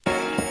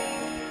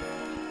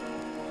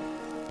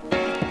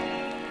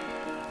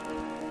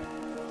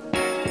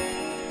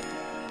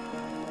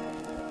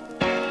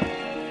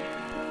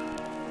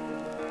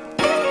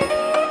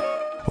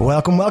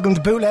Welcome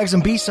to Bootlegs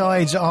and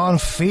B-Sides on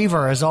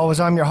Fever. As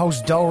always, I'm your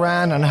host,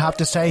 Doran, and I have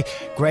to say,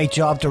 great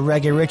job to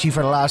Reggae Richie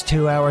for the last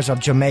 2 hours of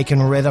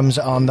Jamaican rhythms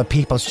on the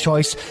People's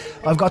Choice.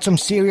 I've got some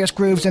serious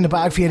grooves in the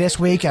bag for you this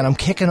week, and I'm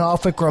kicking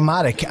off with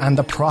Grammatic and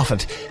The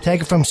Prophet.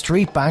 Take it from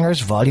Street Bangers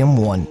Volume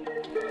 1.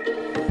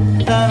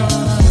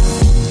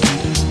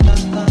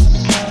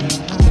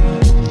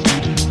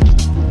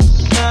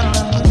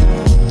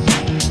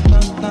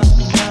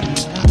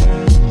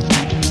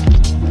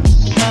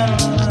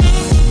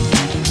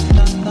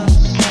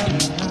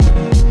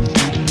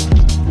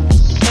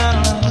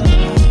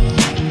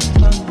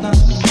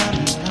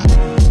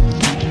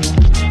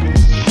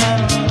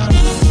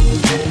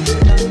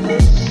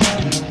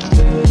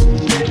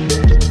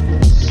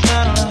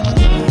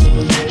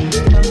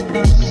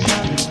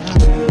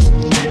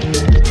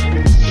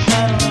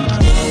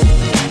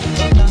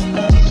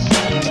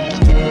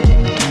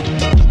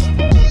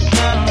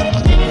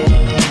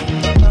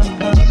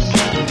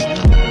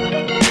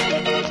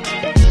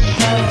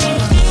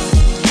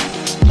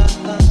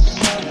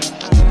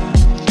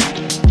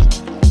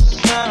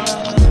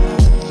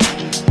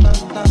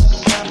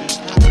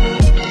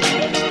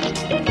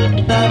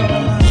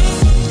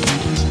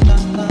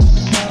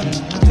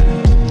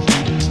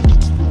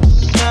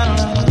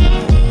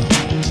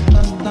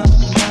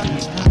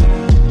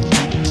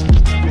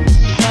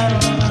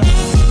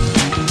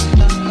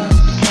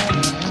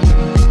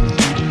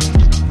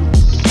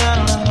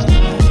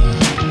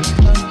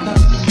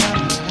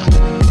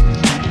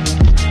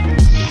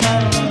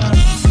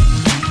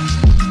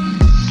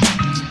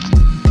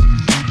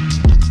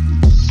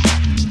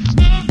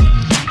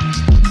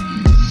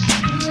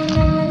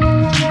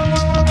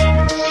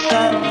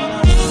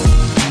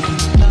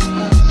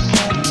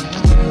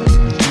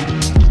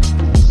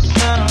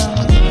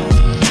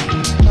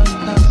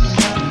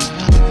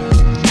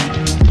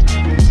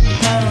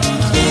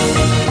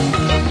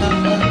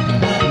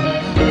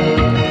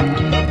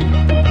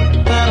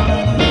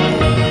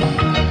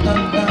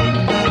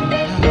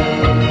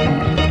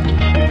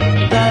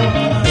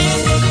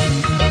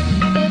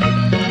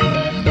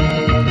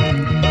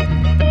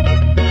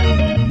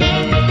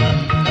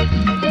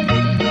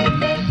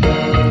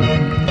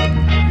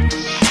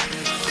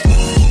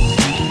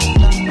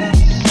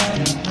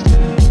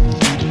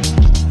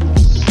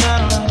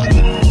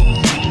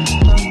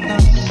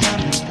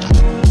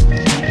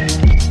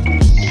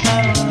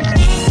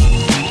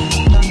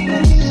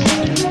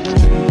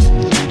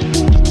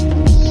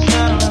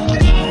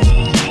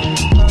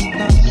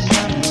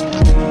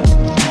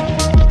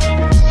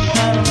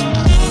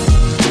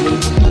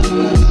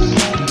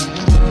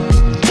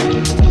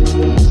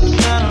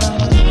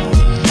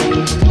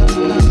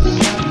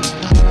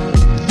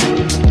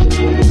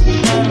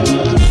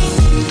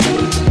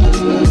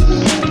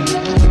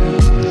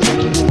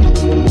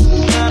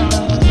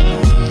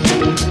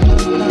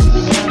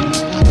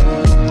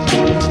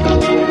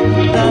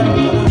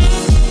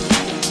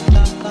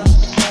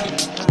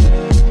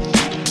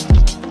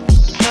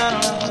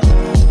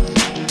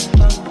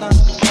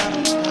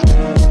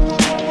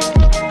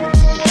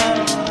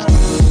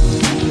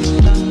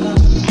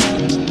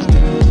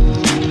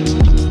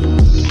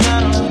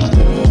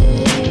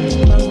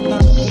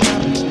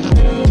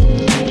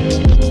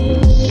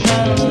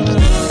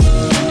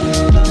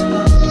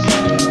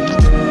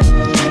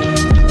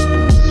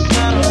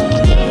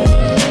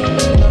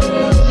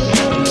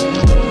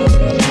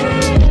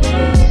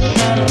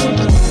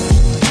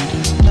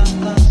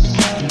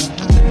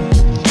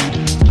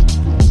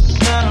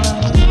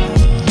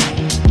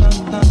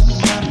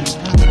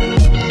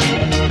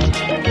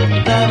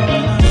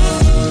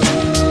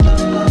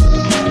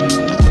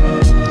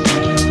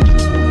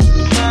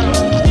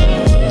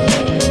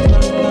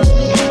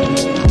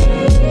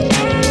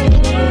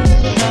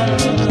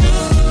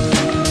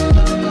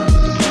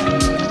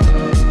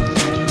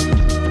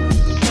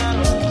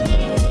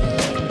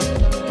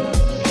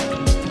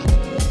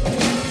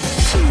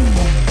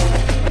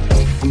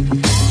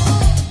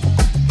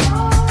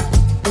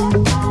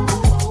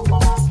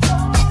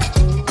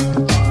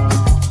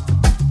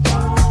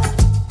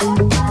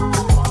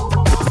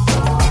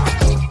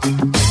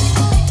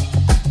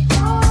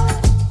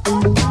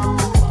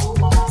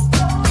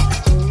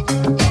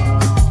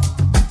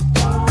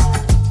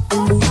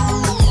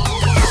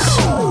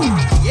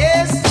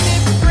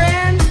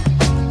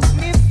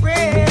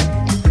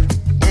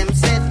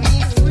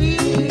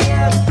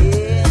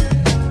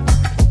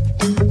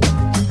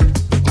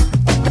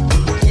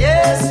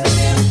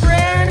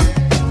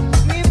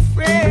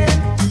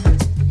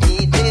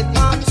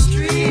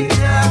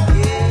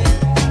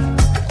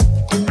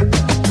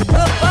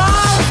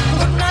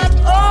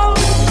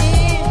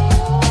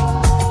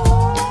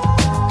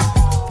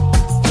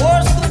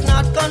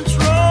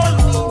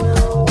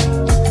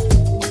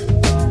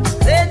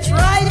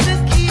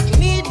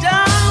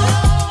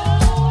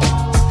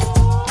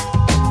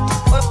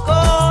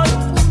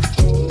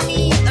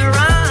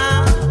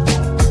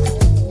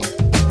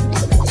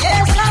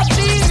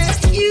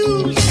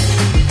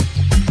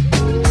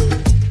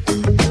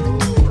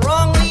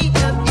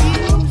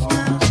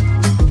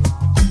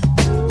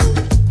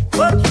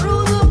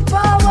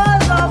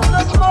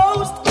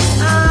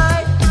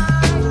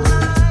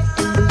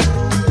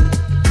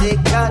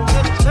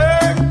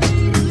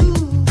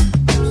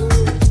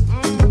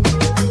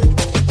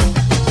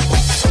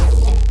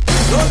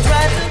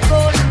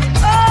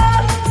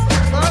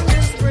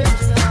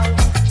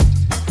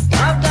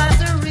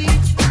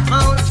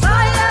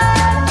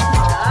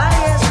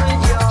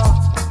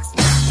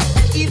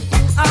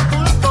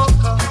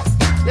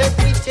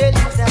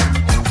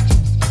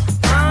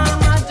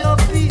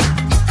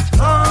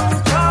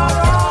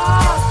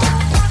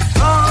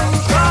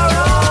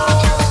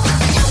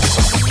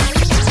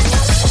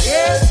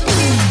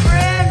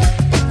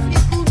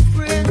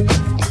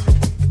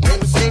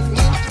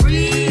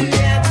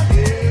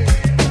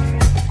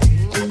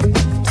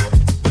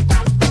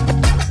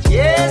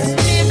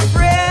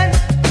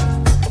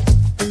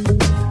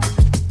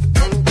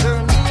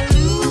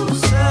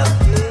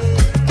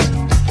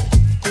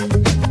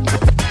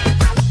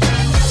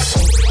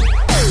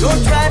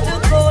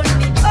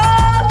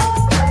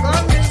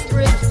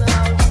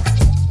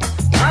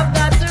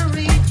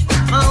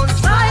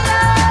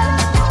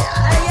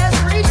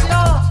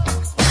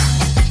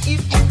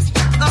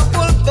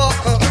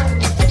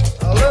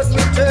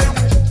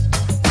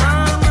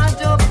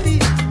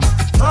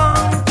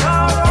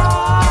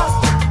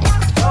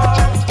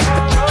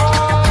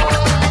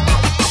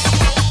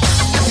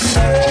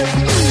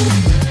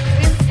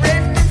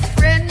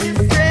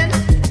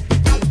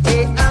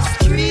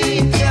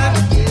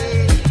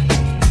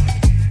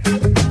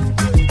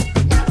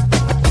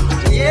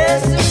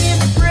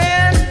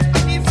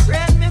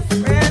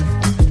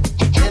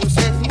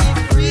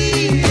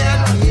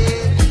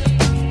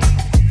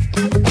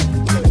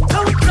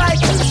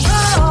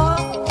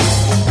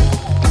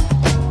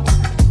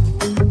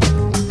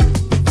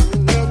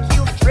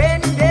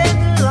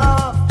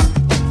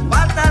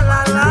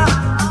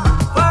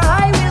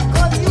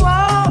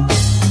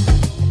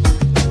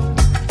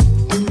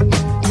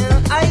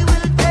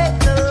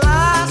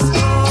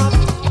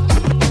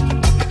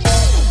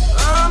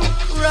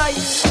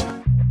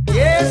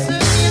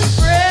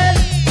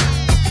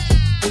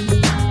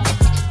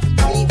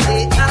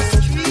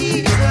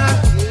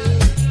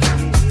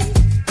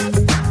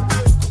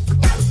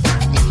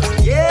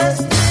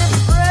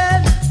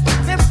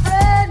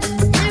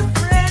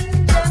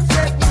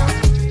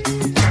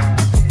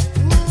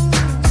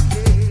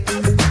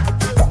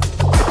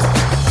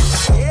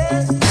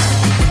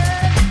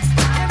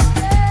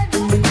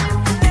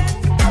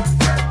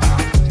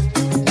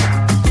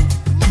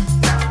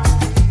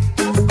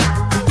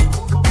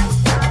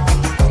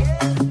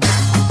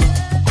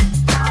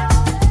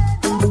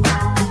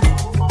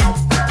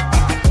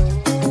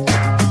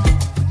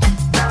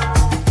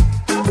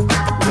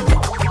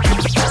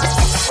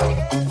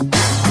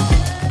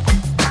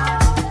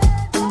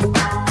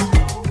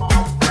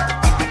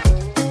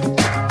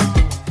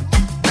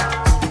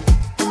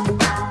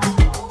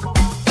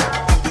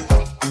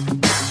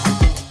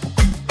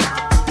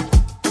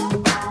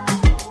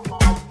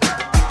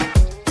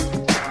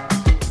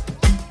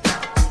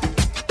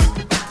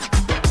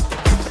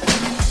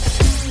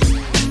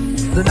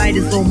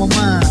 is on my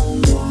mind.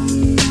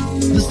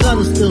 The sun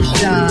will still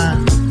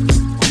shine,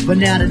 but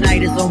now the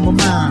night is on my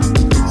mind.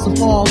 So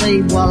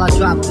parlay while I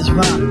drop this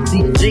rhyme.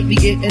 See, Jake be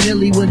getting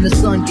illy when the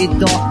sun get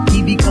dark.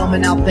 He be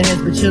coming out the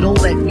heads, but you don't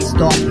let me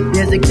start.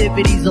 There's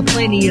activities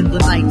aplenty in the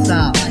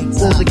nighttime.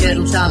 For the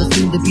ghetto time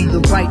seem to be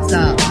the right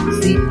time.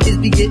 See, kids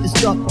be getting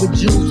stuck with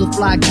jewels or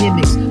fly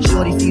gimmicks.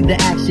 Shorty see the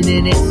action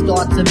in it,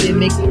 start to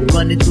mimic.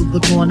 Running to the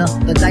corner,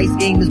 the dice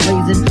game is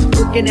blazing.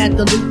 Looking at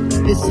the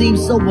loot, it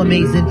seems so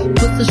amazing.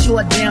 Puts a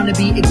short down to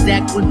be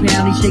exact 1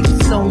 pound. He shakes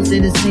the stones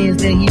in his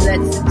hands, then he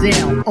lets it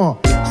down.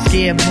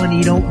 Scared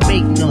money don't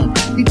make none.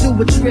 He threw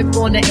a trick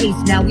on the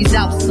ace, now he's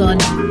out, son.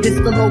 It's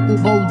the local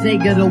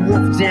bodega, the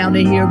wolf down,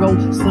 the hero.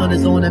 Son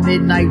is on a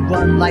midnight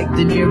run like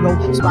De Niro.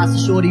 Spots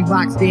a shorty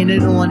rock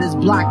standing on his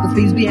block. The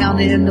fiends be out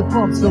there in the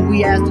pump, so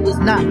we asked who was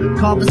not.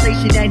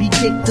 Conversation that he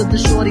kicked to the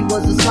shorty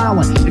was a sly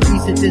one. The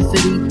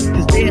authenticity,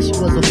 cause there she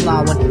was a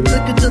flower.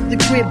 Took her to the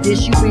crib, there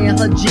she ran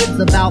her jibs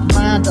about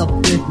mind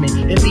upliftment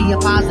and being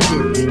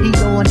positive. He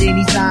on, then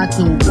he signed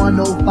to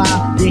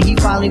 105. Then he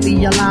finally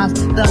realized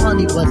the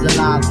honey was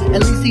alive.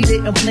 At least he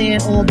didn't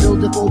plan on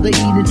building for the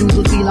evening. Do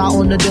the feel out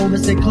on the dome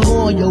and said, come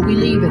on, yo, we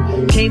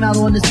leaving. Came out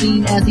on the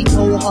scene as he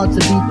told her to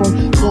be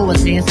from. Saw a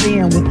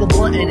stand with a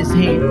blunt in his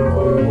hand.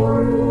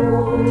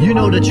 You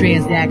know the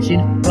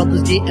transaction.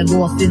 Brothers getting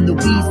lost in the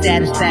weed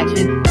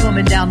satisfaction.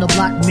 Coming down the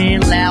block,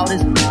 man,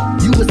 loudest.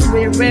 You would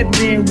swear Red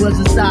Man was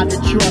inside the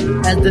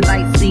truck. As the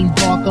night seemed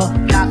darker,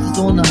 cops is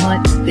on the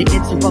hunt. They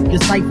interrupt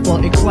your cipher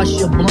and crush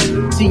your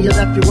blunt. See, you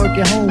left your work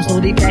at home, so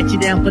they pat you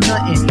down for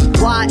nothing.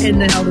 Why in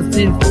the hell does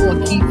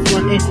 10-4 keep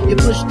frontin'? You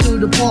push to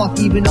the park,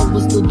 even though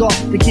it's still dark.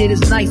 The kid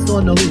is nice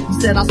on the hoop.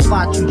 He said, I'll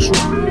spot you,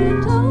 truck.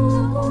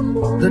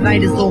 The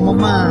night is on my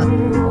mind.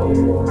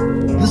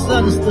 The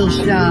sun will still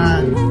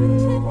shine.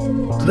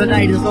 The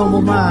night is on my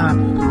mind.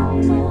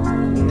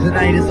 The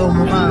night is on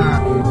my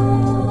mind.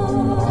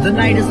 The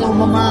night is on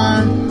my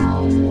mind.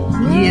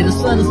 Yeah, the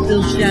sun will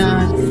still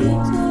shine,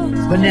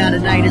 but now the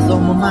night is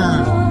on my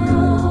mind.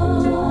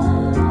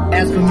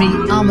 As for me,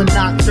 I'm a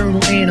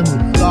nocturnal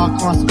animal. God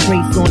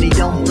concentrates on a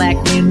young black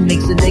man who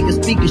makes a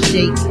nigga speak a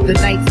shake. The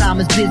nighttime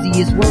is busy,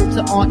 it's word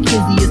to Aunt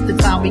Kizzy, it's the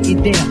time we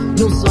get down.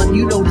 Yo son,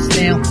 you know this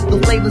now. The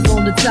flavor's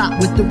on the top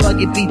with the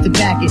rugged beat to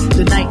back it.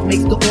 The night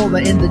makes the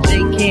aura and the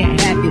J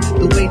can't hack it.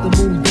 The way the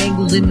moon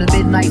dangles in the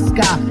midnight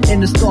sky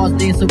and the stars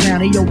dance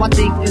around it. Yo, I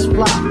think it's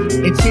fly.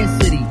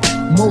 Intensity.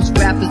 Most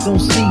rappers don't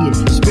see it.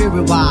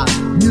 Spirit-wise,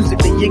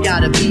 musically you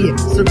gotta be it.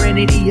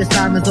 Serenity,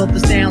 assignments of the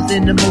sounds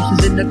and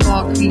emotions in the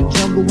concrete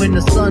jungle when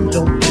the sun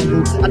don't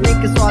rumble. I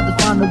think it's hard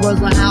to find the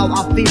words on how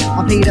I feel.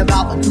 I paid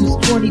about a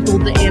 $2.20 for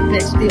the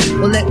Apex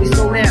steel. But let me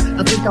slow down,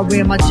 I think I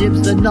ran my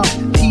jibs enough.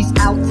 Peace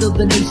out till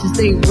the nation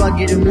stay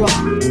rugged and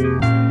rough.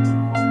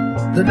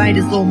 The night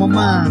is on my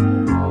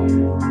mind.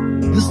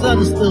 The sun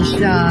will still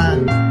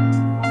shine.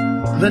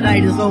 The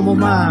night is on my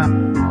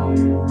mind.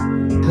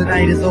 The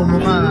night is on my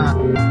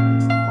mind.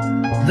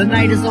 The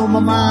night is on my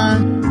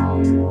mind.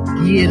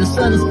 Yeah, the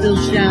sun will still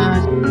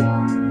shine,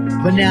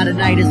 but now the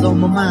night is on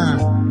my mind.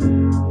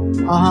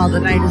 The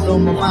night is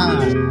on my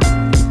mind.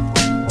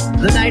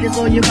 The night is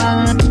on your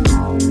mind.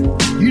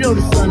 You know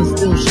the sun will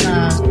still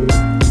shine.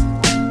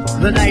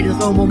 The night is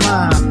on my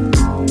mind.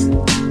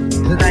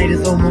 The night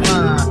is on my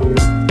mind.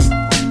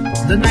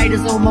 The night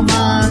is on my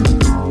mind.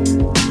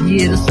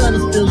 Yeah, the sun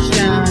will still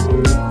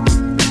shine,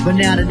 but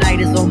now the night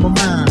is on my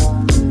mind.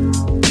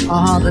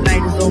 The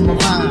night is on my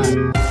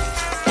mind.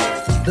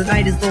 The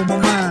night is on my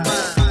mind.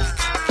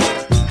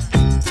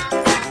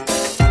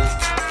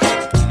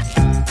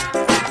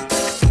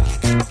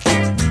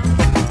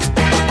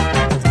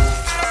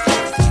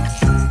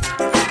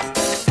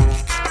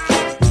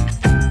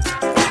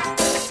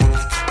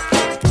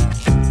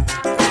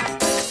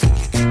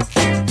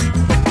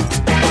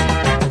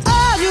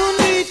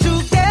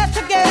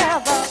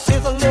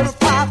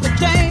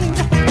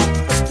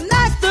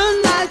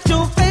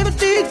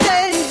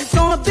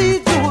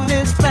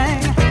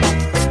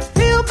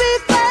 He'll be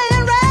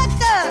playing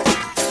records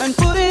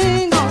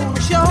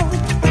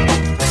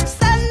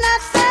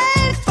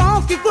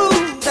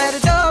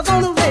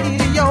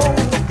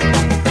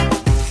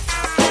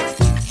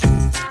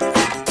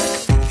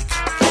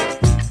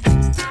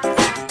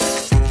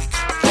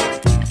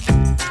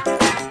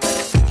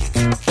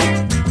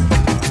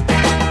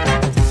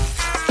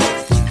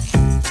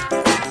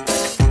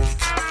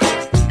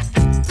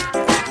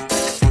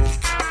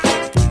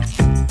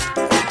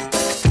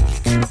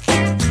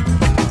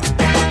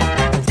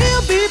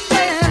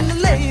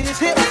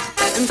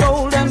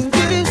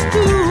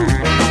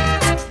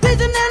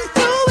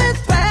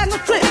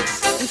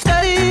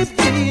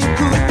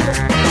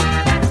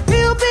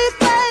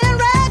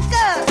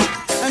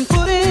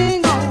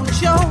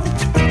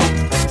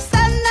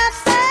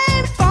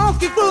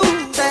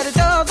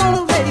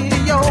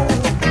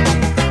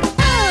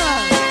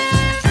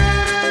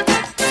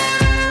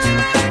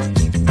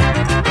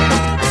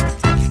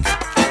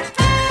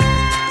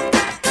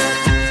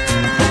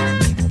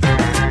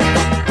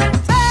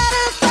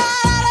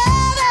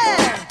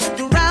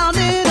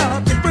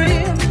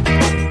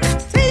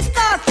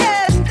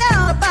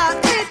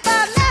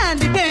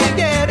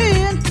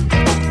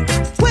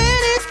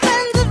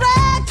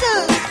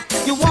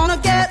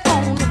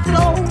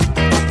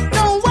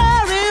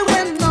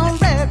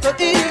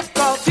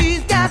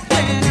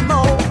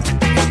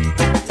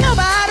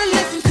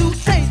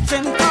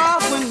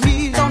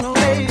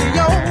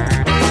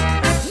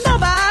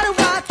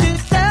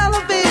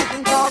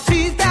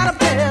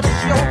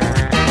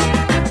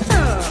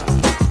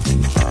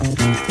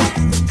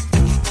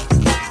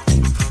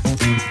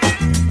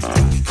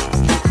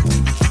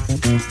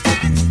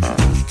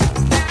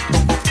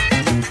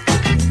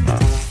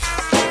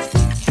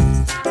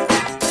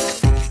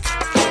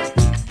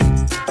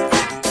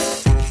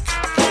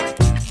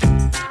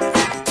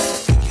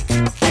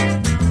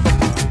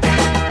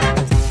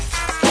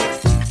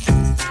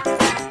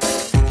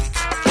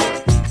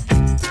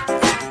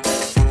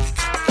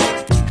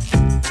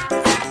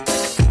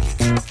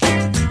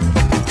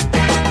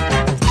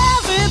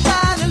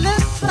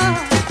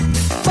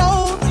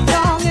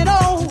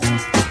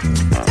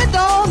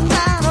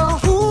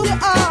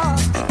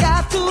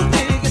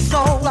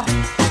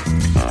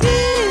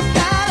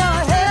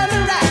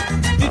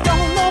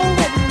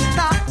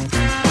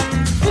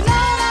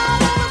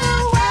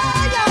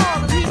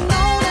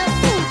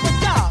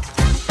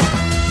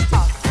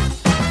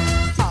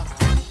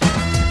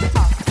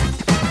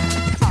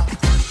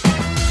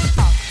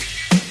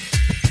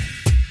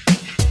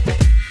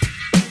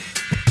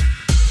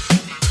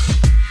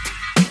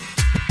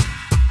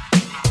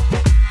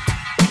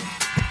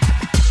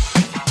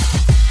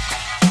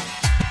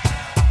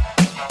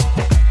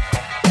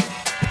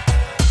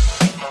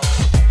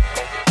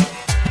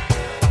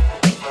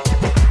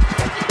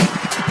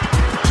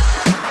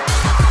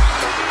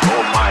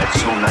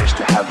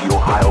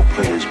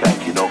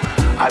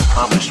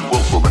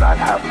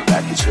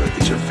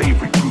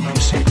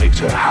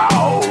her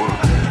howl,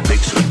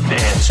 makes her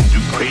dance and do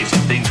crazy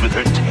things with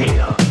her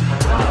tail.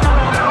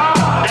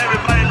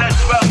 Everybody,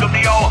 let's welcome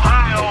the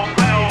Ohio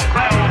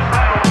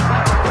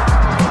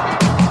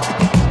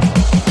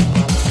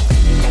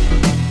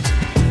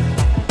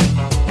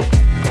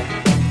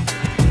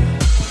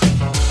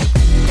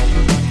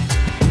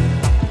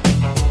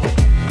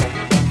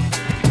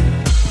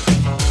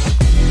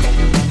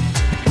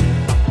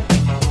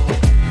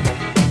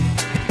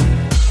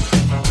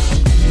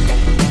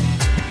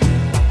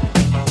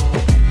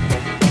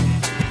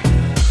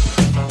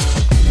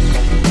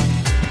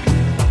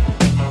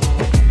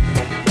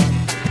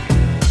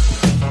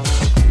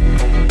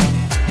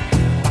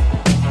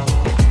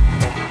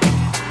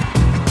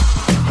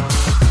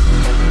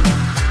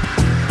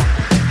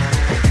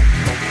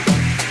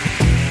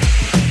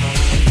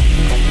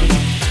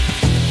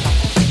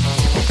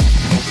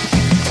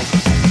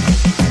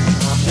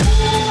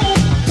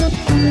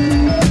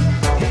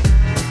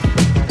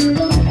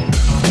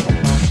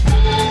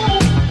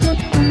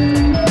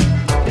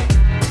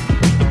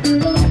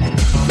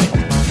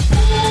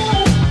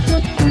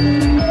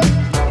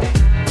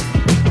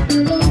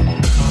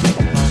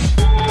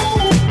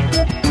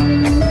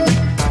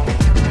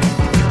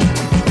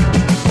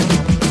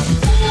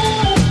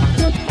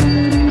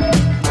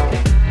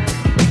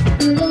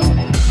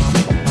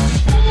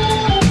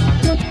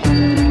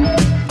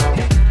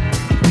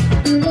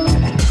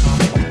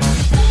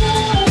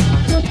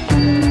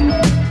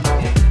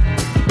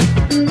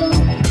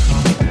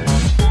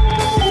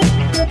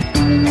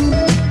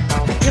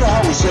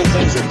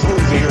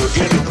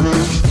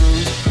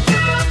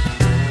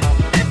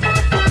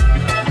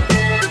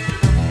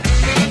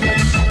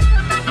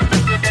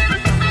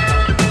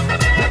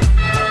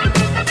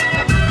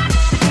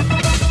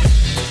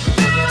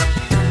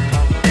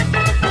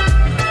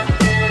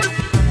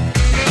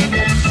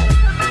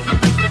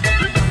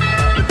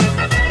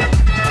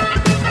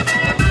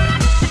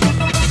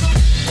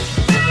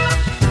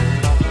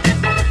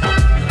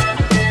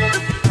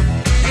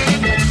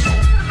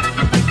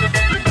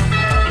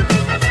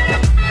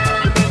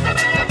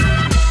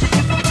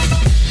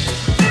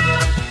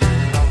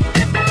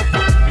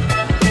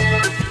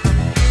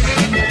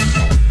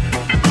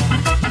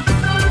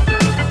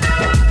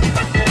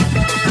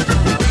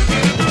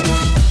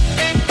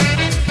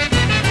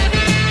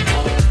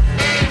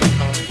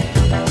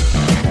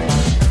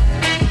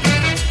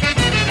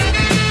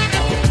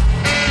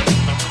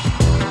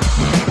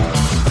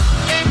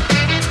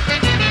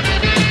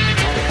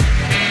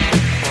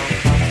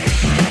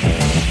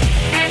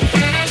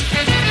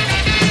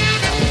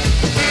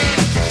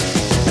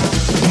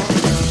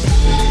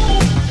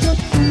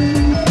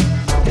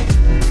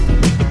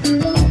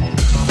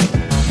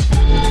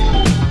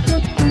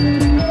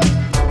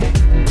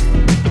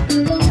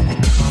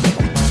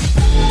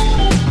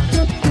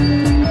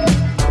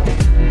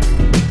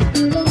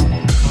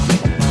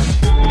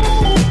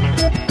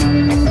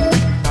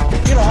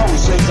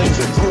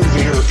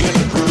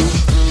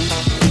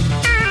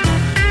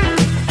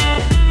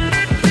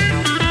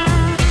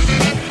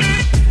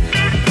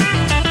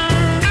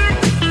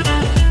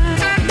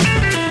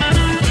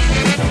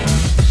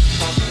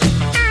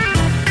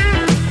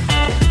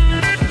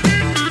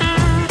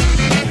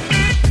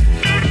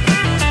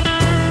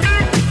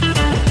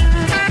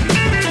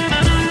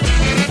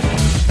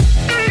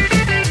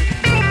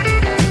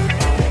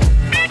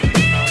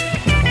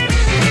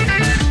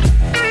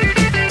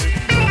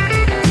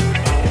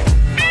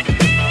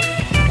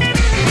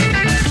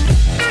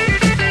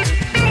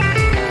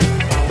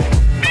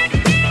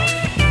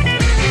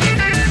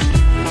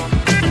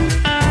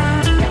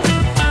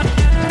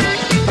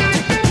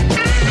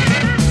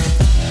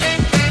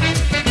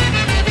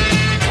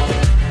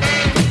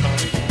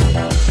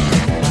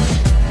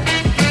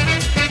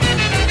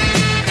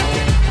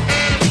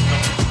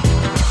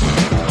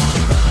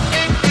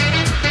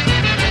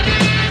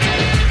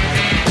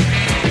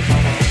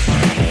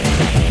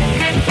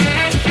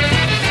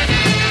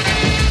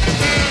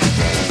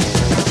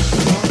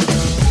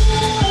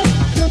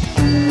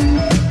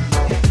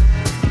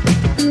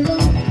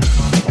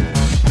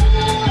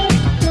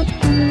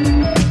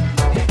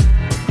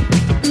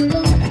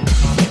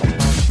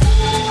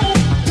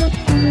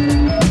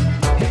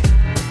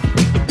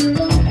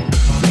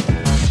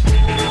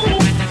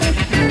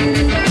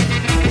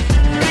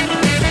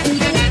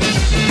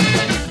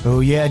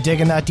Yeah,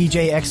 digging that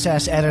DJ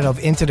XS edit of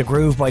Into the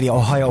Groove by the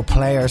Ohio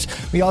Players.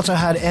 We also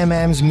had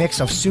MM's mix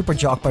of Super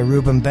Jock by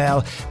Ruben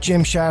Bell,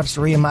 Jim Sharp's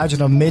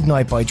reimagine of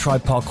Midnight by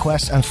Tribe Called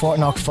Quest, and Fort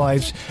Knox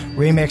 5's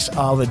remix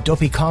of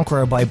Duppy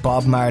Conqueror by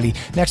Bob Marley.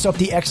 Next up,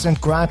 the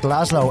excellent Grant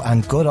Laszlo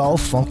and good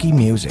old funky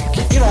music.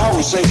 You know how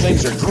we say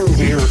things are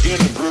groovier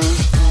in the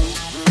groove?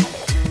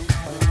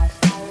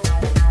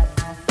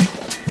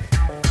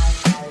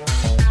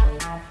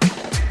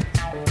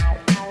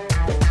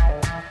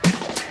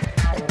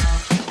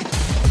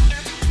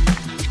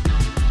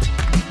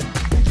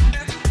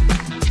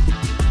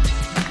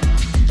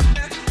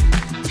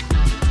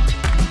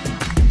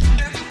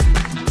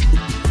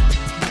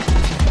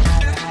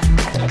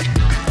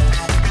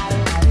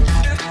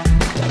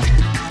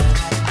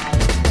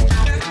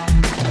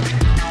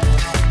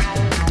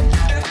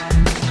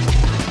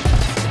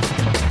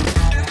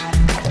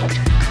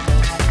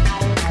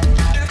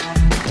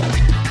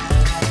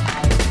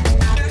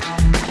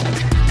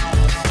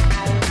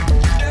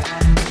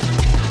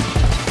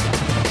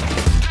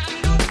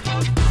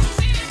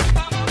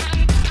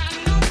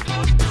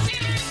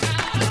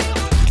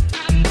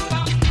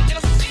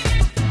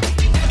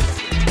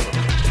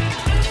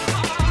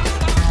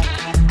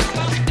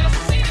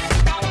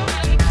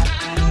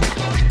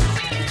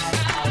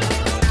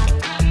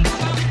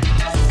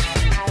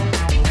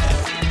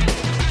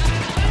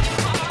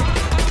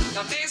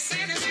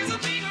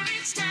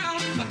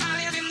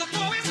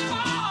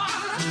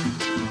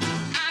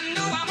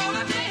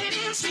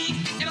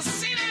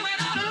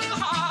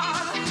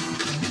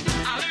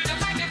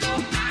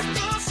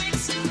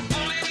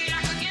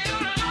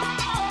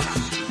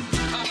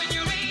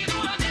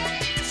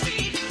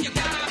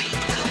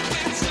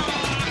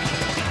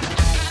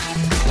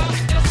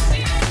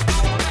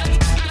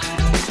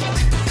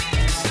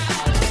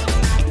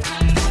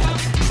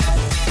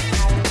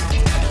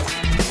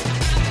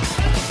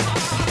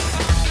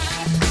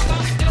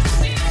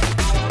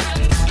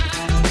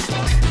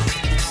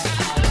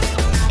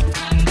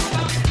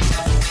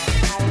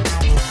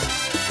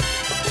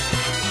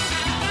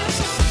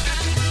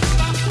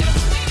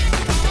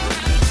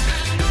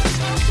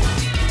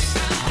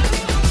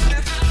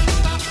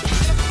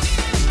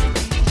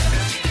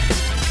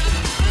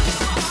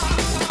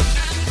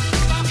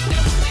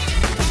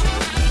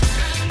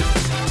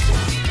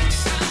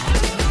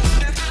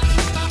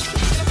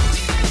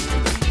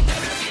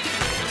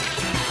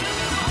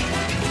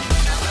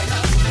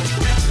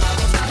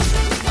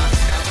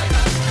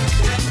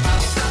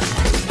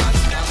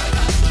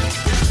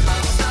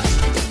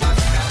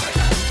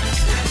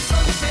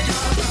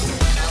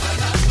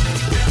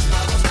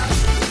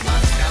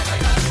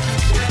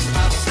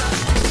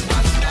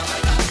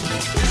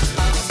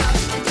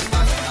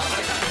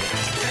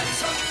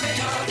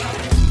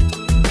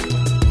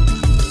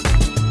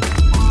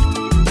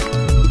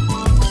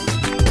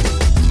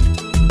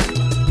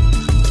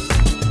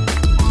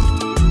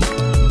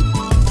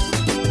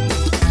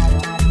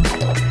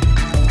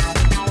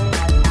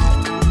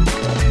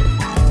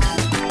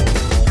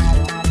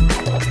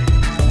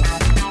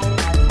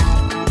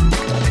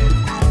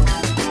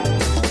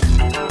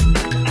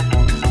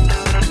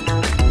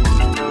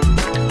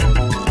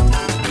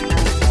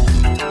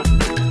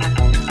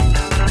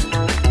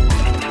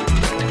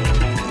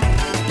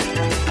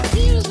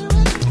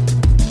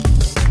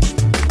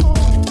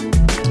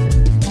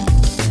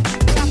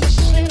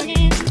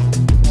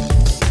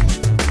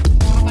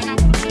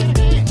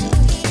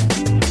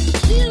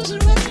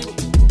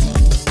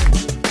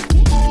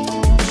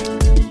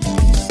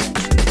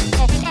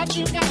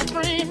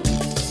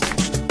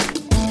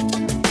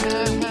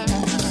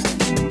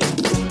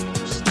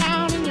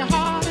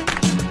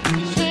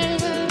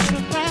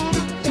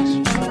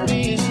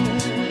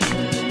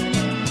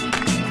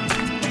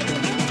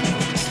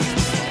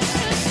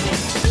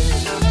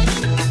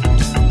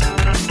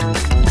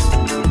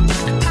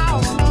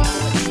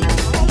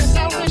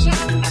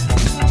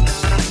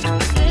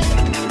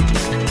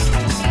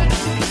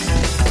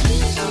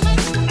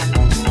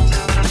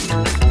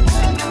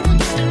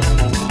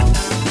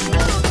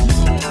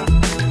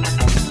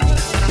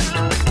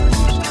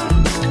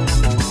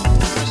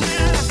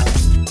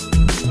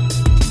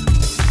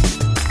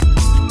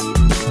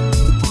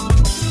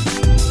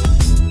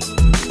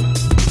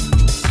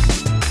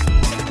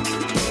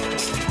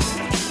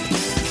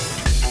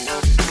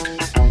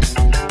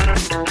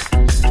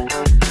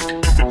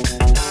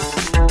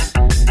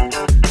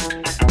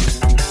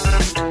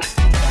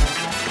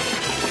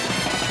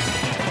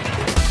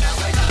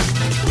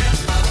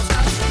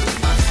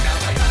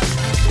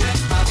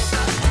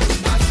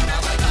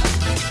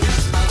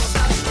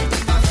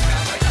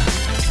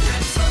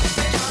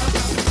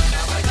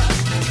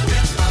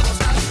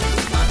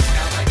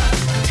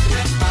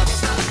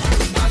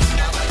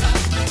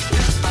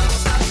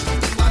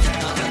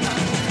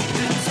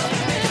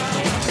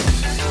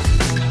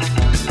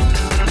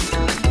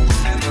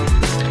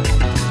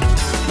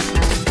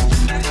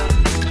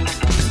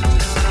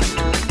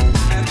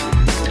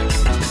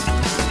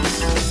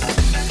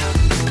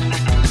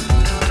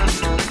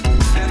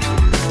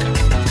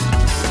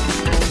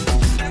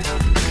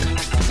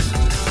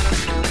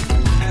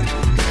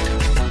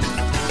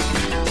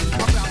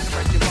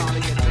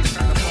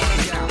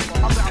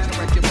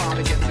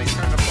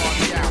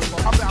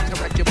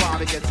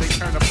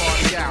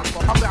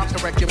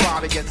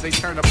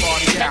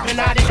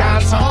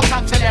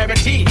 top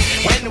celebrity.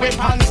 When we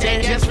on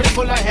stage, yes, we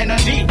full of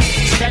energy.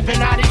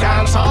 Stepping out the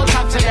dance, all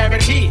top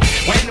celebrity.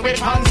 When we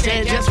on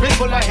stage, yes, we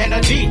full of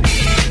energy.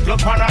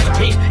 Look on her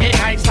teeth, it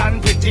nice and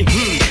pretty.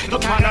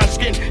 Look on her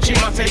skin, she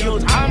must have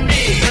used on me.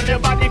 Tell your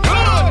body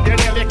good, you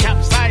nearly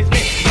capsize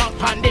me. Up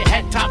on the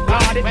head top,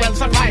 God, it will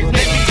surprise me.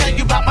 Let me tell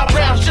you about my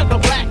brown sugar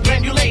black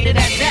granulated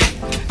at that.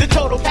 The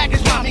total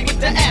package mommy with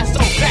the ass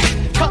so fat.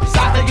 Cup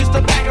size I used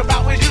to brag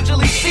about was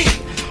usually C.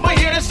 But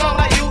hear the song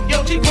like you,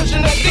 yo, she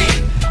pushing a D.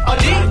 A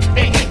D,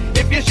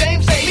 if you're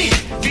ashamed, say me.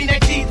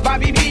 V-neck tees by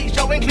BB,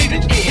 showing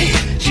cleavage,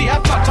 She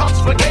have talks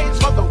for days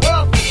for the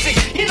world to see.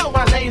 You know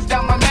I lays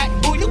down my Mac,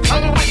 boo, you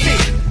coming with me.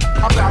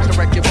 I'm about to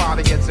wreck your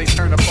body and say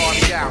turn the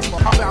party out.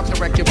 I'm about to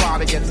wreck your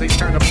body and say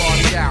turn the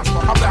party out.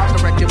 I'm about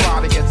to wreck your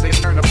body and say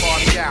turn the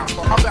party out.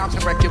 I'm about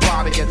to wreck your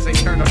body and say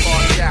turn the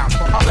party out.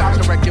 I'm about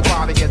to wreck your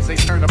body and say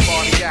turn the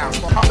party out.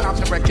 I'm about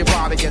to wreck your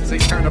body and say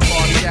turn the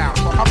party out.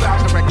 I'm about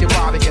to wreck your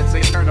body and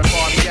say turn the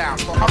party out.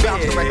 I'm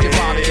about to wreck your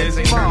body and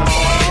say turn the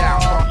party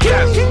out.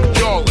 Yes,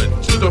 y'allin'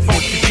 to the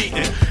funky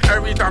beatin'.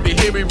 Every time you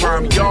hear me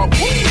rhyme, y'all be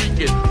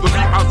speaking. The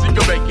beat I'll see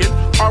you making,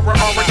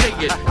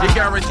 take it. You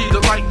guaranteed to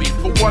like me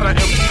for what I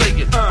am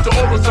saying. To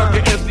all the sucker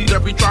MCs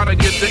that be trying to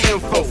get the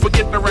info.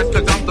 Forget the rest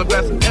cause I'm the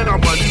best and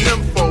I'm a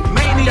nympho.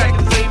 Maniac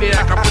and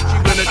Zaniac, I put you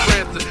in a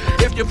trance.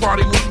 If you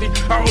party with me,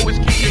 I always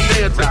keep you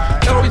dancing.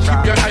 Always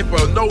keep you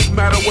hyper, no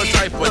matter what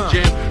type of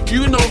jam.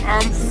 You know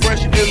I'm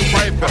fresh and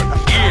riper.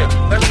 Yeah,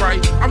 that's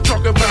right, I'm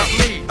talking about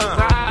me.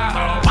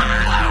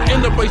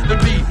 In the place to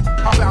be.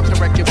 I'm about to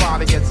wreck your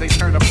body and say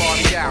turn the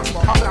party out.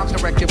 I'm about to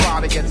wreck your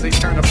body and say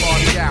turn the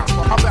party out.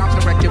 I'm about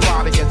to wreck your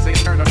body and say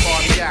turn the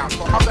party out.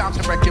 I'm about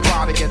to wreck your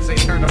body and say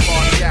turn the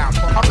party out.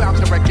 I'm about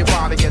to wreck your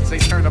body and say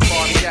turn the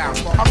party out.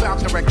 I'm about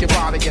to wreck your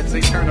body and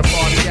say turn the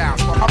party out.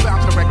 I'm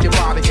about to wreck your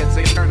body and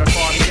say turn the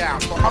party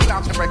out. I'm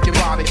about to wreck your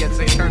body and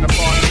say turn the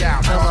party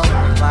out. Hello,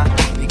 my,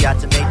 we got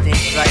to make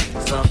things right.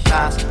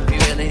 Sometimes we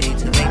really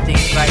need to make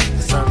things right.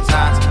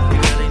 Sometimes we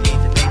really need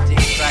to make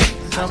things right.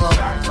 Come on,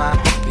 my,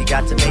 we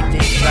got to make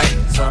things right.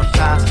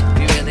 Sometimes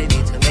we really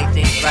need to make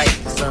things right.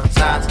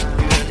 Sometimes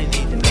we really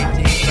need to make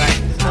things right.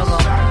 Come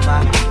on,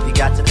 my, we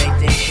got to make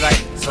things right.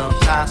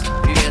 Sometimes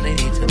we really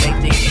need to make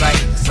things right.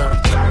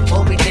 Sometimes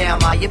hold me down,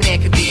 ma, your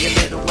man could be a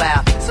little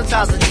wild.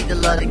 Sometimes I need the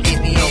love to keep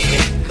me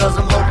open. Cause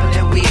I'm hoping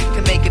that we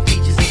can make it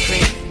peaches and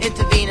cream.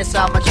 Intervene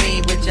inside my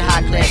dream with your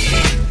high class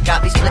thing.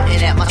 Got me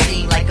splitting at my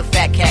seam like a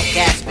fat cat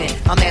gasping.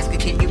 I'm asking,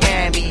 can you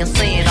marry me? I'm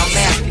saying I'm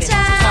asking.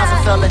 Sometimes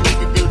a fella need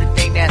to do the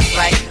thing that's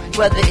right.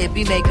 Whether it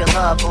be making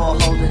love or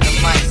holding the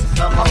mic.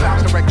 I'm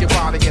about to wreck your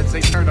body and say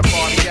turn the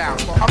party out.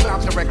 I'm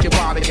about to wreck your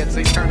body and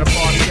say turn the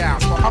party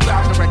out. I'm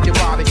about to wreck your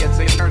body and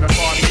say turn the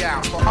party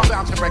out. I'm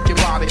about to wreck your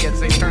body and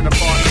say turn the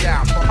party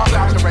out. I'm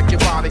about to wreck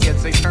your body and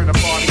say turn the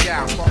party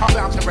out. I'm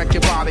about to wreck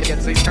your body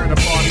and say turn the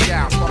party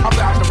out. I'm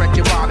about to wreck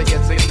your body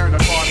and say turn the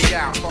party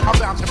out. I'm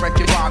about to wreck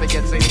your body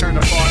and say turn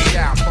the party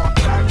out.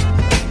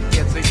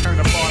 And say turn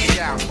the party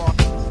out.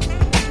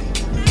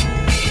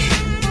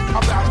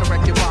 I'm about to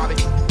wreck your body.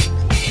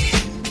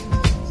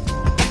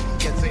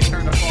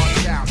 Turn the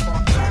party out.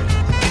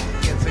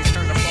 Can't say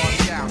turn the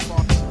party out.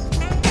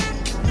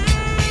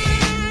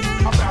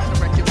 I'm about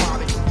to wreck your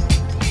body.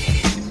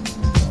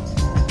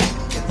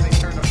 Can't say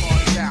turn the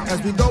party out.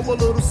 As we go a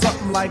little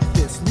something like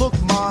this. Look,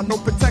 ma, no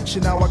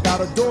protection. Now I got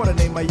a daughter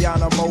named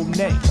Ayana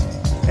Monet.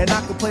 And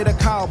I can play the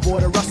cowboy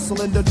to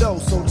rustle in the dough,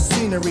 so the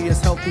scenery is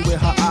healthy with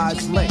her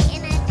eyes lay.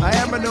 I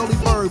am an early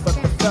bird, but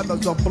the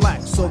feathers are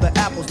black, so the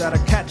apples that I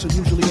catch are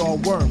usually all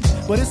worms.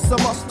 But it's a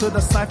must to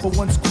decipher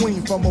one's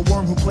queen from a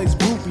worm who plays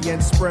groupie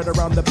and spread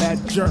around the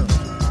bad germ.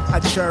 I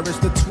cherish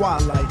the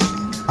twilight.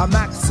 I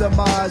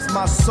maximize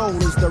my soul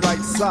is the right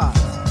size.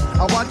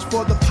 I watch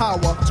for the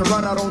power to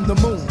run out on the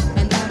moon.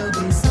 And that'll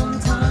be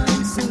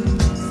sometime soon.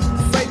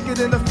 Fake it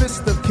in a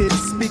fist of kids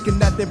speaking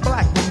that they're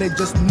black when they're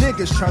just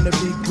niggas trying to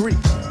be Greek.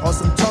 Or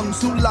some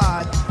tongues who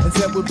lied and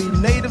said we'll be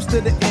natives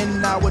to the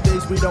end.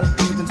 Nowadays we don't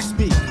even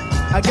speak.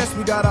 I guess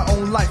we got our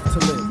own life to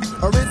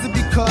live. Or is it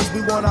because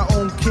we want our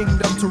own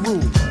kingdom to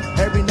rule?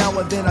 Every now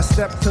and then I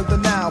step to the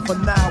now. For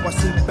now I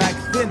see back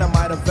then I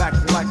might have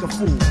acted like a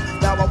fool.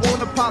 Now I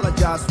won't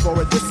apologize for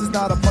it. This is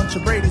not a bunch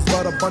of Brady's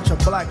but a bunch of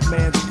black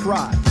man's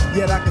pride.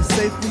 Yet I can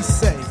safely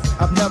say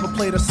I've never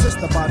played a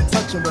sister by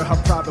touching where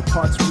her private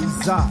parts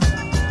reside.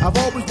 I've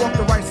always walked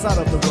the right side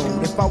of the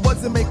road. If I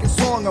wasn't making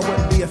song, I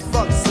wouldn't be a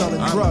thug selling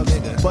drugs.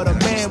 But a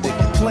man with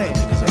a plan.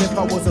 And if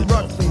I was a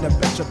rug cleaner,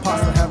 bet your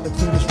pasta have the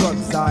cleanest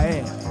rugs I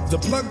am. The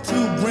Plug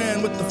 2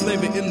 brand with the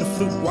flavor in the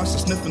fruit. Watch the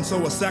sniffing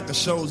so a sack of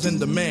shows in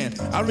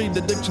demand. I read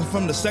the diction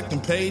from the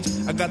second page.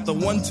 I got the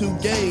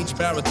 1-2 gauge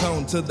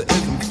baritone to the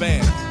ism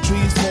fan.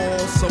 Trees fall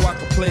so I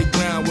can play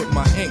ground with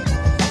my ink.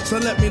 So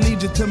let me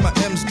lead you to my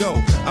M's go.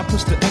 I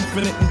push the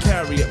infinite and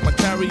carry it. My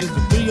carry is the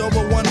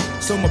 3/1,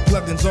 so my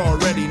plugins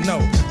already know.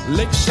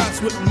 Lick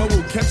shots with my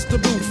woo, catch the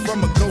boot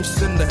from a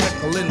ghost in the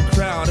heckling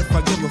crowd. If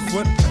I give a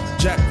foot,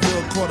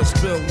 Jackville caught a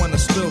spill when the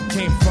spill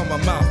came from my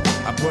mouth.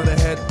 I put a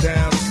head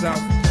down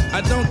south. I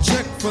don't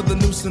check for the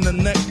noose in the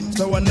neck,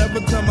 so I never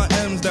tell my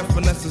M's that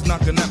finesse is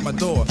knocking at my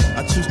door.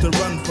 I choose to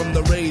run from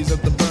the rays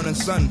of the burning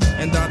sun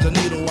and dodge a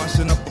needle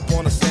washing up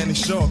upon a sandy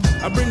shore.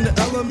 I bring the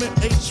element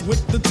H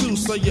with the 2,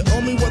 so you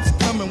owe me what's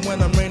coming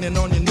when I'm raining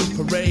on your new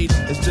parade.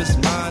 It's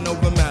just mind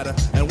over matter,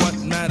 and what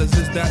matters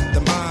is that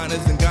the mind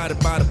isn't guided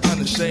by the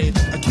planet shade.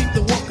 I keep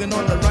the walking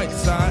on the right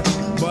side,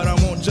 but I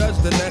won't judge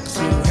the next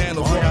who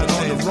handles walking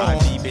on the wrong,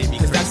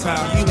 cause that's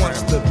how he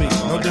wants to be.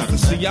 No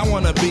difference, see, I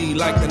wanna be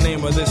like the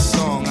name of this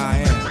song I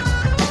am.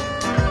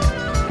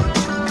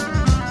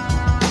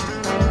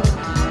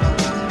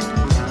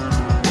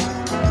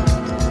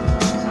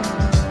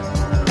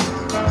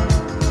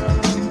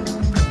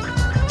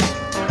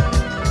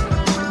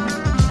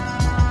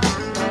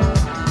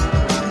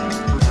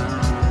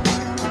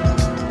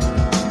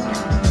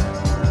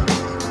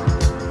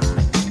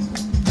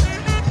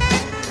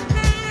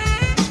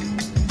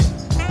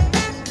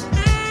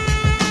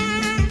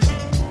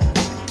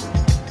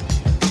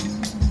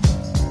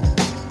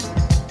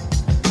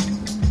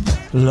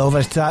 Love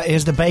it. That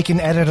is the Bacon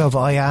edit of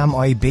I Am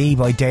IB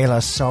by De La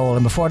Soul.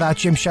 And before that,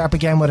 Jim Sharp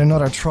again with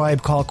another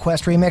Tribe Called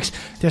Quest remix,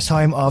 this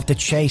time of The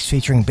Chase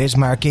featuring Biz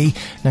Markie.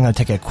 And I'm going to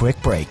take a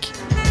quick break.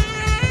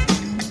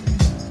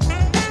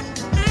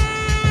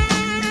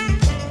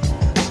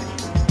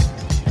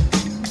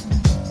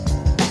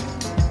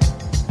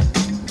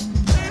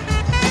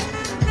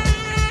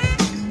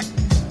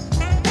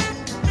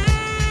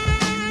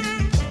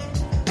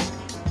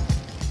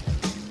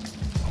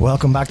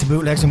 Welcome back to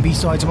Bootlegs and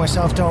B-Sides of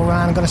myself,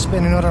 Doran. I'm going to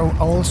spin another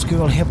old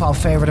school hip-hop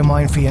favourite of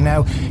mine for you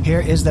now. Here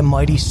is the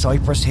mighty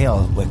Cypress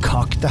Hill with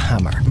Cock the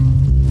Hammer.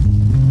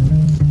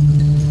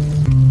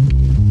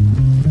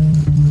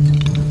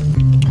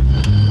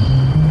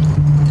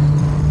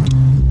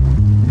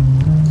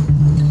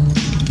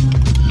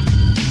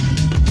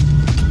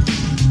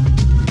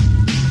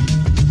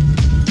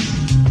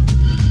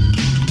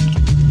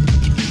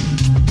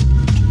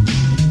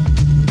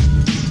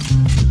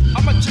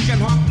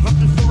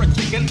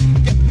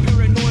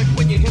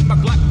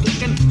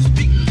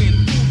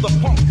 Speaking through the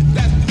punk,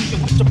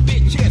 that's the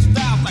bitch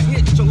hairstyles. I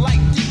hit you like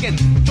Deacon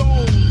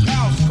Jones'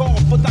 house call.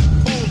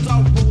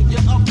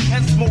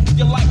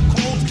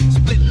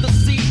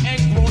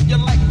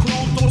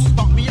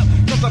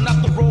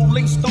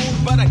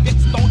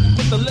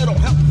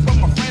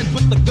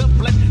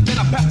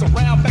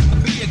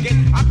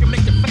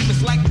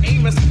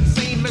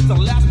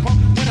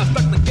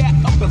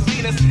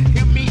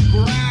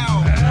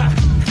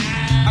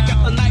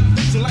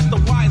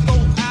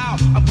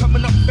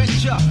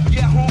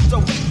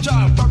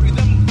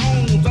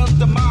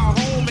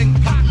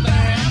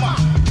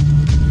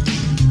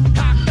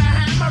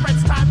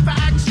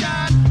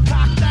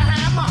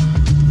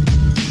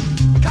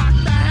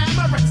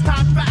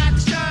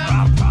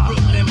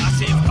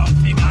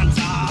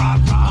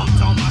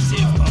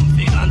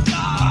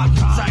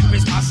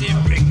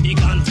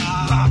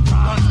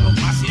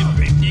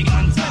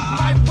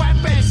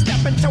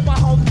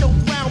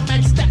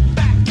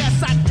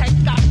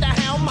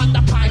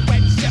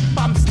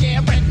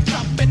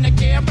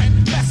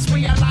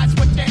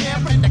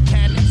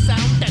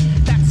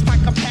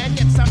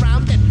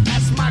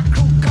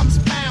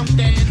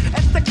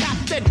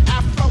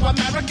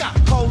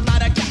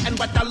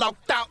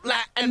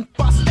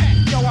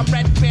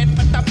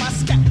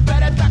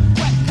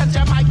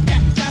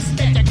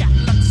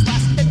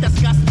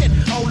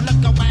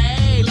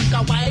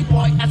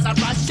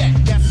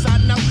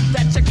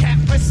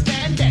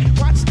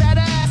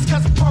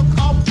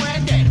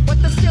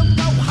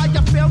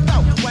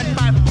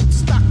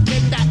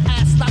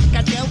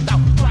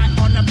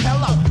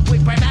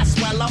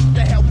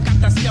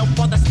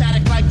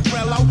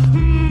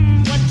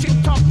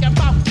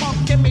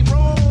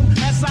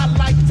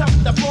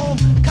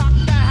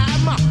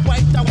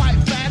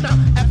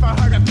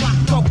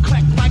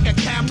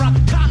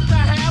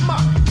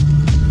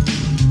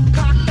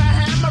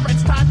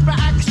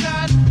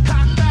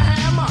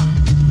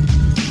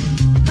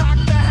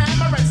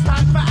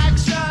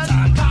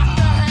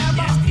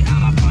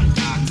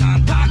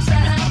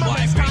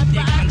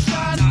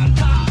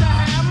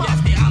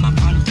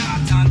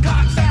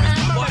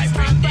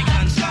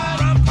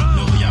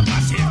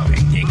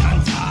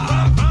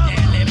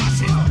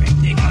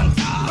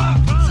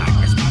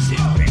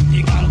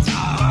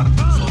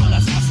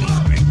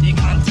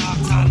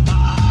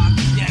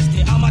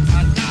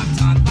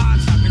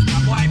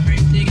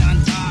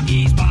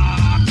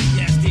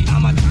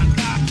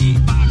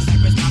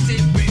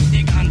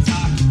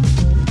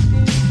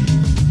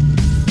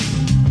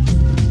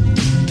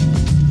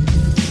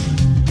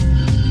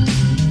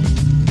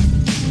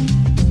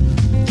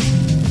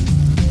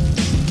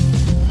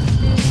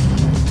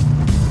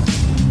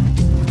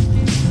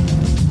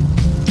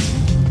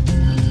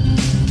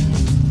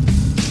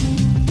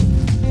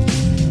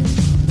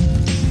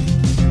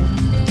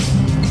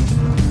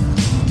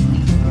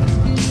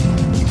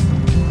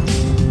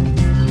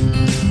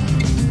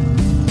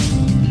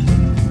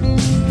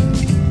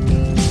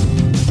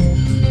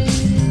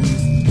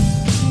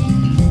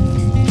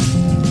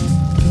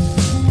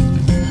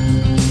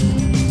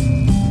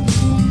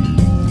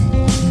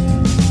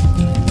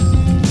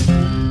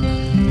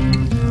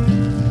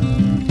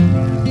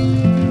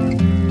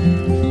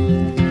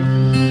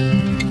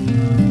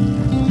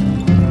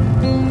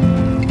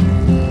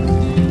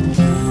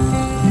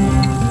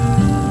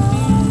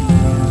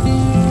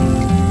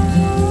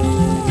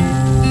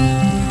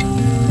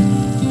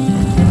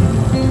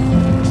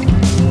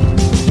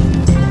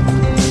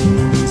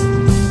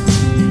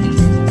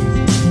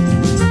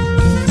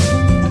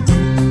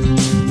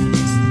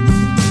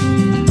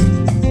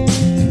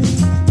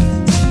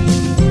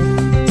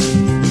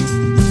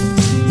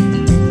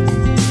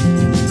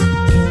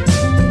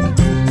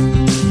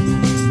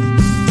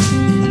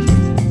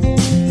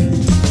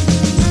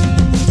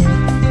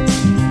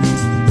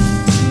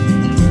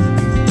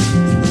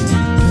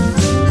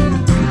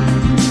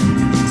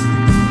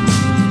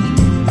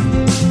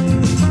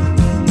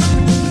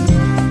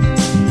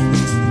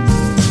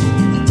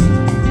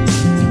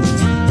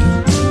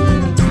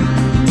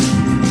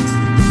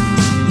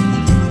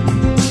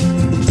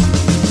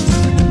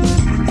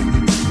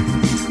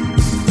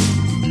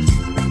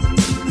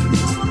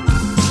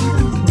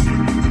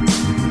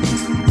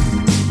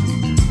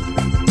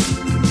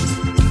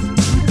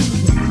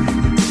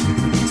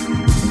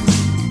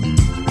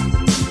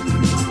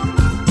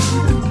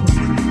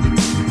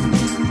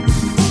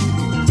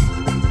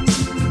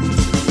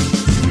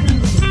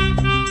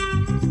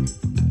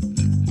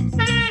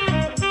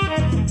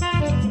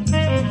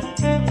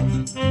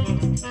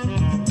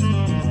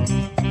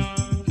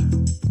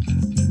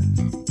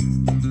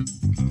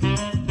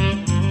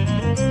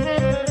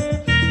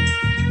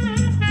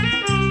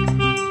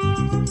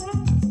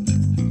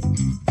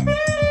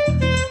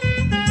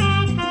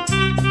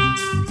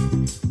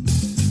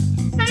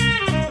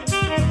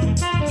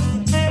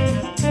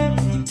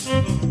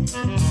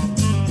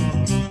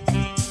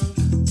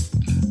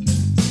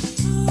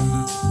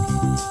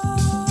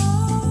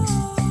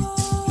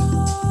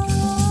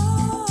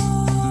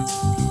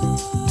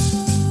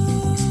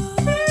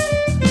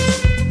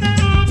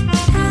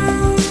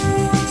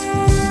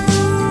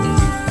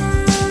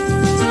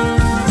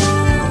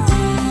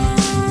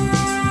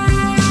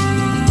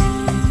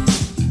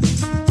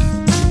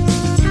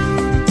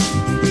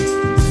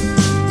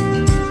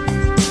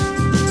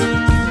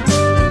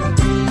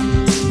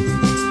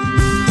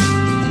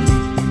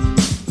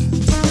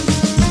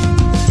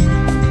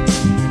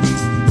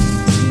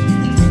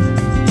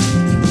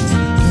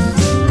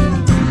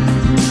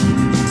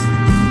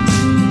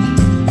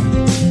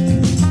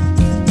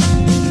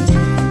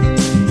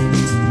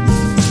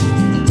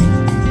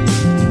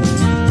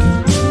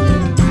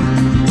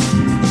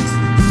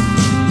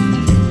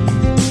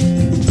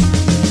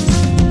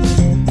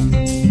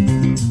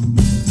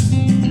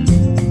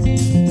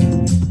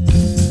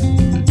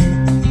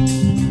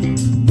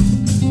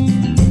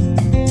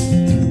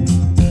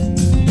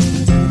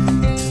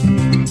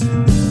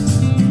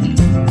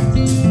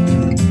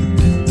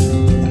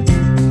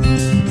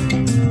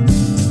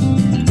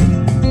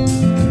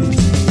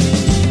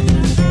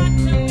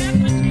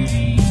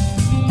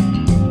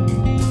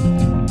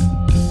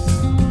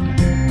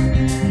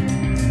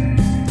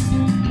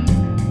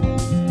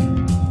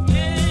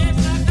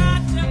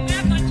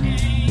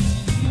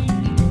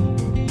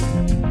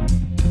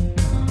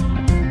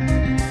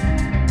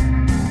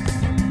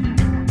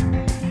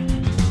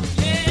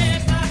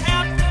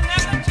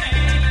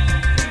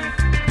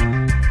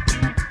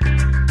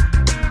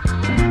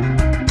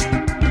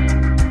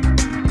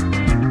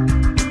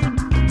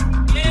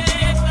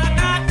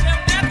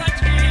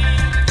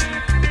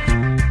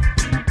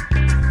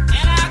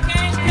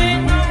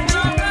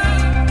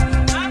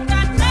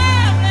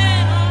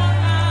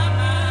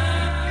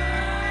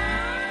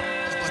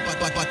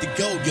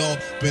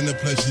 been a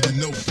pleasure to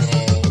know,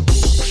 y'all.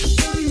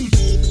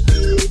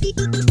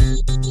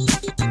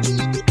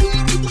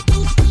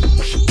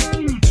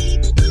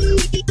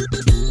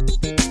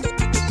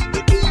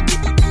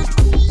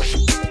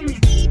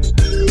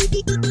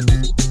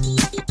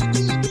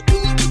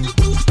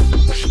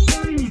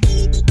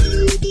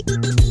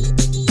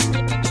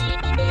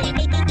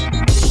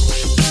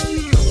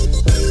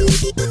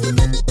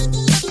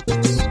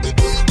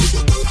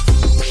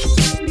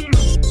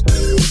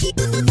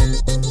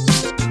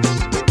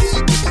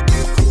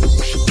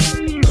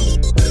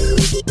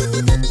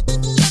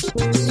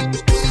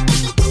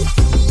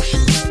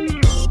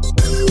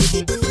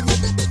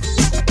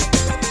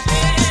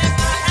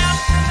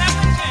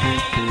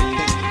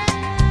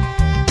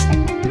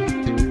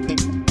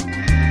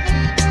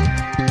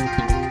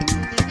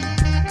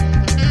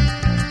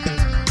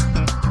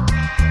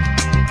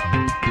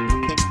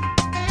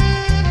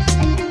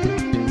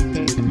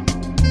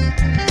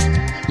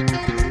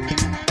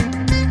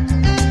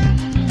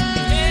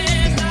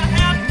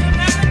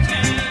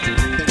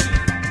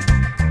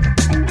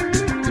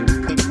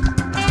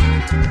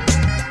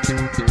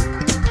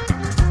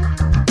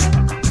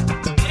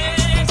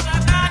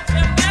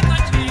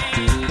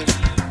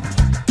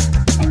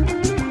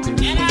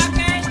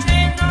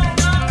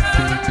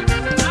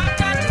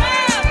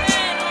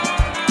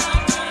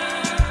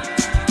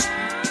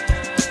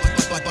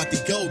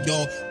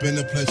 Been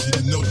a pleasure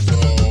to know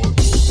y'all.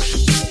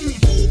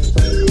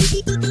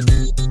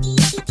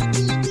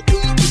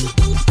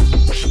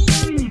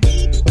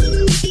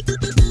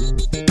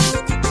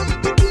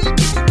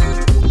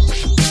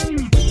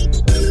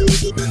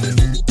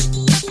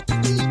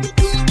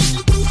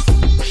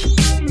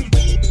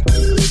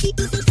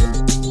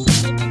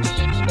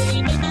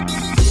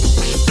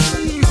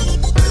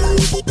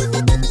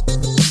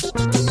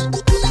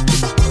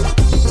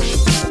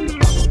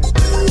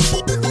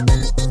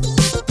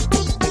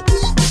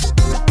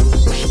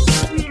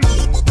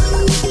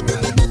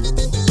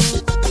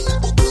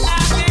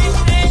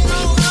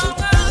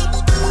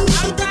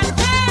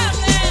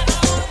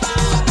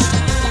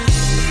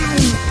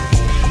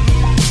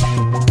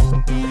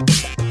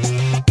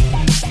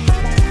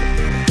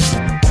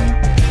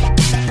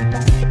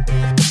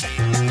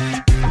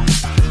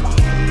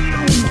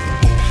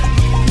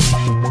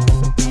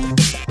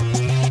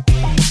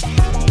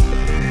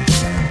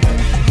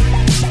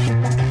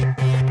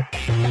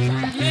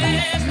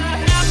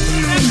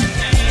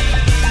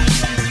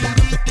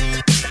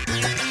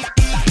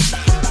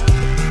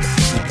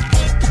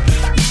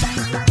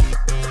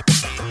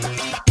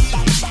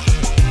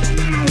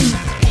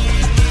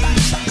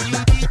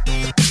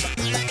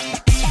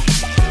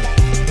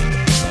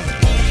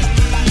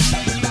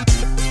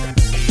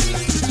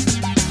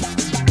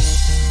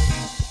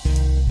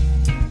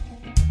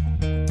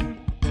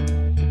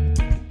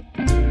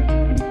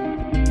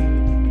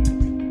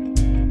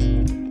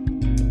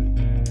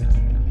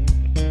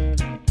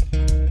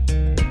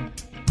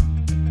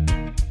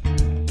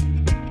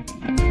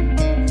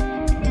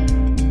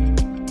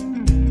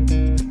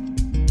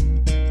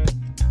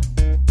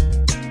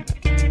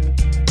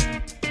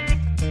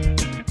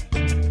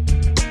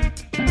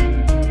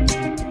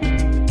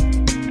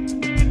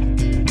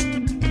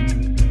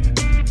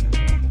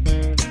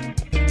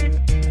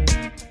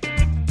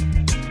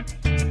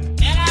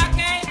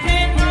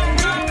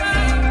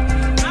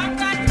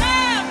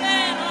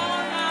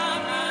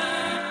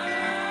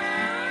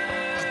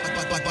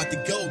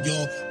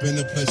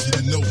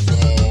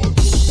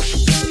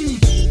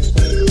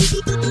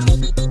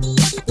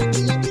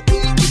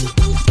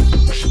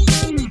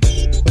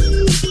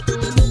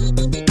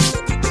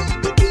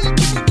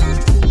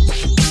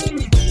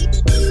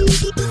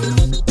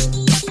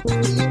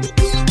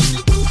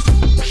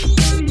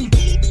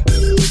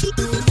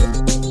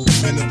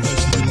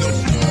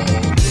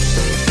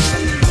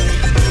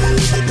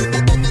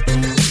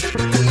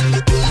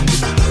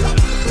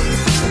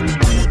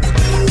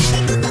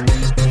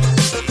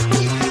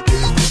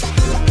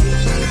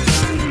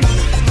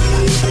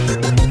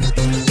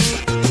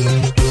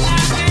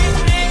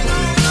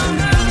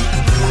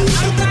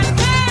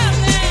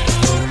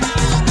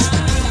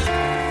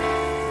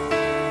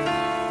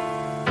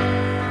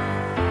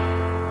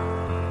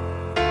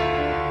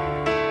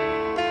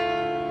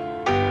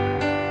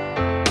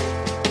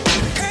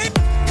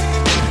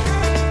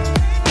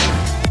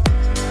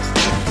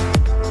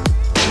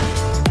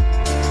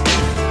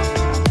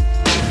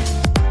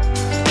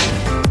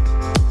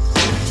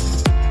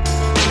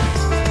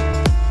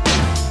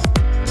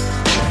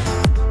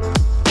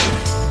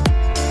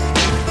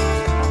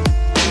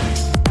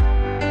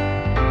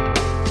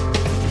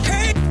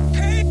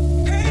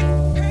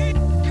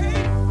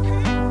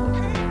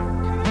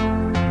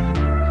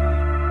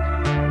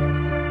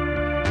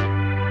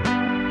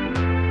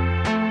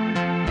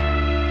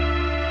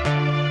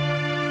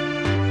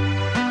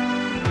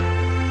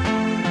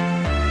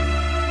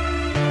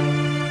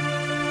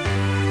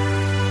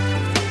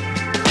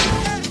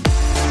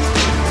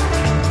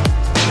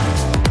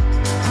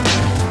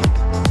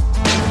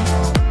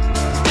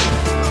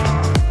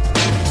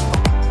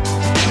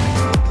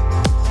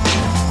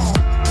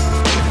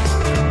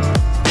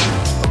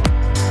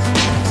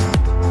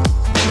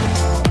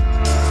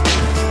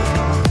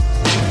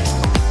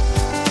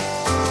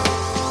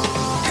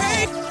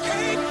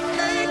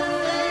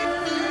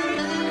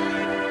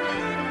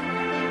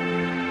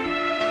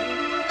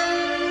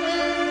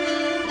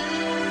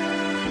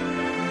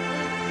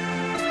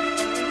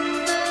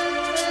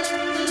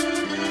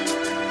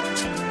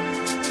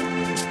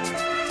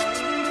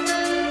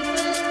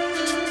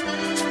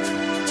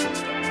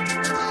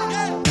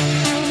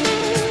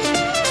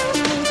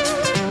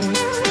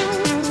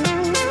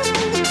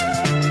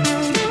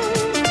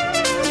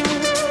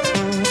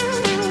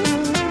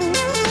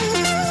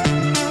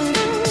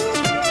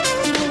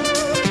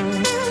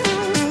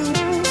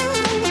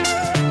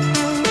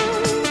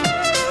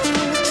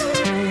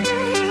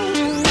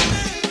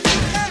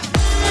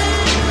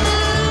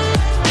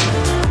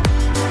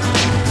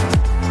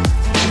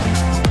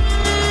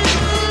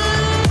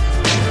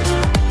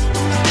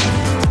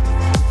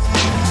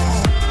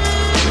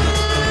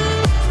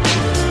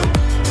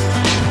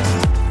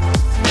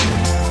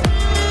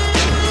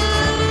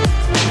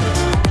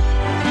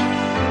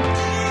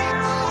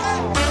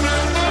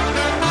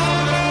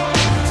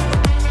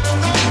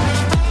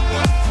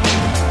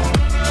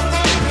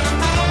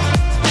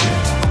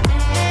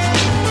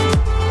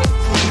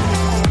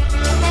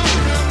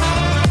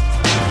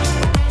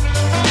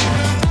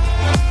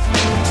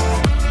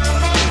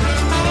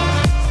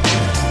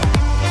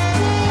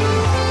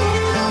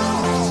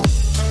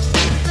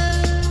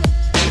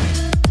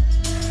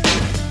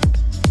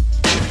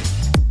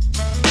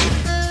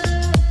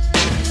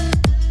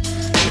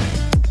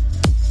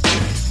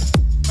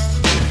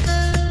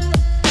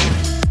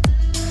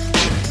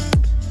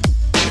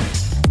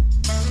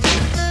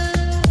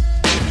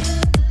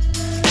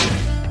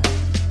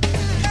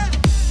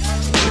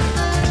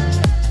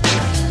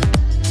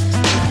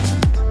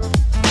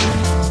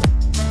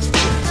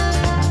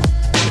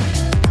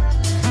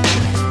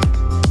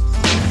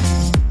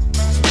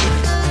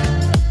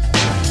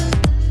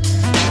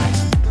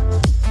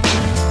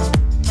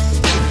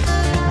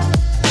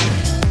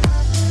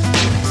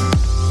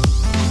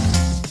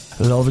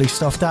 Lovely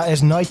stuff. That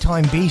is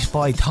Nighttime Beat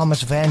by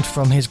Thomas Vent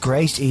from his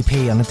Grace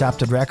EP on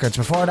Adapted Records.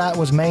 Before that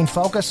was Main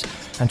Focus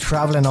and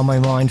Travelling on My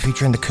Mind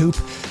featuring The Coop,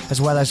 as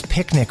well as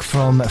Picnic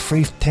from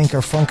Free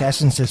Thinker Funk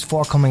Essence's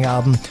forthcoming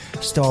album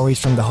Stories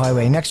from the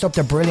Highway. Next up,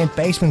 the brilliant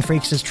Basement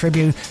Freaks'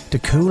 tribute to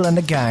Kool and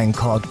the Gang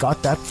called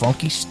Got That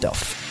Funky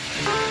Stuff.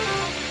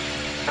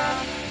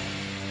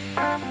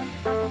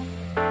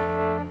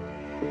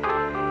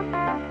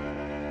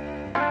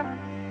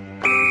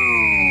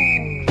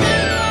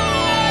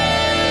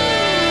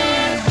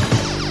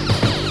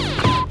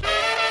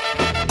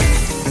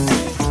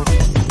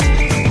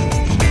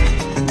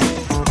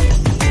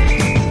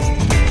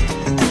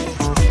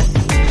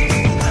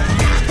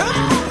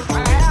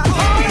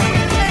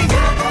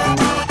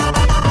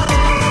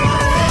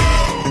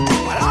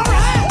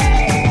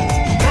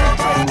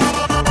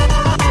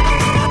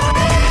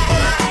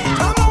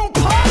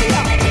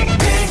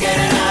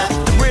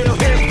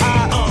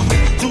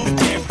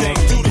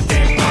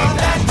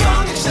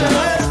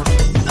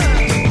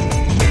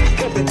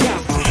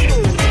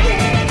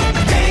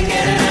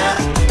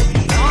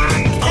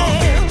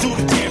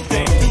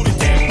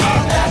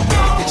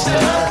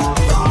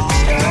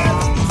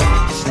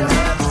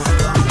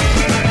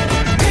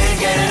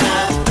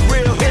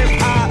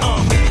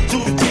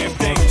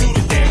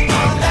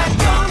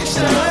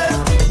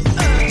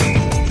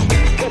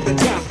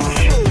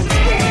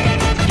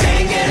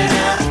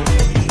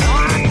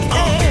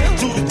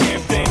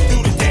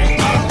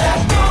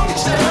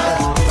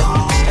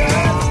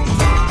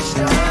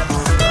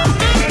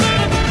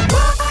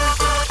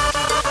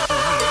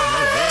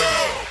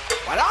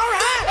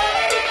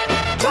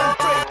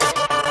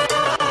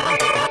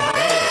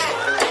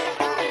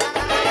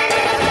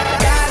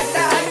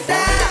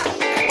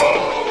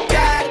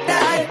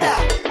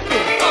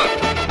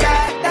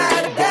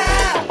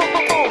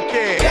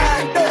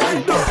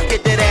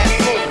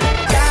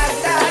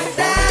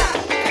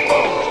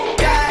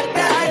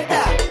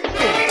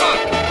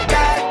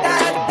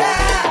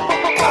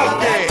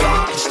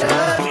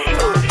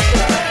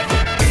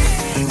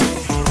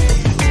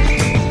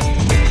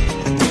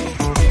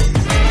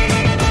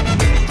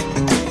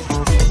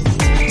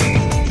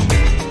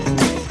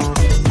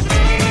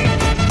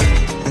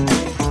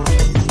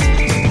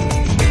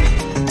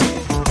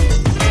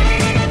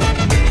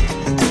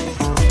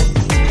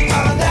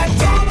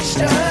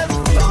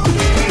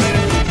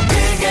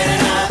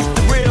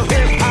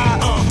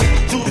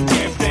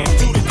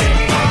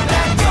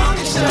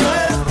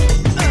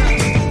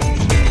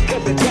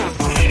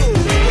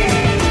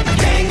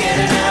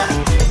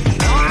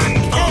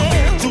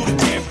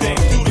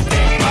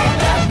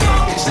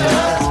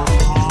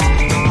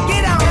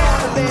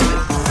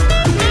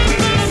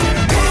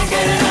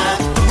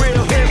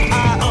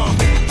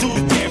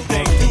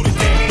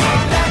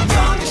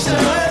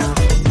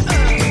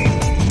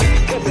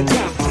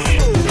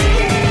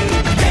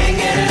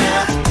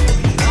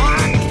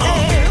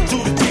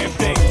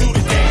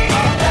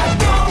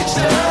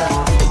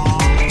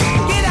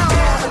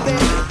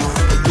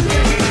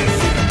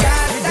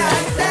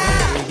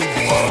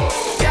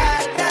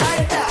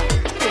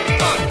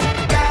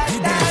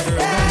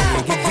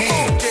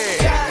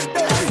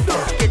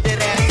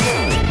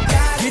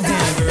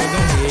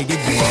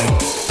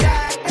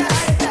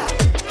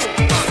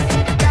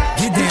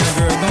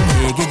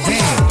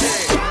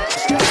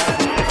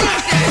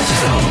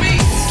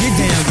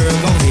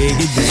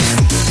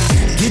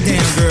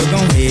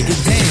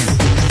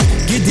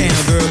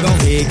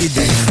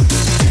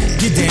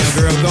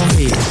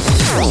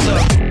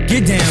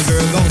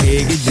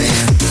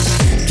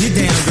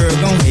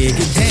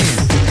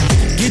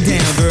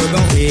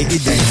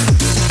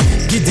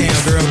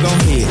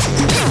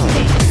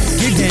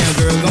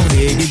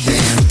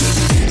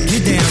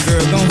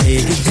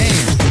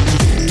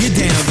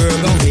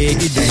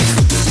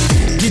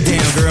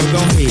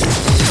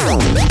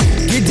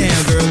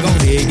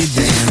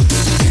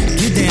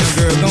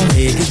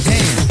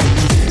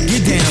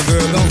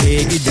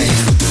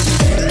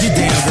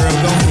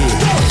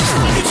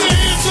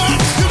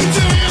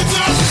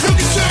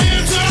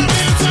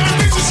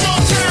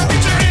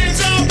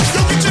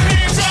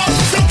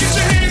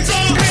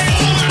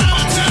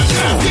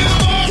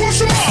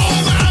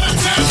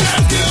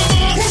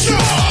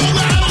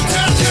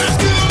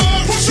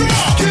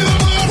 Push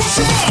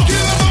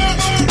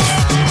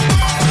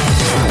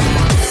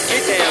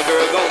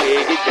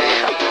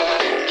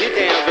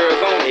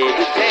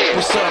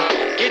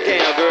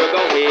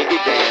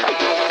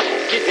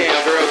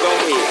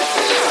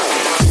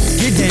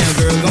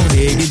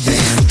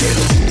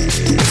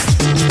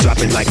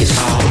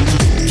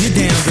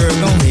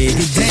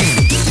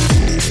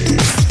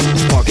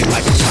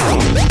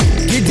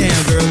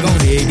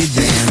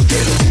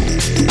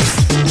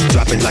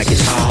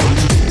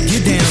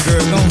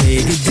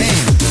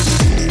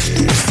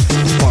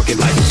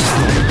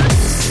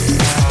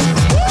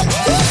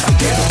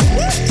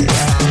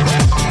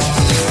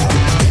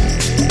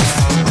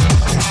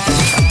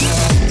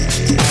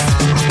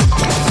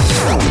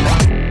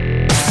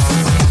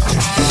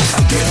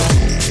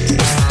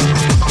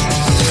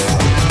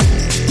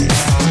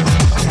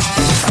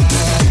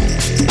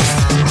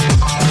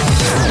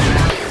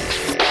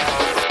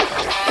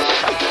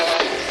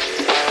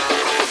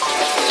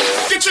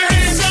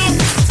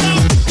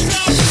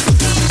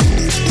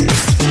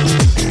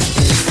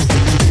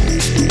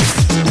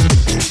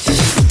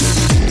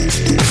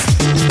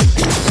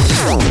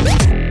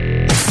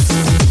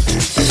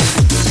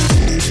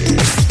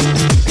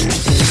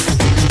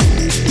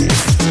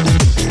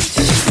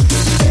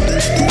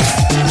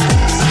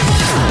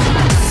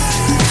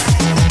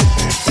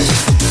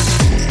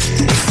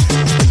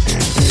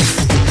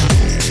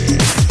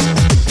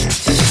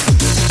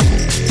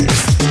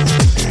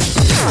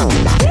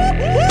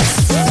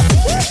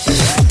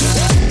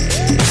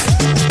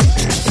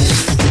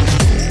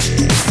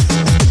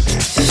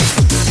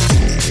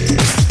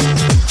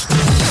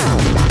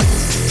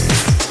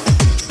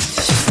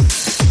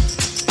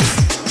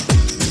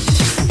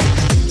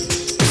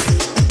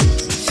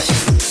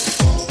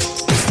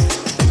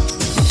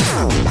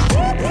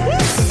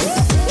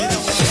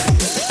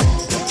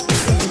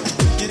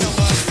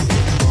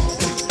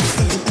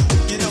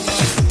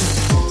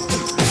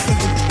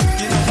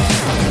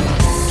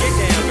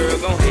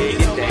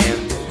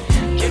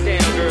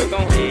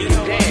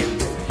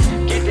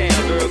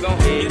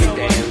ahead, get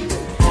down.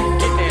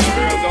 Get down,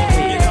 girl, go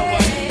ahead. You know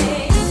what?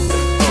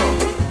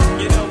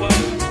 You know what?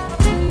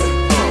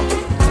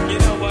 You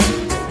know what?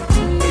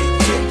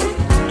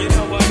 You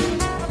know what?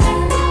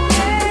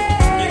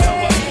 You know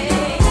what?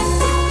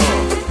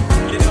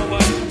 You know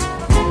what?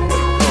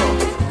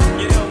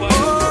 You know what?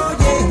 Oh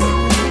yeah.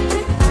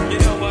 You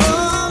know what?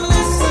 Oh,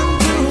 listen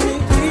to me,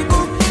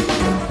 people.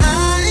 I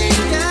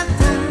ain't got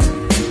time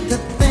to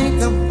think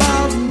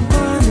about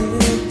money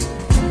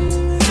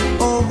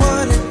or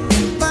what it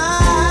can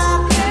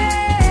buy,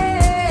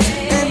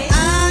 and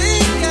I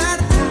ain't got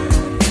time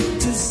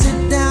to sit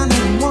down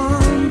and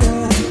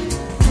wonder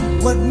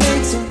what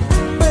makes a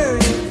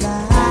bird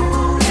fly.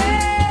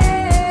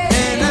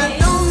 And I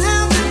don't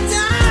have the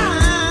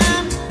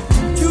time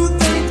to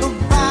think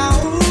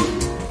about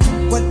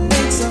what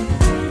makes a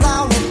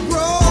flower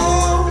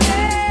grow.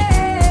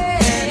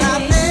 And I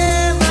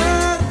never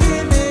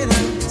give it a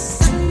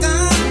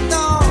second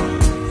thought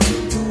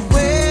to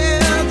where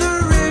the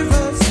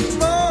rivers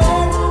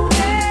flow.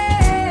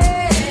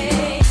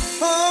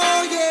 Oh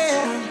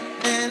yeah,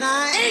 and I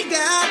ain't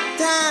got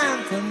time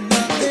for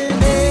nothing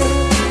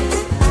else.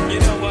 You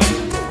know what?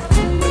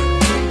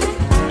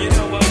 You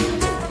know what?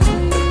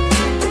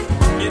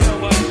 You know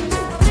what?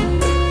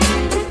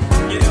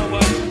 You know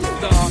what?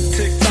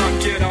 Tick tock,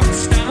 you don't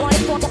stop.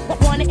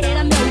 One in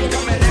a million.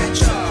 Coming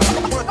at ya.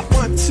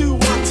 1, 2,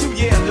 1, 2,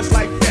 yeah, just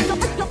like that.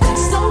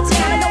 So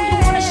down, I know you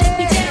wanna shake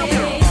me down.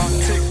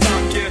 Tick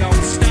tock, you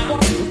don't stop.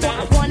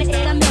 One in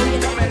a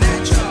million. Coming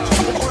at ya.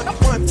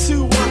 1,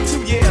 2, 1,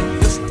 2, yeah,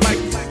 just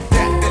like that.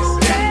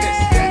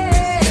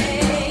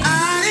 I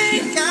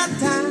ain't got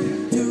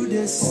time to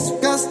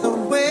discuss the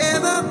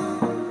weather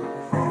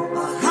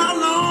or how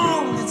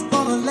long it's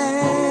gonna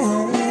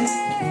last.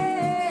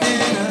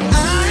 And I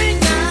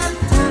ain't got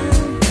time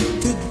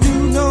to do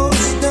no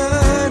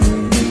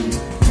studying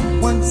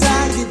once I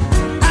get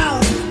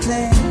out of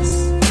class.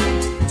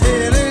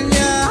 Telling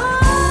ya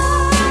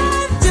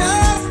I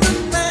just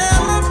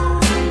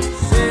developed,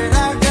 said I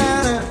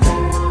got a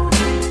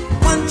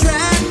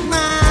one-track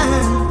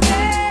mind.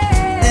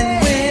 And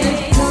when it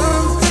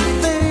comes to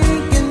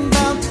thinking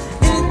about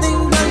anything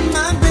but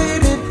my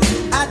baby,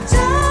 I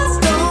just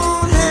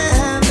don't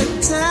have the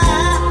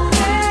time.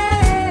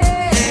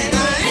 And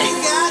I ain't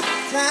got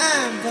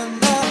time for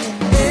nothing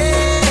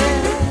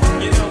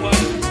else. You know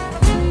what?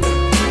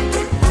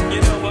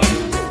 You know what?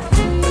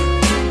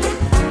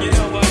 You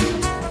know what?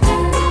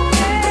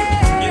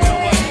 You know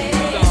what?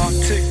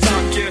 Tick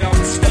tock, you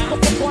don't stop.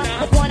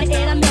 One in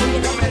a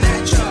million. Coming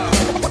at ya.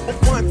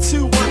 1,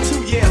 2, 1,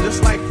 2, yeah,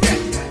 just like that.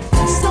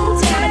 So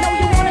down, I know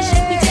you wanna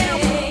shake me down.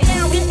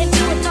 Down, get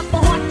into it, up the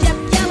heart, yep,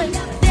 yelling.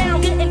 Down,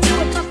 get into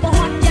it, up the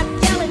heart, yep,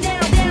 yelling.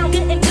 Down,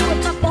 get into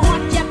it, up the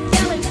heart, yep,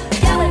 yelling.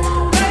 Yelling,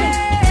 burning,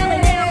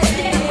 yelling,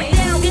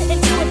 down, get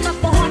into it, up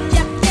the heart,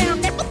 yep, down,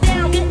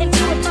 get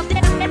into it, up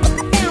down,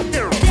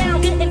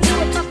 get into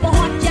it, up the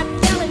heart, yep,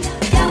 yelling,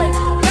 burning.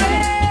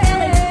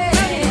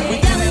 We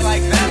did it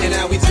like that, and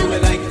now we do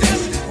it like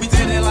this. We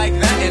did it like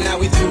that, and now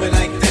we do it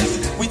like this.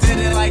 We did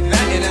it like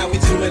that, and now we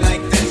do it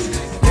like this.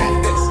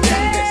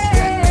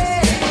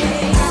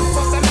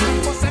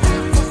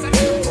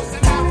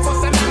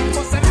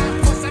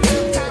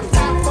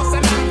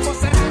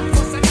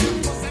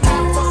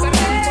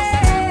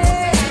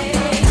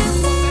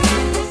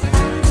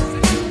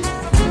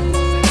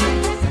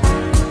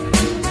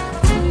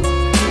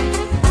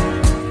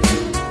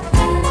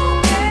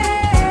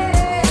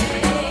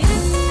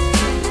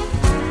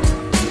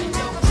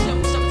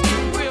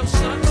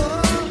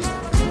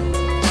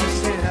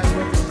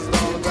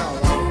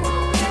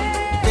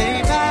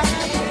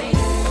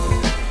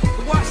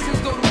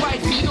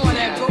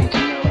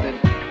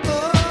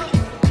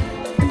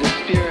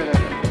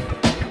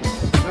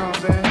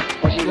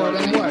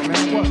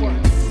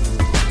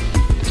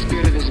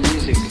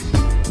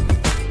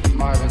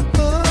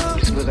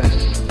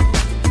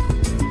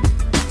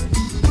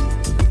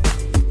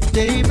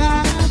 Day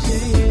by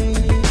day.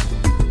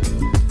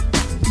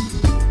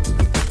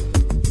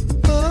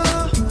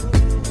 Oh,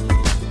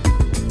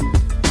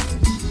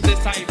 This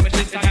type of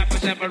shit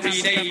happens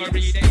every day.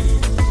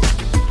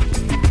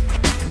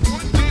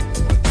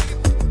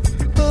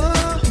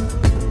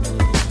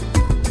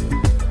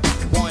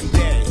 one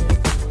day.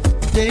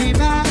 Day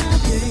by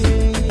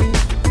day.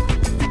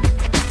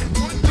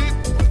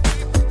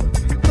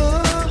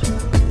 Oh,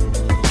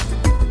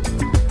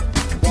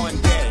 one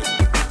day.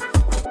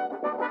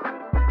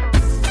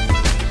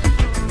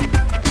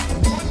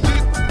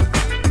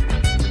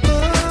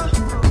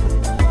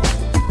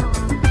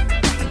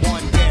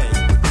 One day.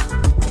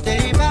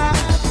 Day by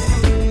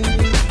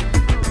day.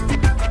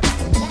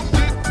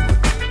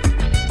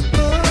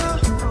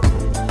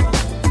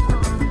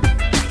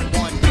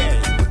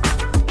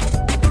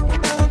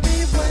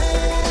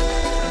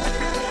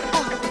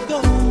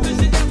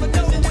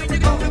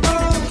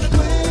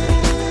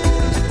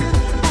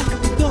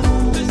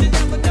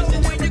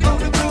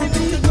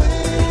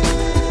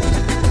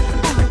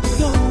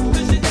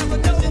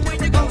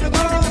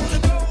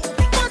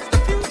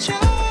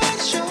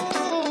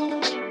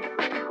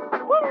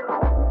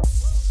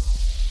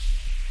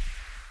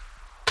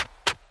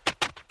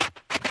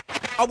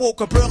 I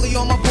woke up early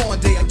on my born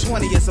day at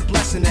 20 is a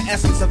blessing. The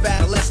essence of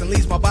adolescence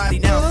leaves my body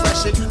now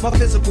freshened. My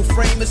physical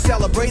frame is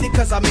celebrated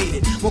cause I made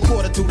it. One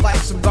quarter through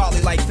life, some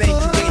godly like thank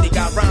you, baby.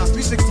 Got rhymes,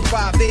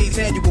 365 days,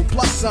 annual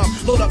plus some.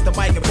 Load up the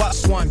mic and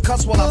bust one.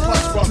 Cuss while I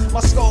plus from my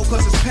skull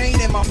cause it's pain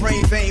in my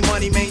brain vein.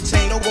 Money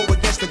maintain, don't go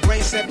against the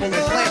grain, simple and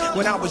plain.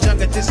 When I was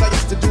younger, this I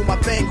used to do my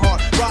thing hard.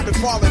 Robbing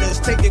foreigners,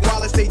 take their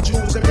wallets, they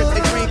jewels, and rip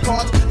their green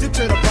cards. Dip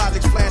to the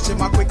projects, flashing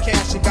my quick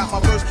cash. And got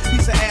my first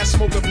piece of ass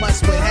smoking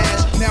blunts with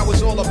hash. Now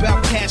it's all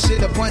about cash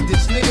in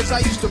abundance. Niggas I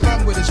used to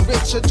run with is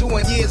rich, are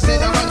doing years in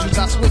the hundreds.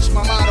 I switched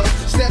my motto.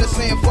 Instead of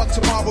saying fuck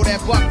tomorrow, that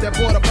buck that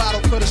bought a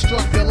bottle could've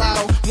struck the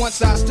lotto.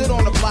 Once I stood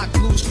on the block,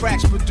 blues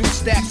cracks, produced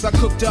stacks. I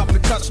cooked up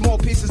and cut small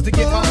pieces to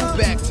get my loot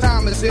back.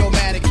 Time is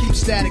illmatic, keep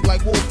static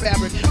like wool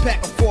fabric.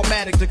 Pack a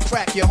formatic to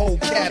crack your whole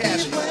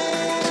cabbage.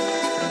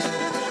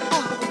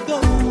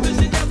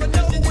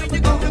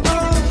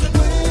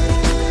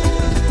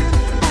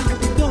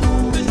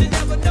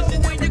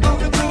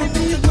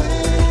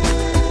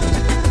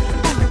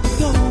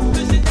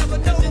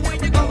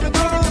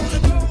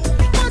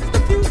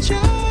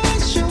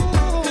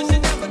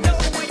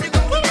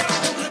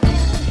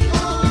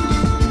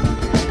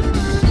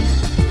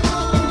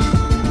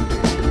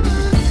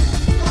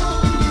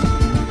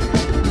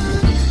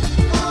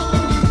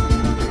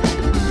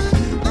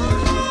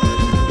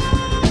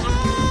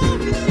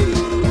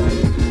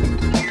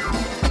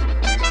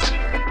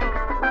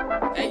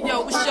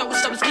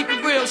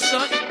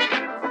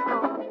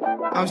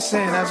 I'm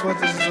saying that's what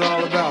this is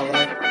all about,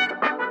 right?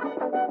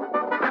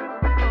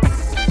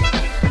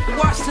 The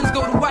Washingtons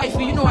go to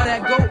wifey, you know how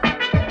that go.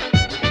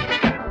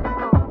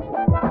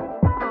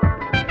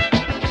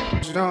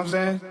 You know what I'm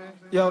saying?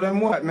 Yo, then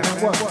what, man?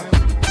 What?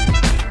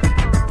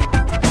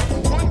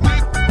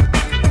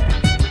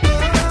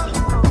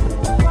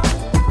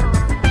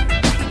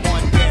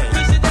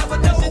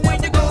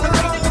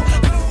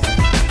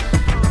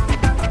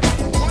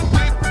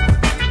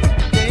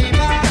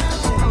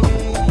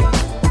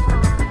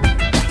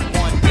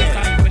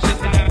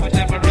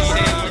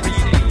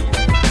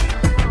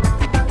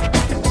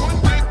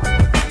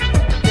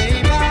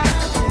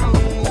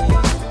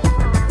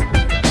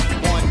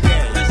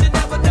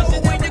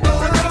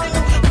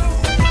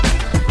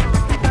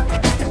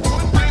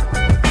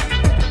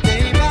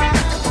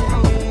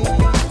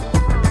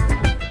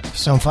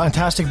 Some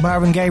fantastic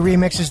Marvin Gaye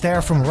remixes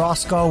there from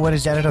Roscoe with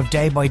his edit of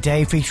Day by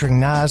Day featuring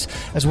Nas,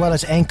 as well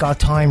as Ain't Got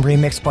Time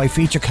remixed by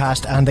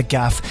Featurecast and The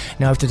Gaff.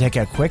 Now I have to take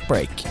a quick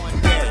break.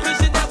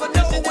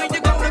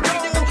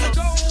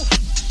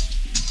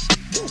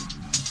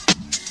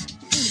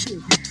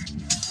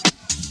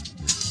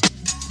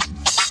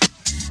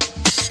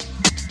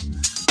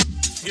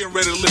 Getting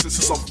ready to listen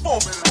to some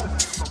funk.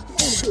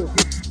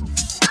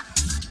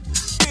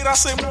 Need I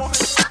say more?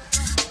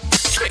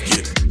 Check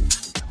it.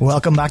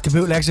 Welcome back to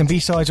Bootlegs and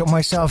B-Sides with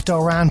myself,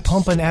 Doran,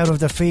 pumping out of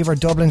the Fever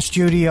Dublin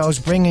studios,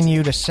 bringing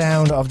you the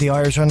sound of the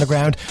Irish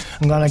Underground.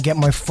 I'm going to get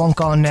my funk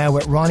on now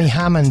with Ronnie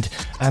Hammond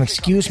and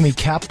Excuse Me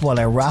Cap while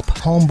I rap.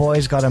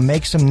 Homeboys Gotta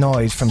Make Some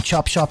Noise from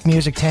Chop Shop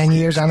Music 10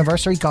 years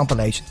anniversary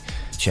compilation.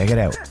 Check it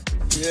out.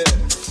 Yeah,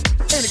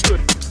 ain't it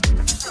good?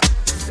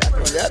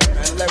 That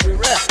man, let me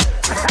rap.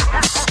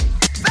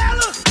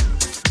 Fellas,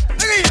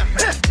 look at him.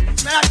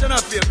 Man, I turn up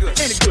feel good.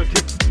 Ain't it good?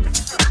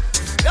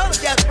 Y'all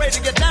just afraid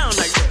to get down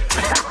like that.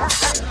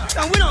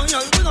 No, we don't,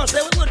 we're gonna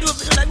say we're gonna do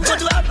it, like we're gonna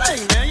do our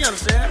thing, man. You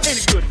understand? Ain't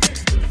it good?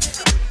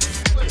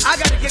 I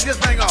gotta kick this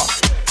thing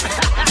off.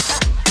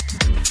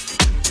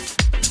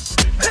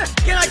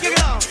 Can I kick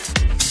it off?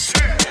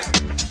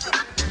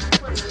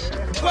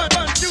 1,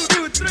 2,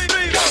 3, 4.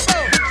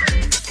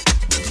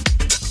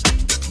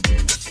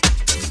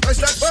 What's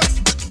that, folks?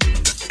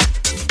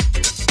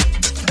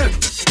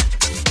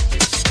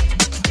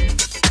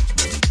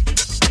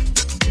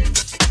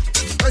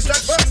 What's that,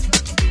 folks?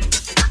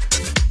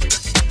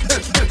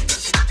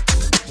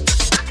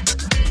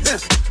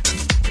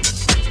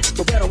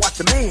 You better watch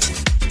the man.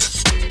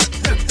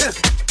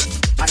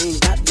 I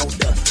ain't got no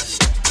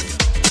dust.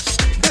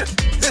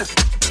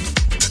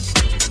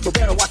 You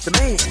better watch the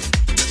man.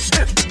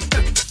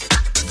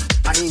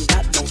 I ain't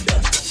got no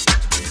dust.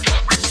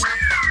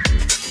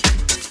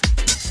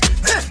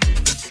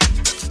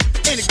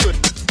 Ain't it good?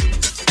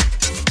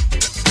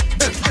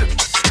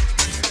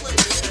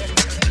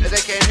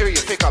 They can't hear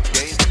your pickup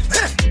game.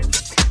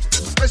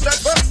 What's that,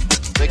 boss?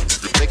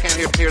 They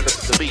can't hear the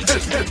beat.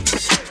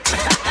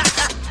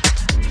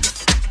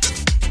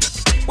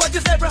 What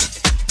you say, bro?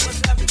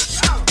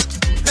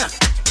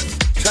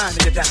 Trying to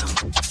get down.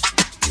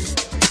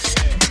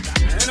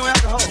 Ain't no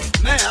alcohol.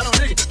 Man, I don't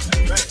need it.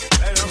 Look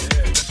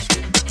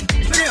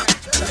here.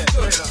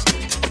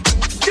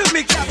 Give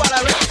me cap while I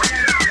rap.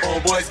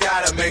 Homeboys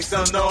gotta make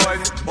some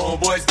noise.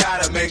 Homeboys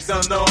gotta make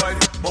some noise.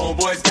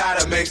 Homeboys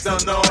gotta make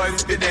some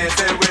noise. You're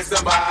dancing with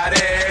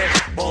somebody.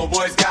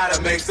 Homeboys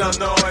gotta make some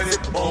noise.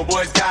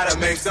 Homeboys gotta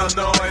make some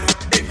noise.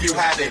 If you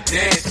haven't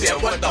danced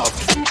yet, what the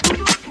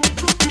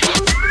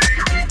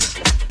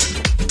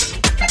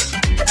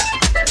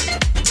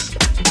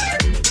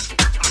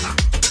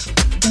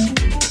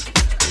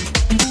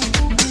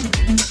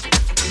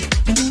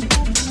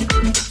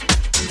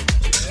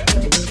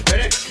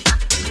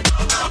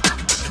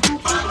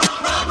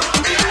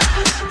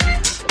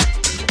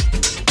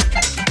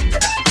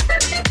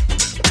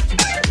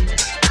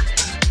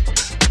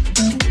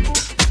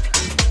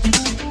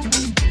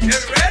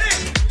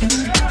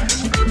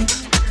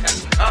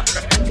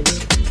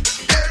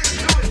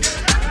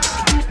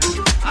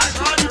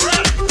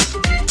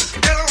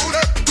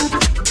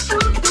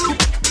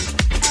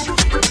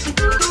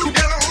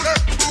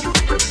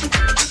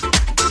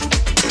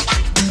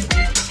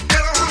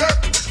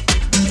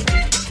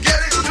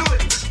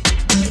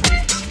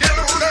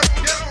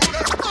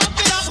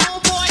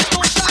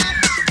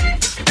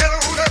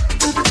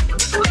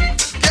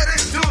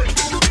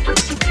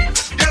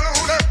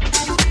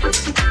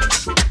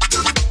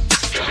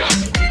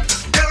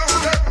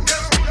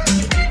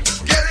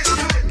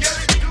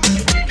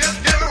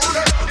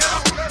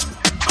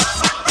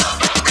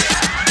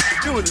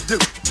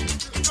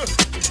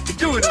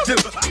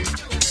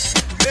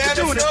Yeah,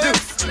 doing it, do.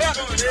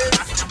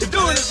 You're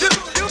doing it, do.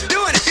 You're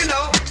doing it, you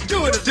know.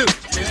 Doing it, do.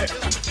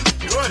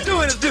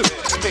 Doing it, do.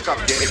 Pick up,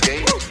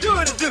 Game.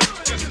 Doing it, do.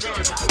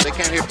 They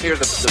can't hear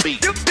the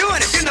beat. You're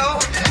doing it, you know.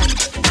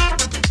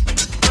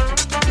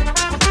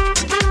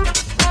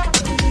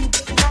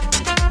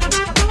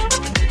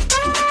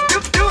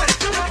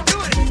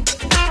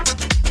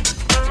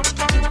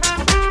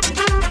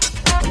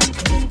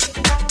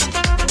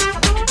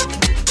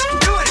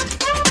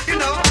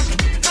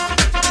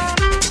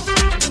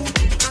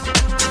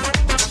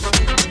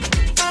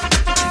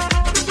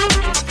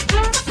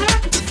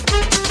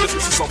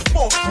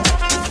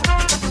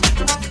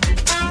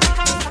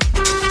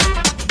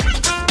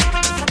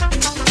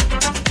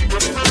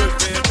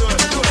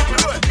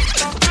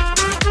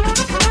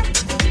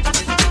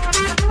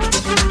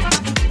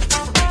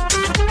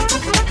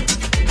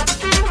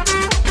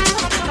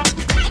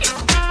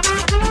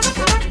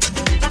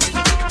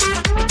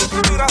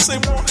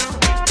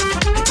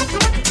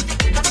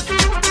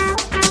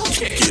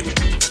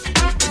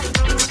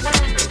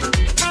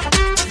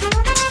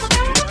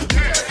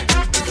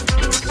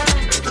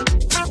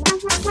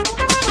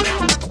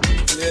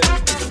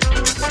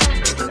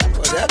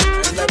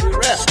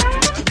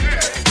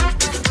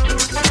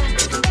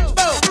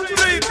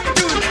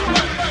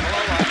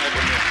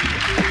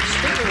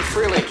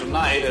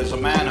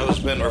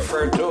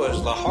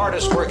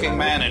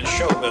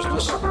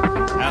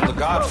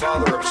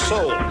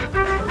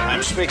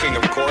 Speaking,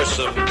 of course,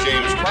 of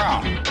James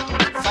Brown.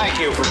 Thank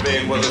you for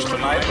being with us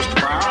tonight, Mr.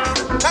 Brown.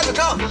 How's it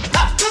going?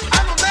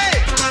 I'm a man,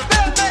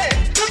 bell man,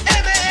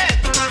 M-A-N.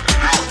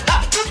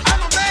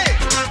 I'm a man,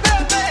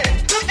 bell man,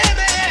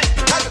 M-A-N.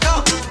 How's it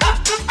going?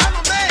 I'm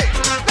a man,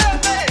 bell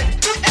man,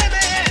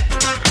 M-A-N.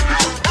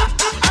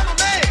 I'm a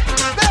man,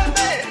 bell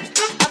man.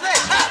 I say,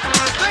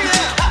 bring it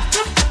out.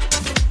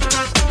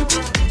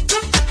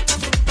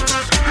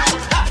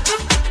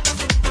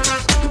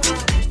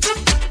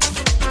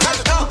 How's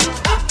it going?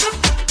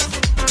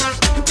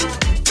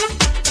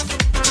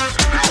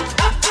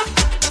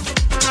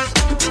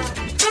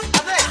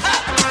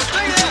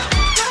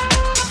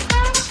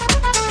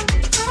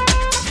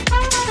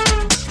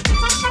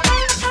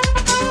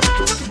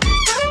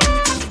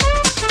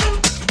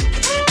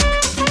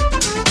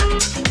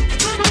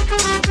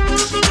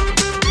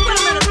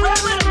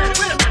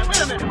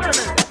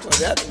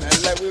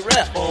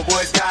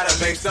 Homeboys gotta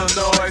make some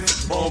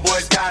noise.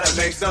 Homeboys gotta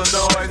make some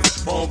noise.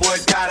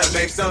 Homeboys gotta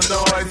make some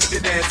noise.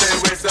 You're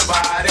dancing with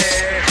somebody.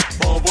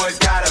 Homeboys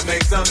gotta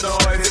make some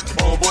noise.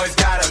 Homeboys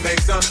gotta make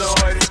some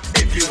noise.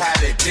 If you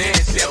haven't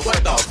danced yet,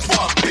 what the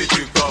fuck did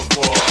you come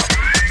for?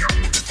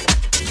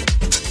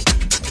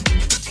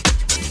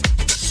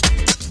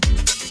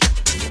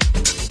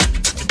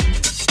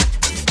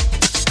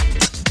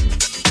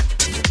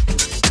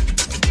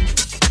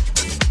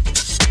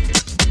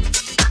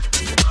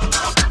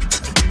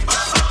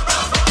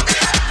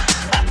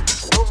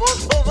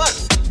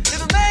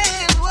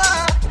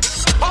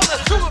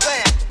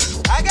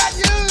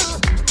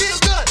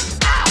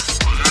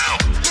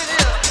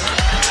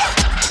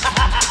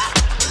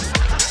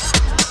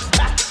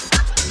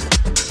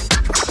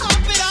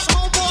 Stop it!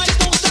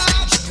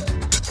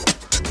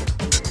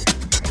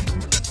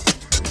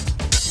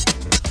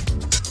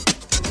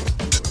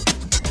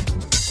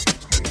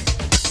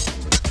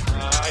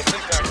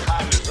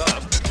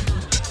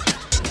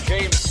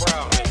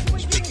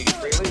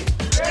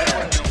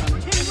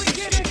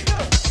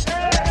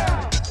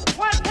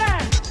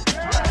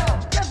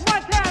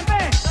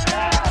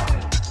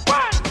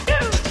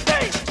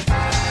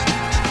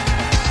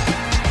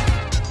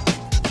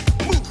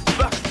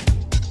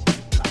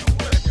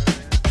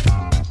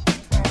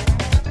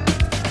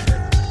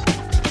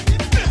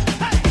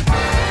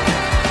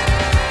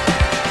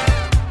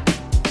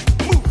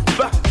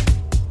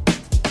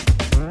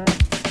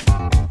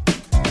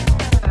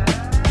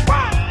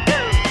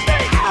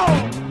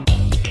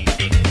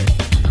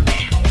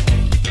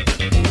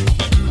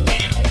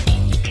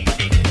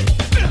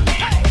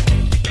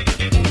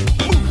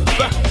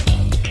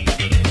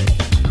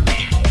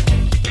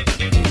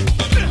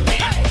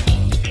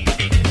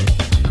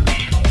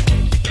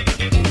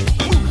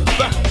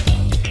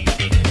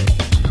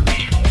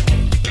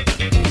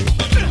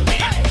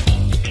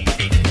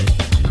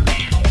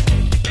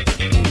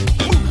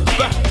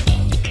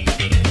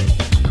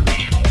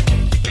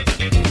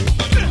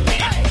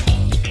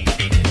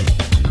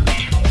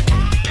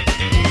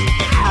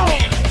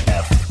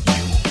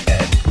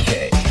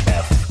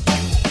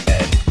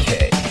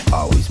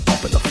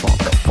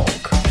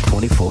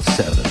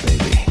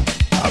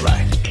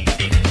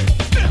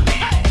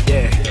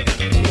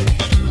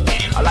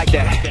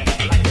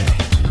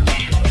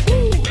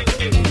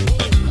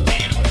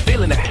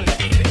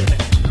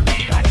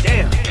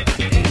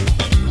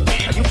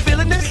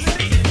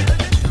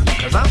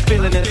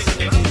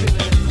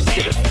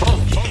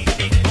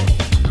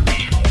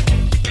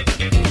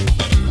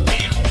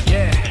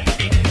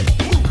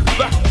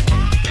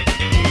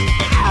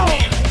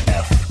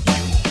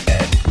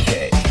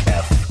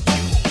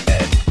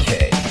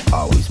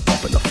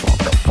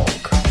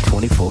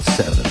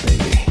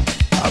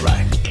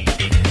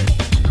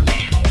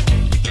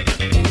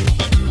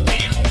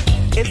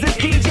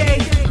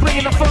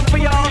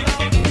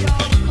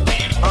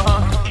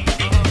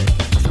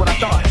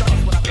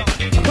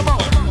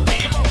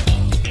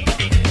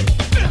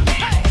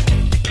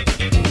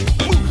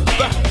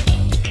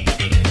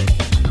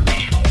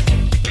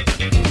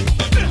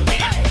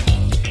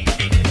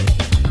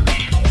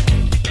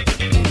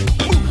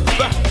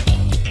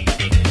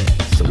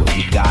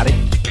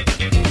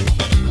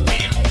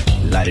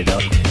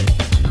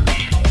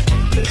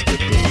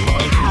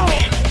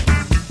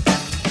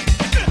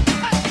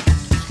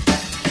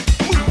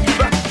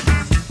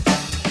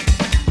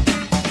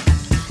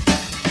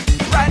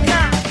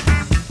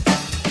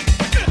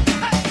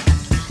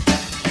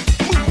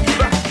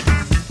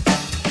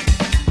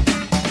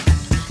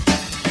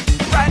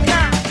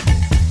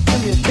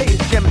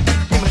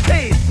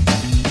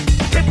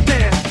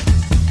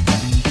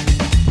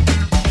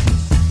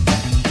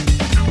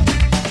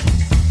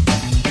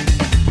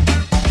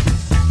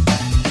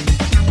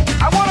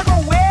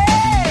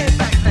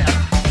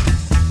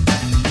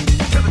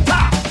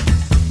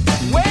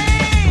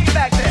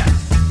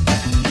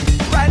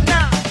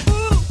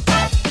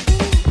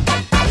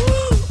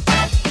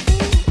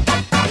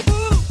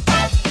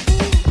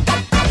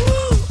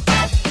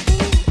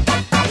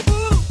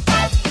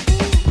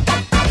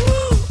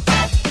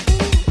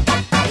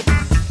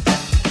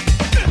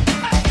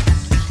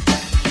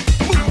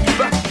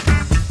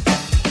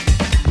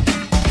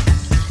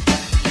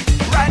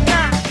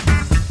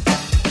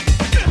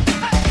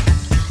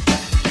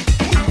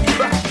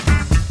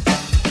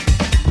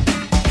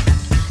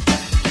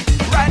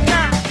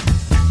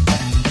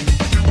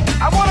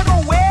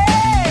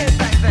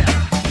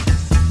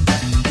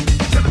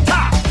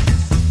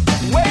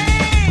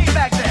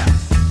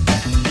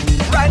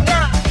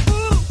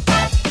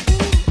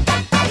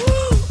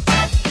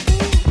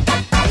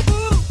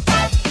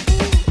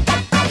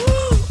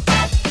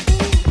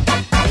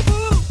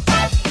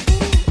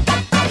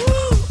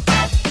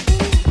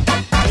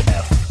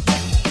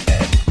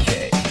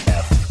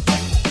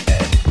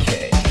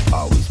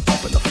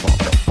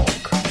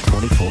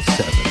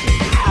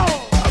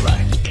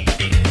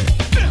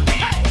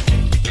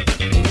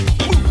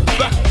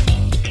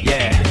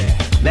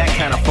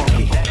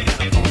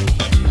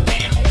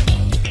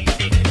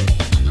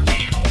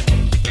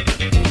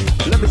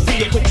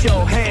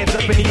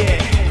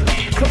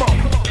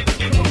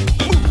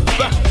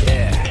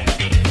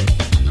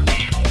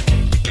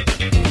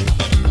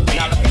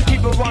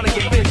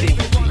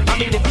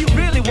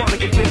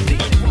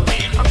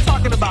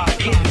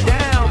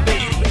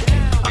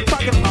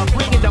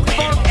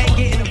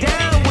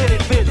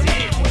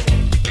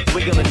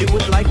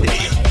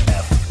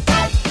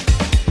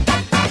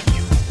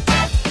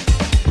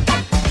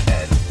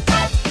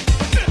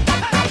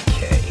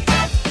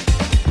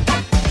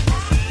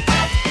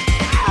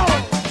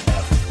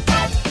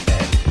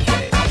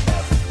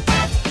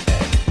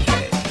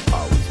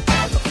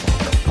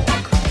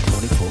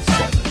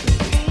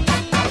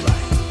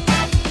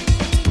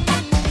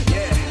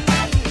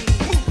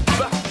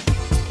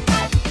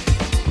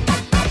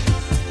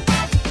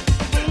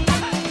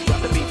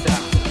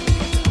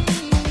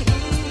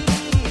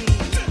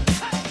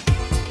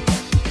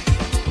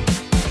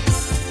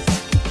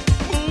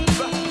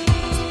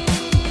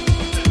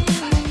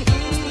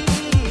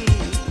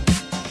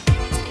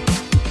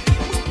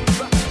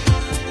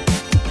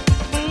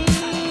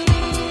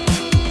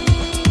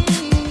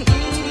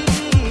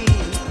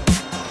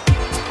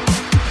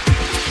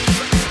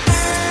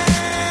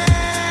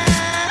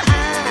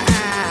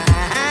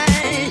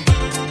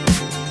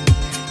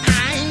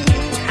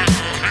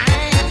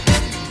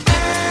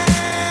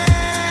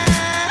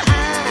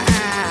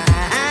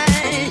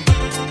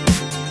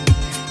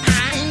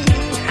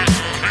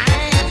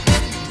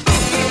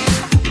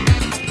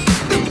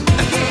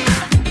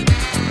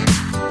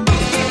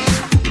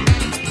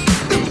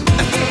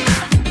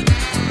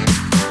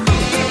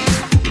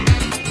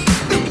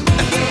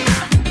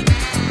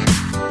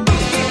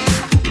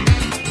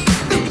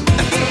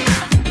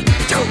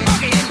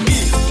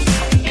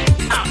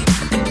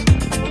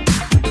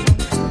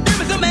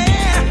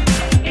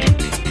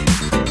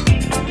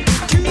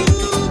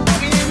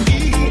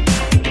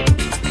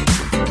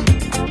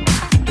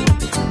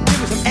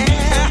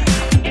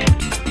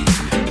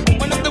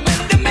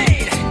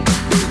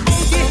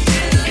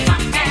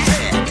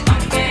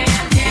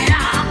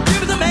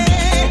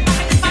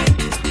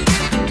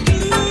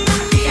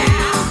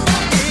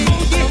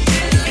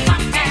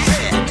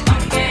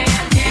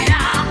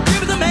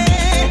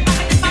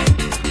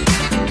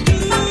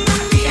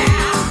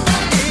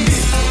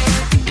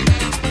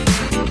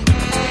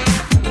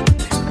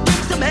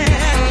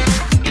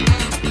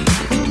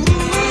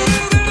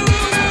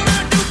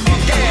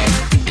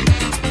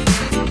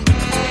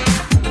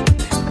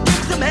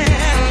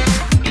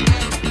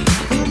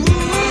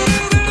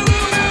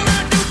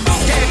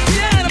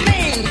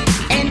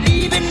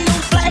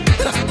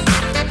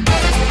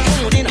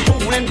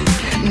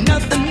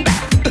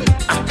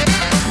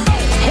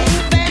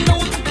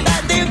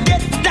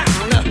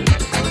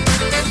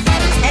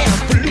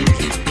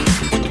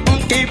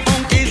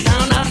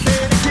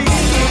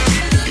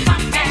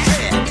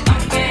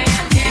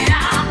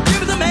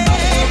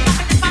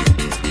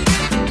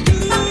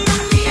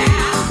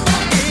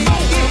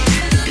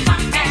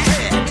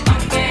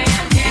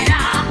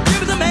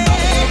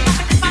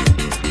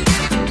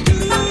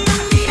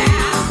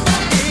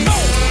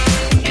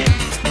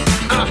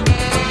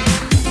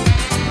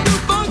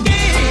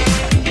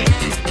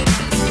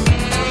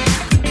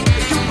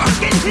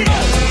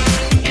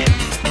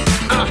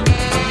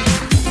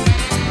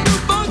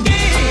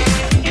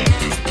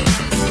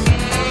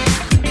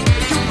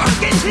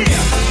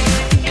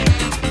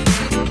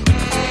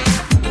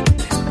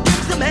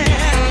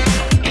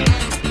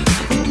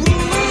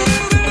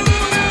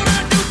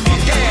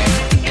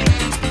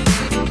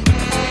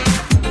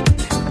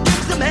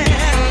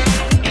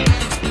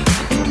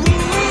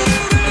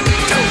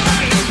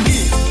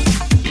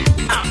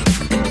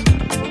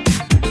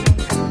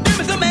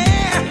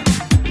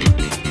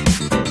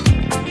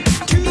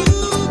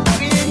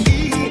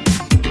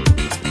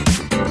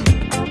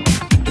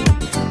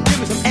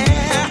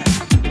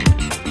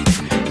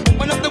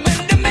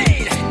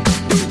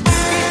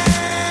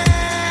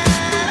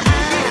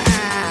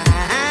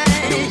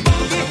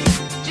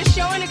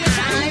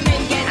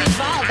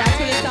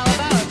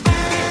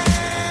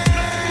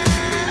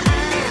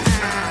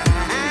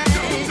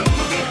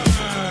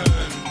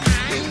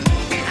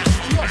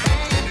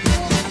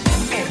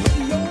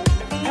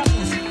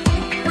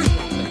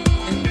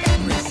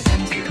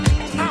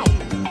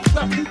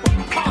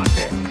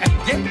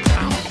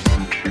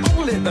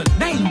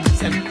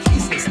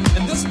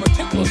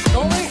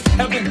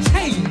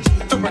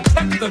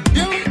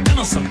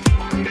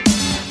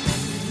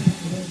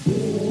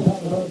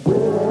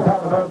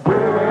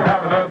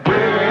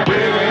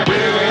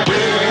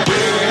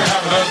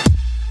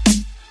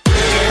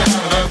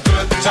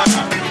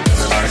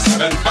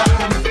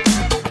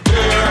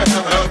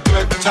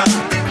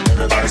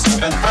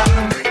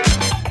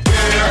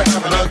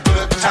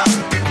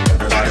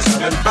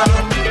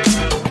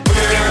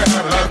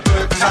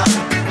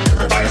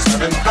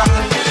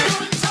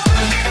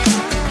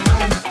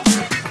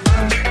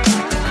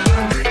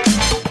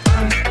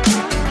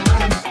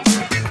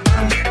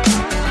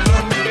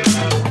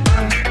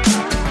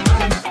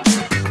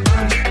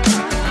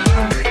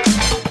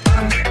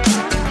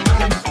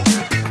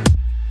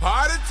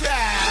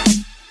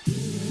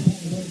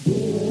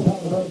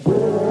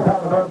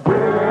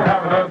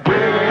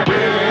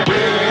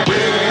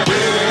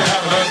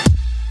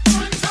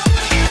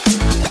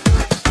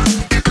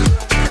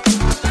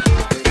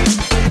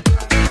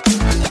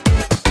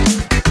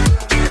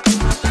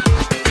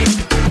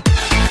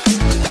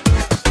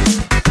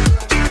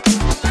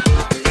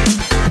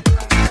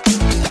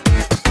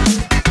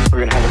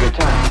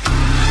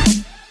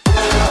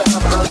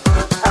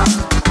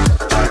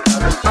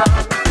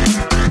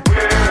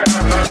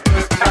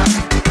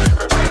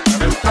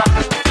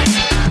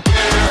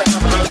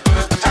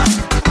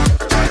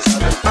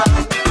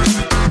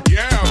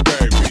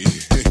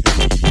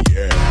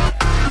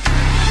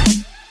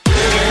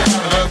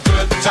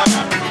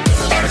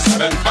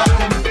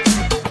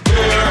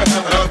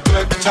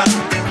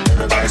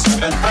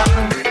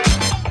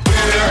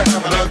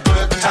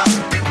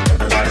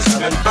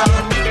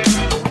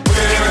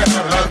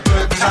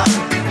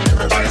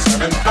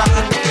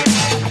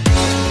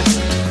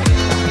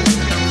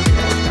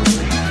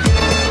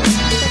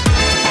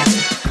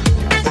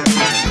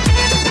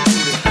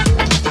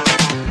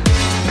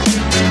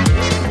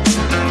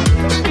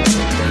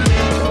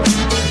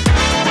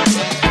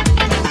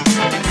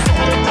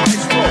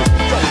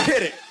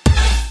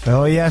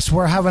 Oh yes,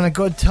 we're having a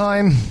good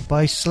time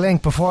by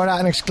Slink. Before that,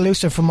 an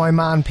exclusive from my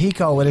man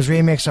Pico with his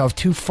remix of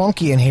Too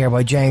Funky in Here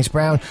by James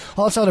Brown.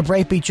 Also the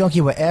Breakbeat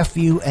Junkie with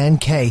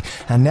F-U-N-K.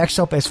 And next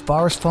up is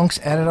Forest Funk's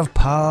Edit of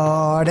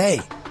Party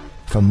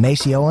from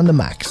Maceo and the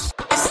Max.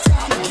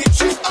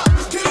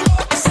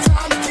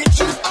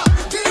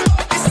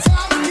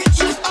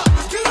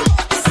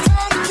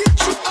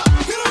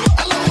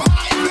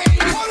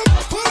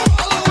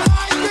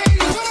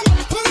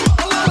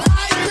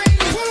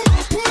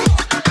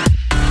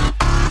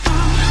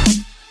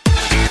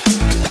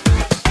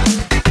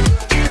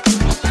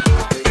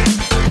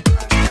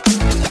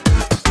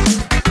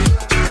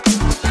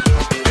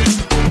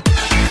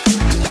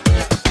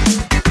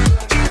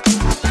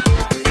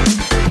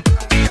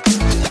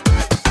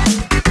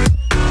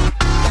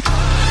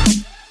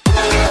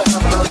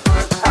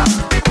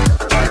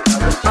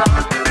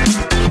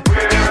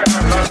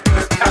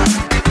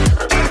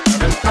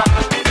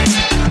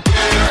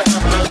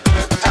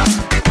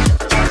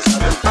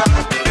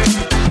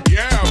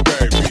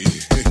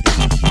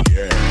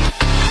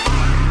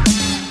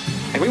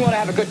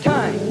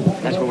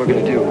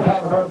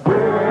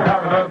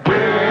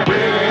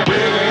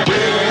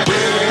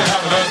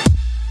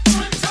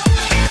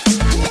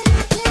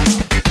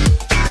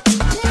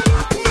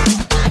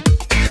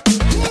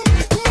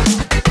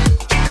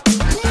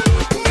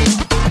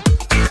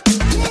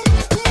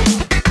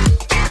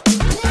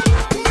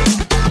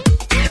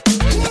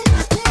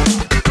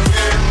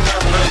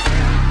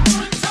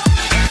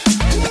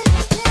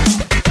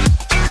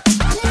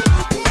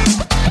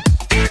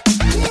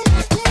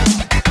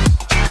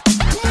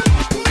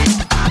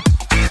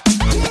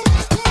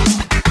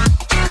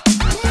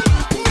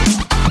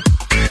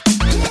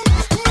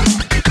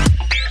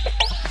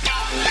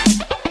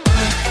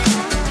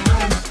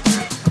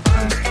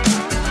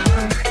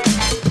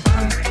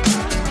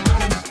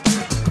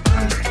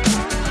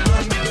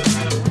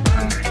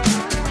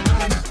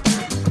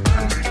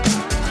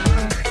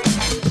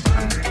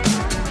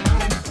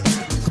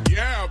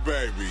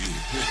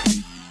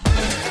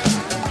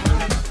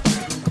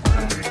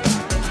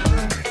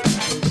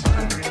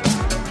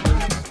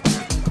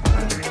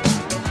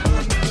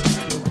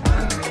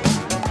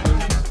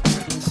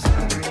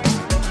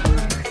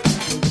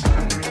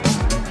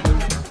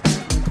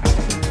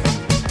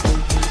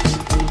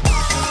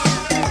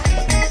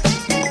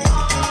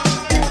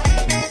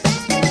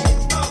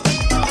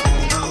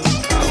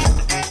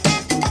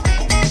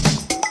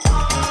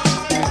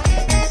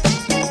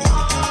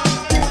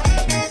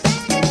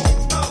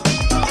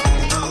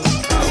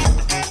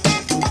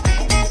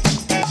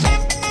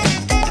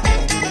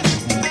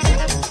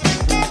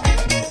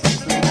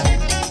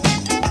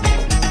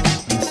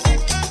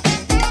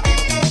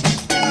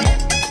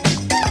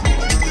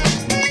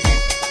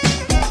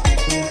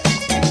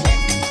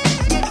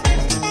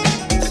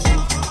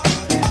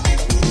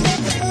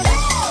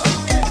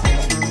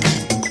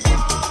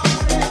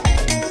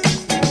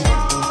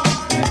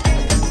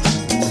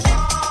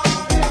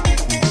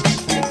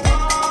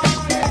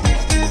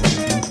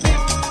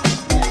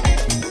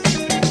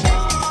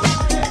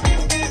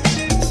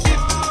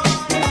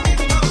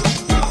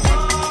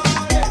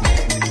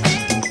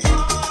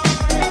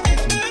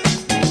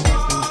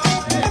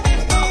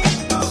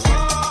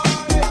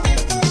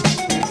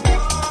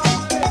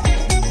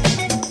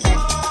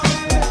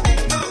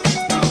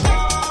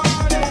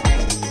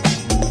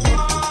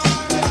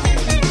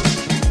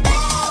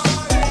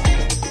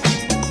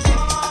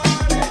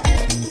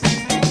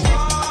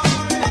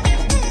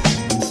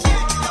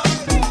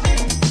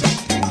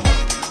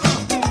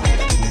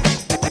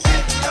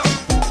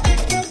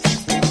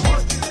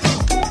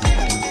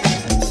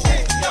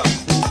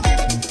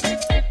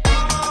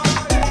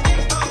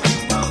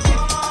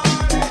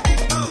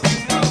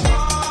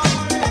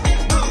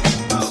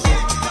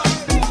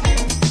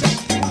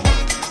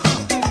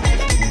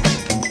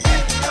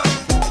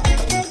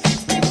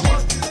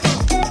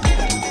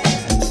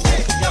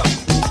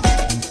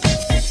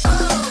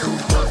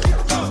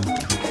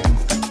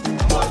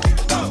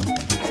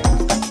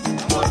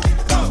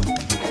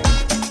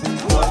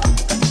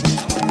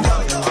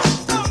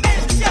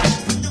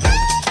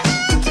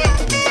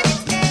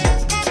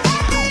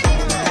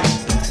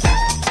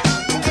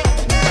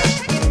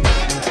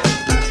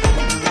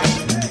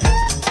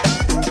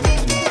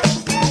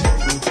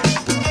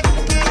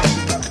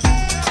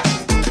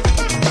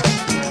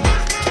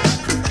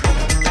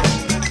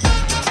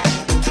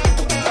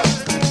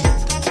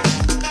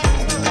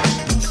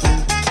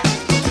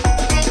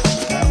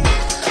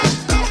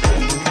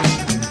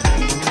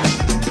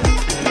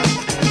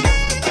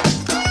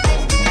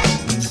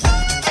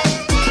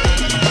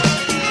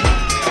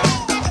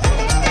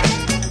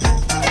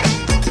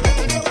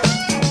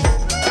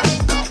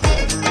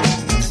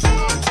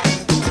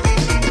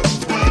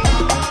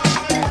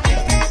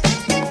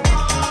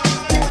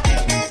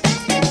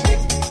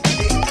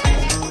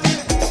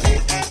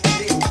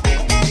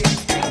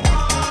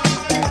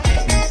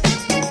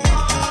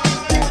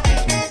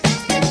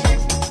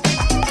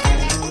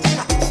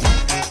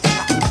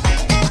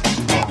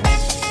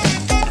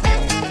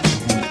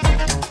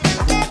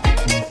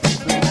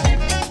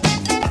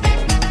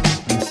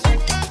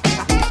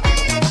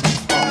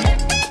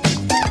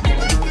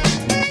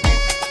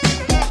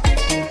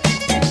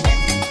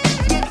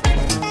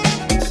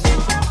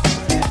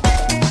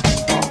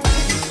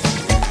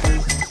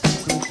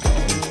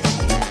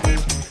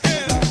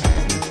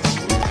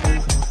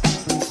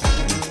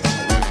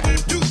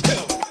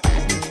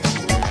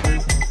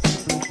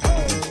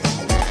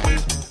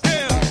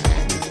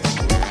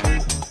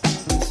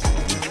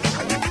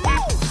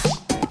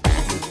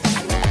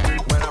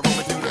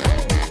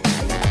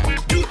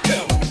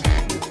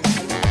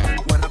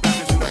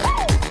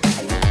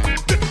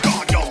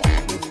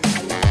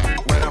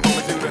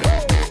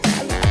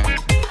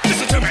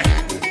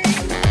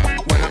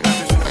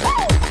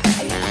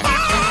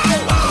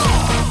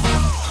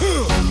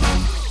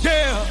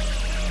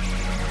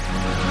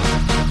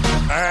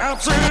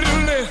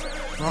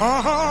 Yeah.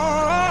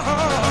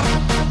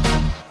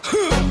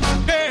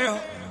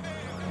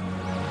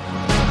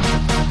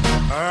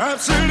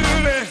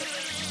 Absolutely.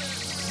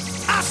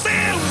 I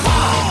said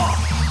war.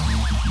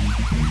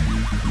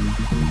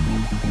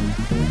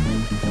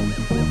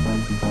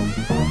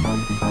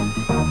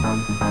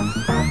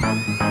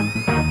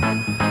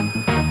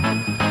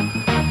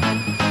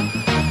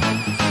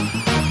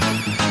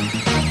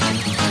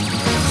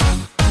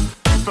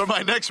 For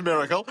my next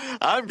miracle,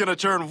 I'm gonna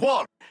turn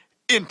water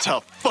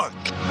into funk.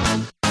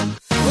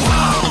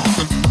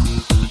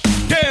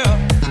 Yeah.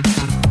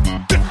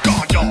 Good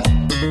God, y'all.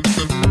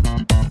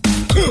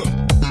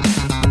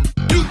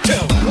 You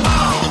tell me.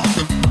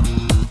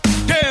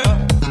 Yeah.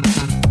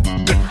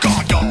 Good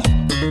God, y'all.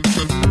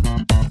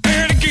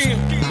 And again.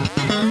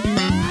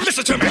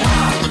 Listen to me.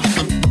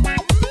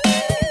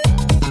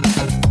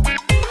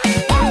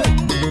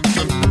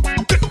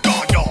 Good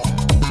God, y'all.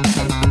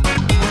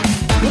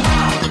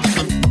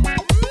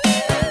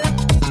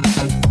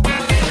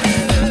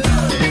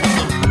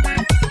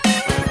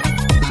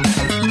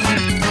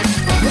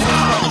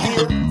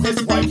 This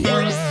right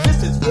here,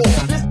 this is war.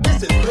 This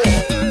is war.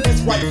 This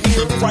right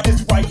here,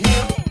 this right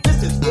here,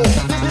 this is war.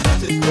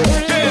 This is war.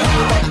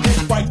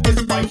 This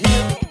right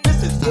here,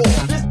 this is war.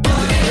 This is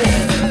war.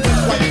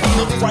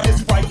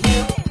 This right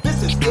here, this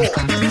is war.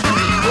 This is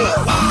war.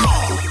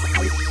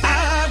 I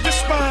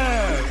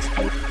despise,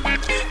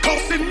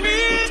 'cause it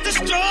means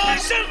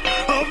destruction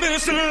of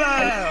innocent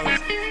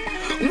lives.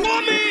 War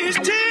means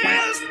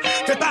tears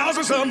to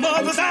thousands of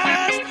mothers'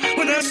 eyes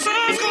when their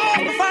sons go off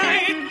to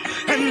fight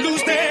and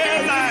lose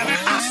their lives.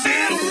 I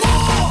said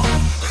war.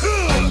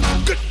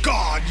 Good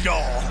God,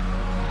 y'all.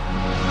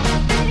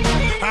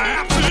 I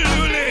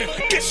absolutely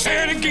get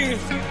sad again.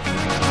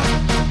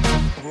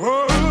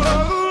 Oh,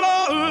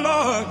 Lord,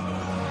 Lord.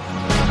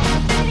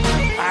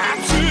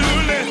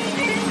 Absolutely.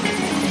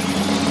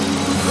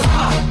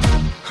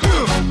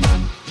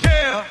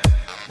 Yeah.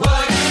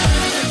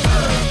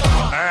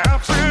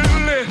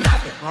 Absolutely.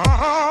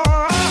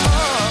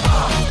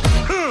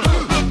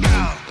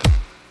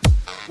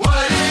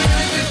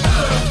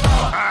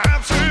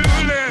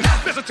 Absolutely.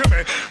 Listen to me.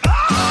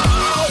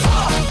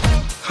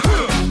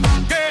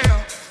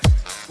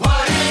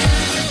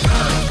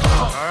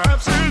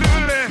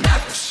 Absolutely.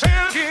 Say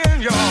it again,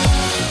 y'all.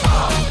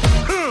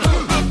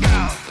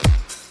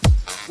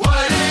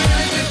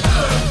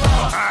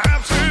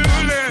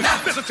 Absolutely.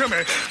 Listen to me.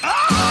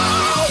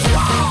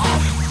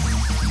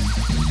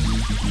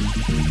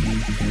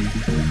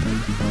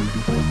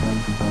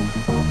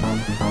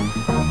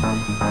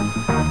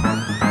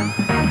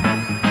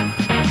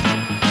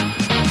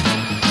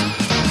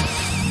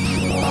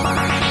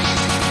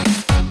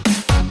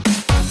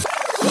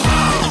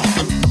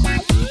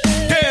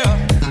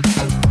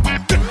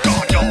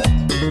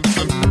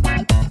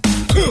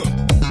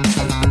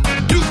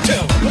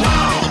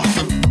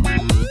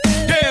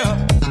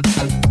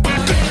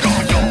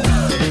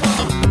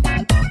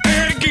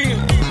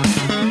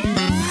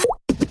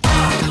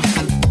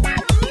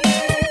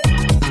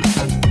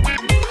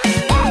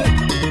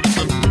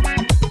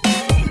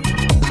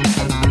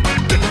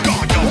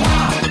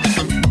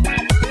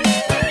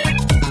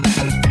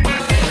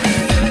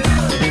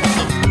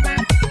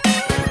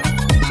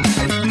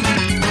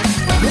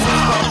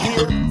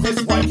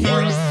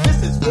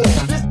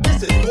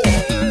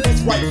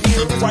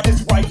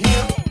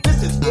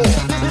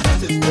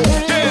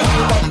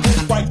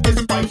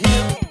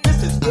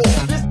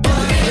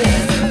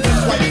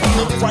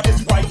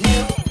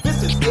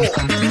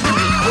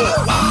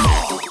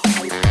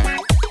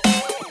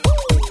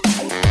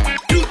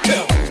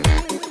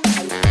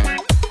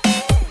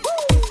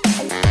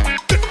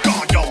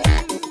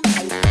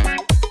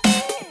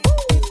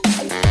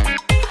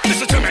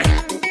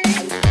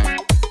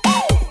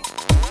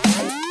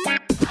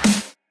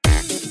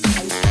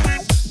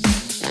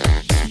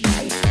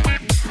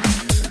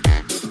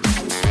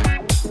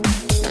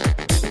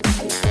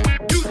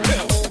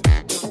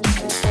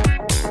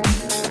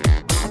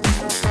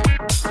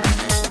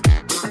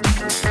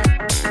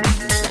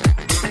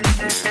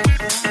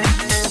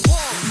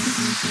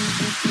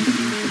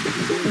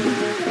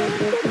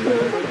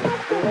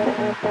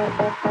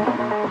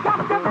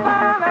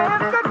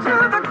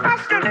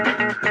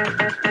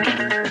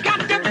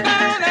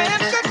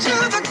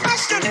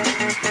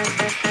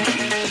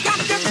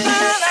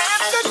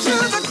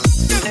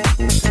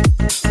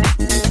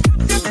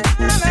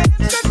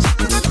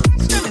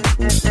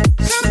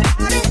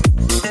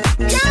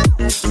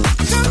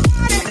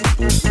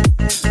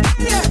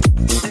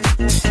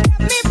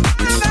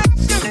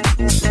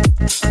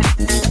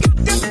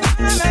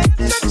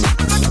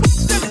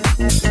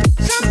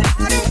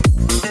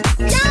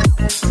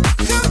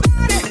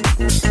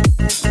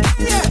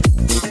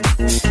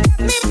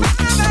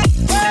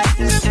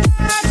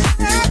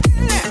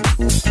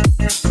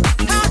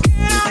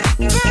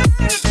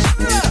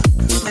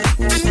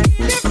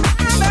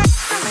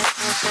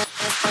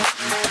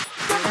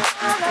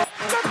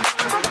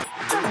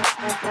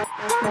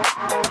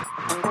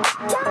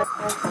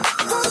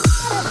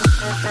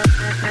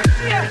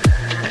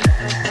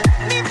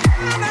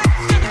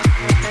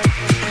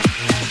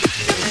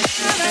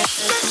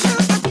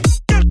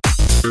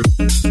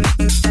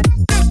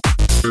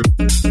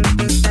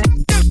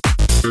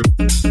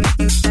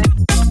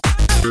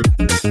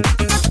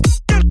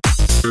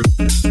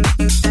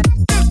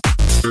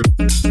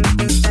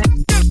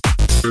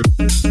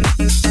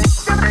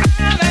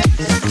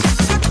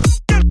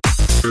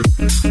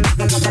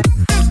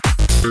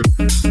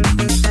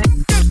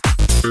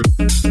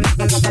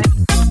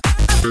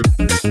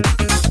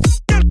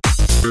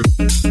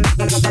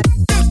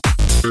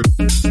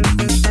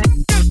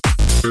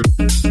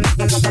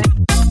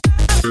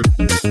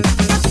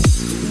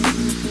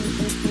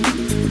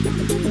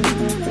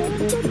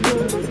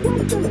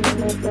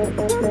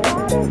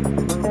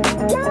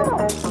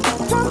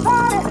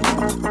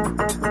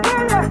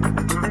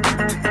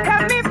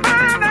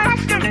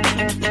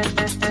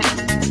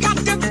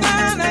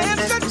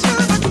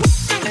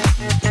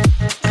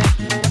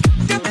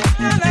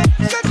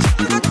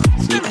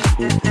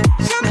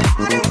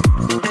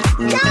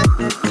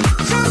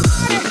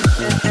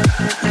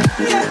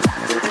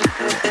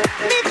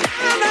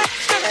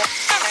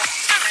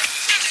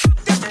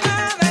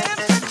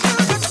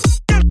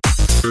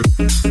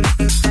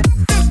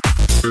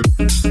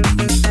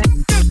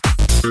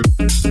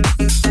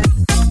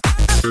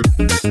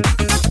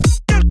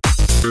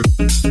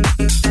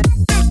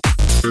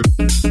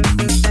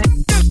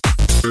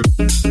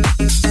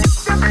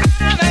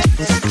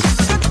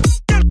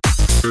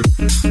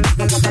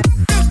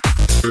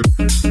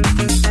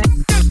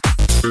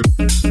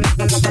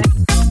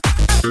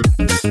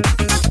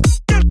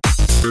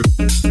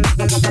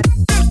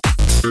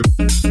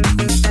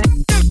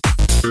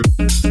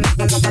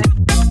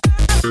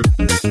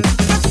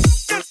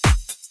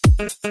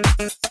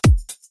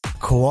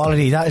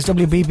 Quality. That is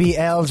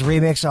WBBL's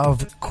remix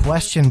of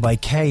Question by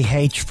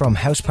KH from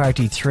House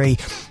Party 3,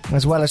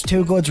 as well as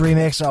Too Good's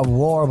remix of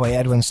War by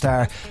Edwin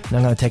Starr. And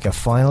I'm going to take a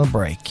final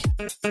break.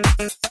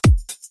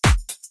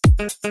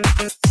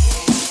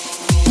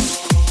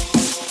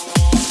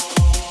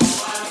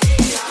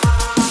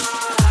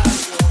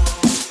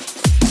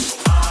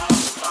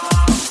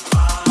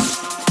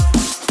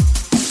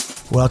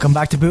 Welcome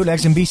back to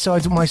Bootlegs and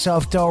B-Sides with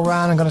myself,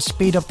 Doran. I'm going to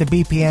speed up the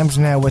BPMs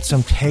now with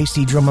some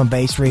tasty drum and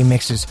bass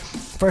remixes.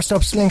 First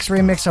up, Slink's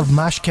remix of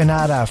Mash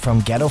Canada from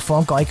Ghetto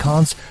Funk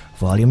Icons,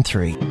 Volume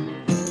 3.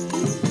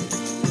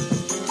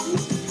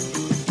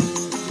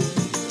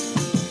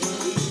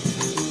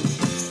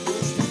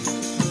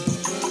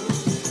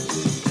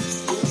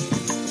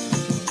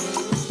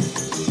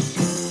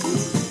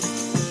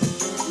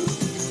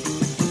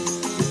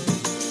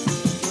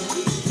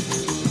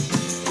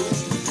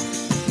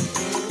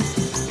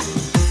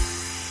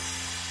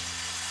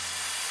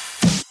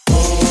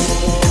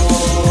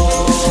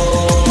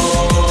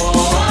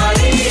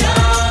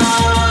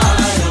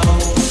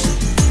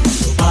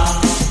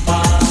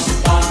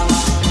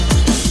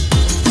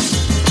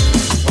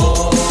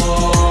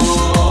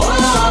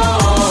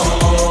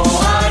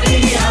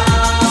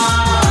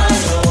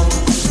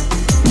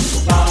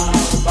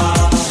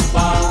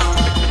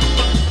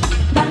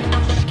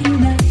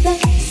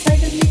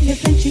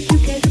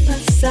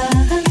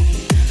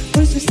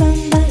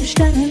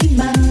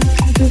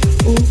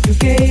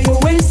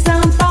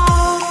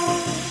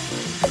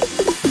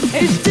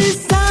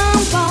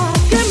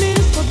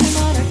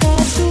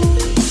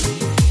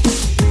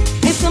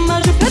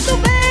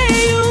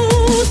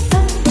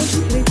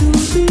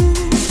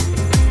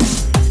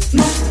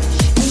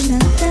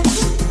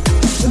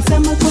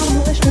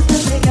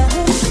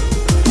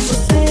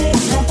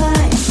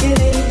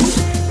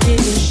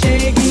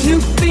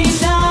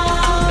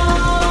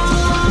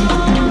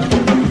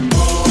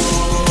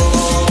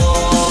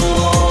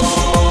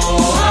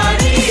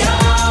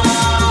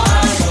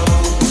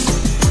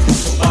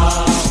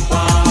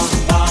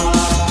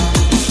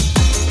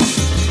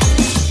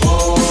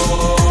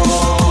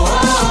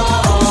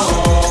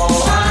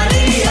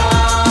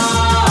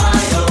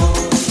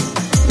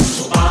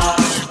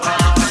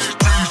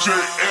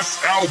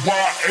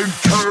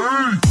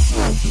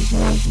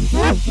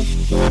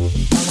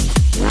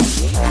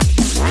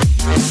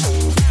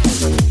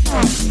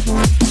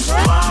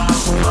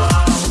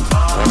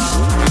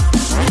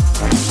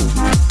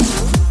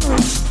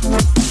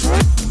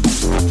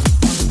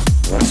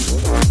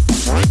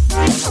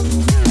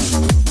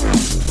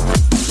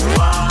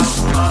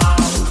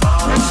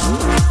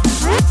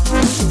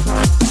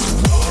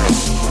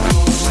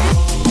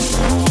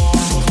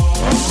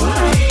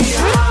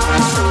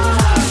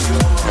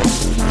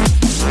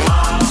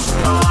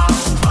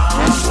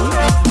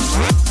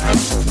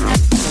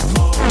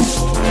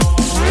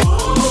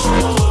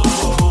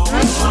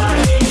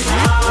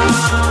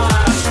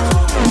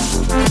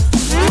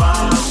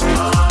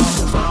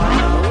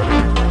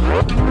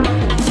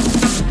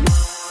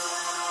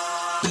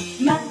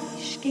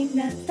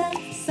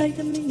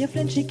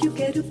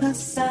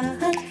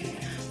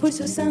 Pois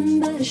seu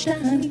samba está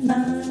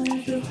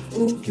animado,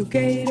 o que eu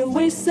quero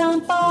é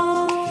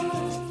samba.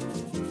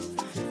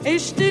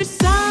 Este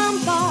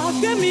samba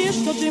que é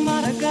misto de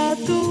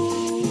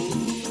maracatu,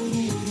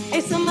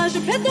 é samba de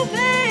preto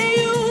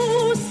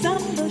veio,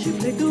 samba de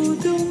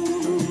preto.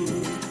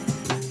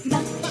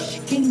 Mas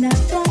que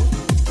nada,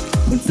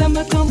 um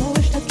samba como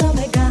este é tão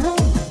legal,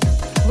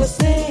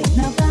 você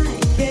não vai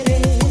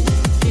querer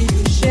que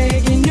eu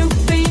chegue no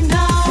final.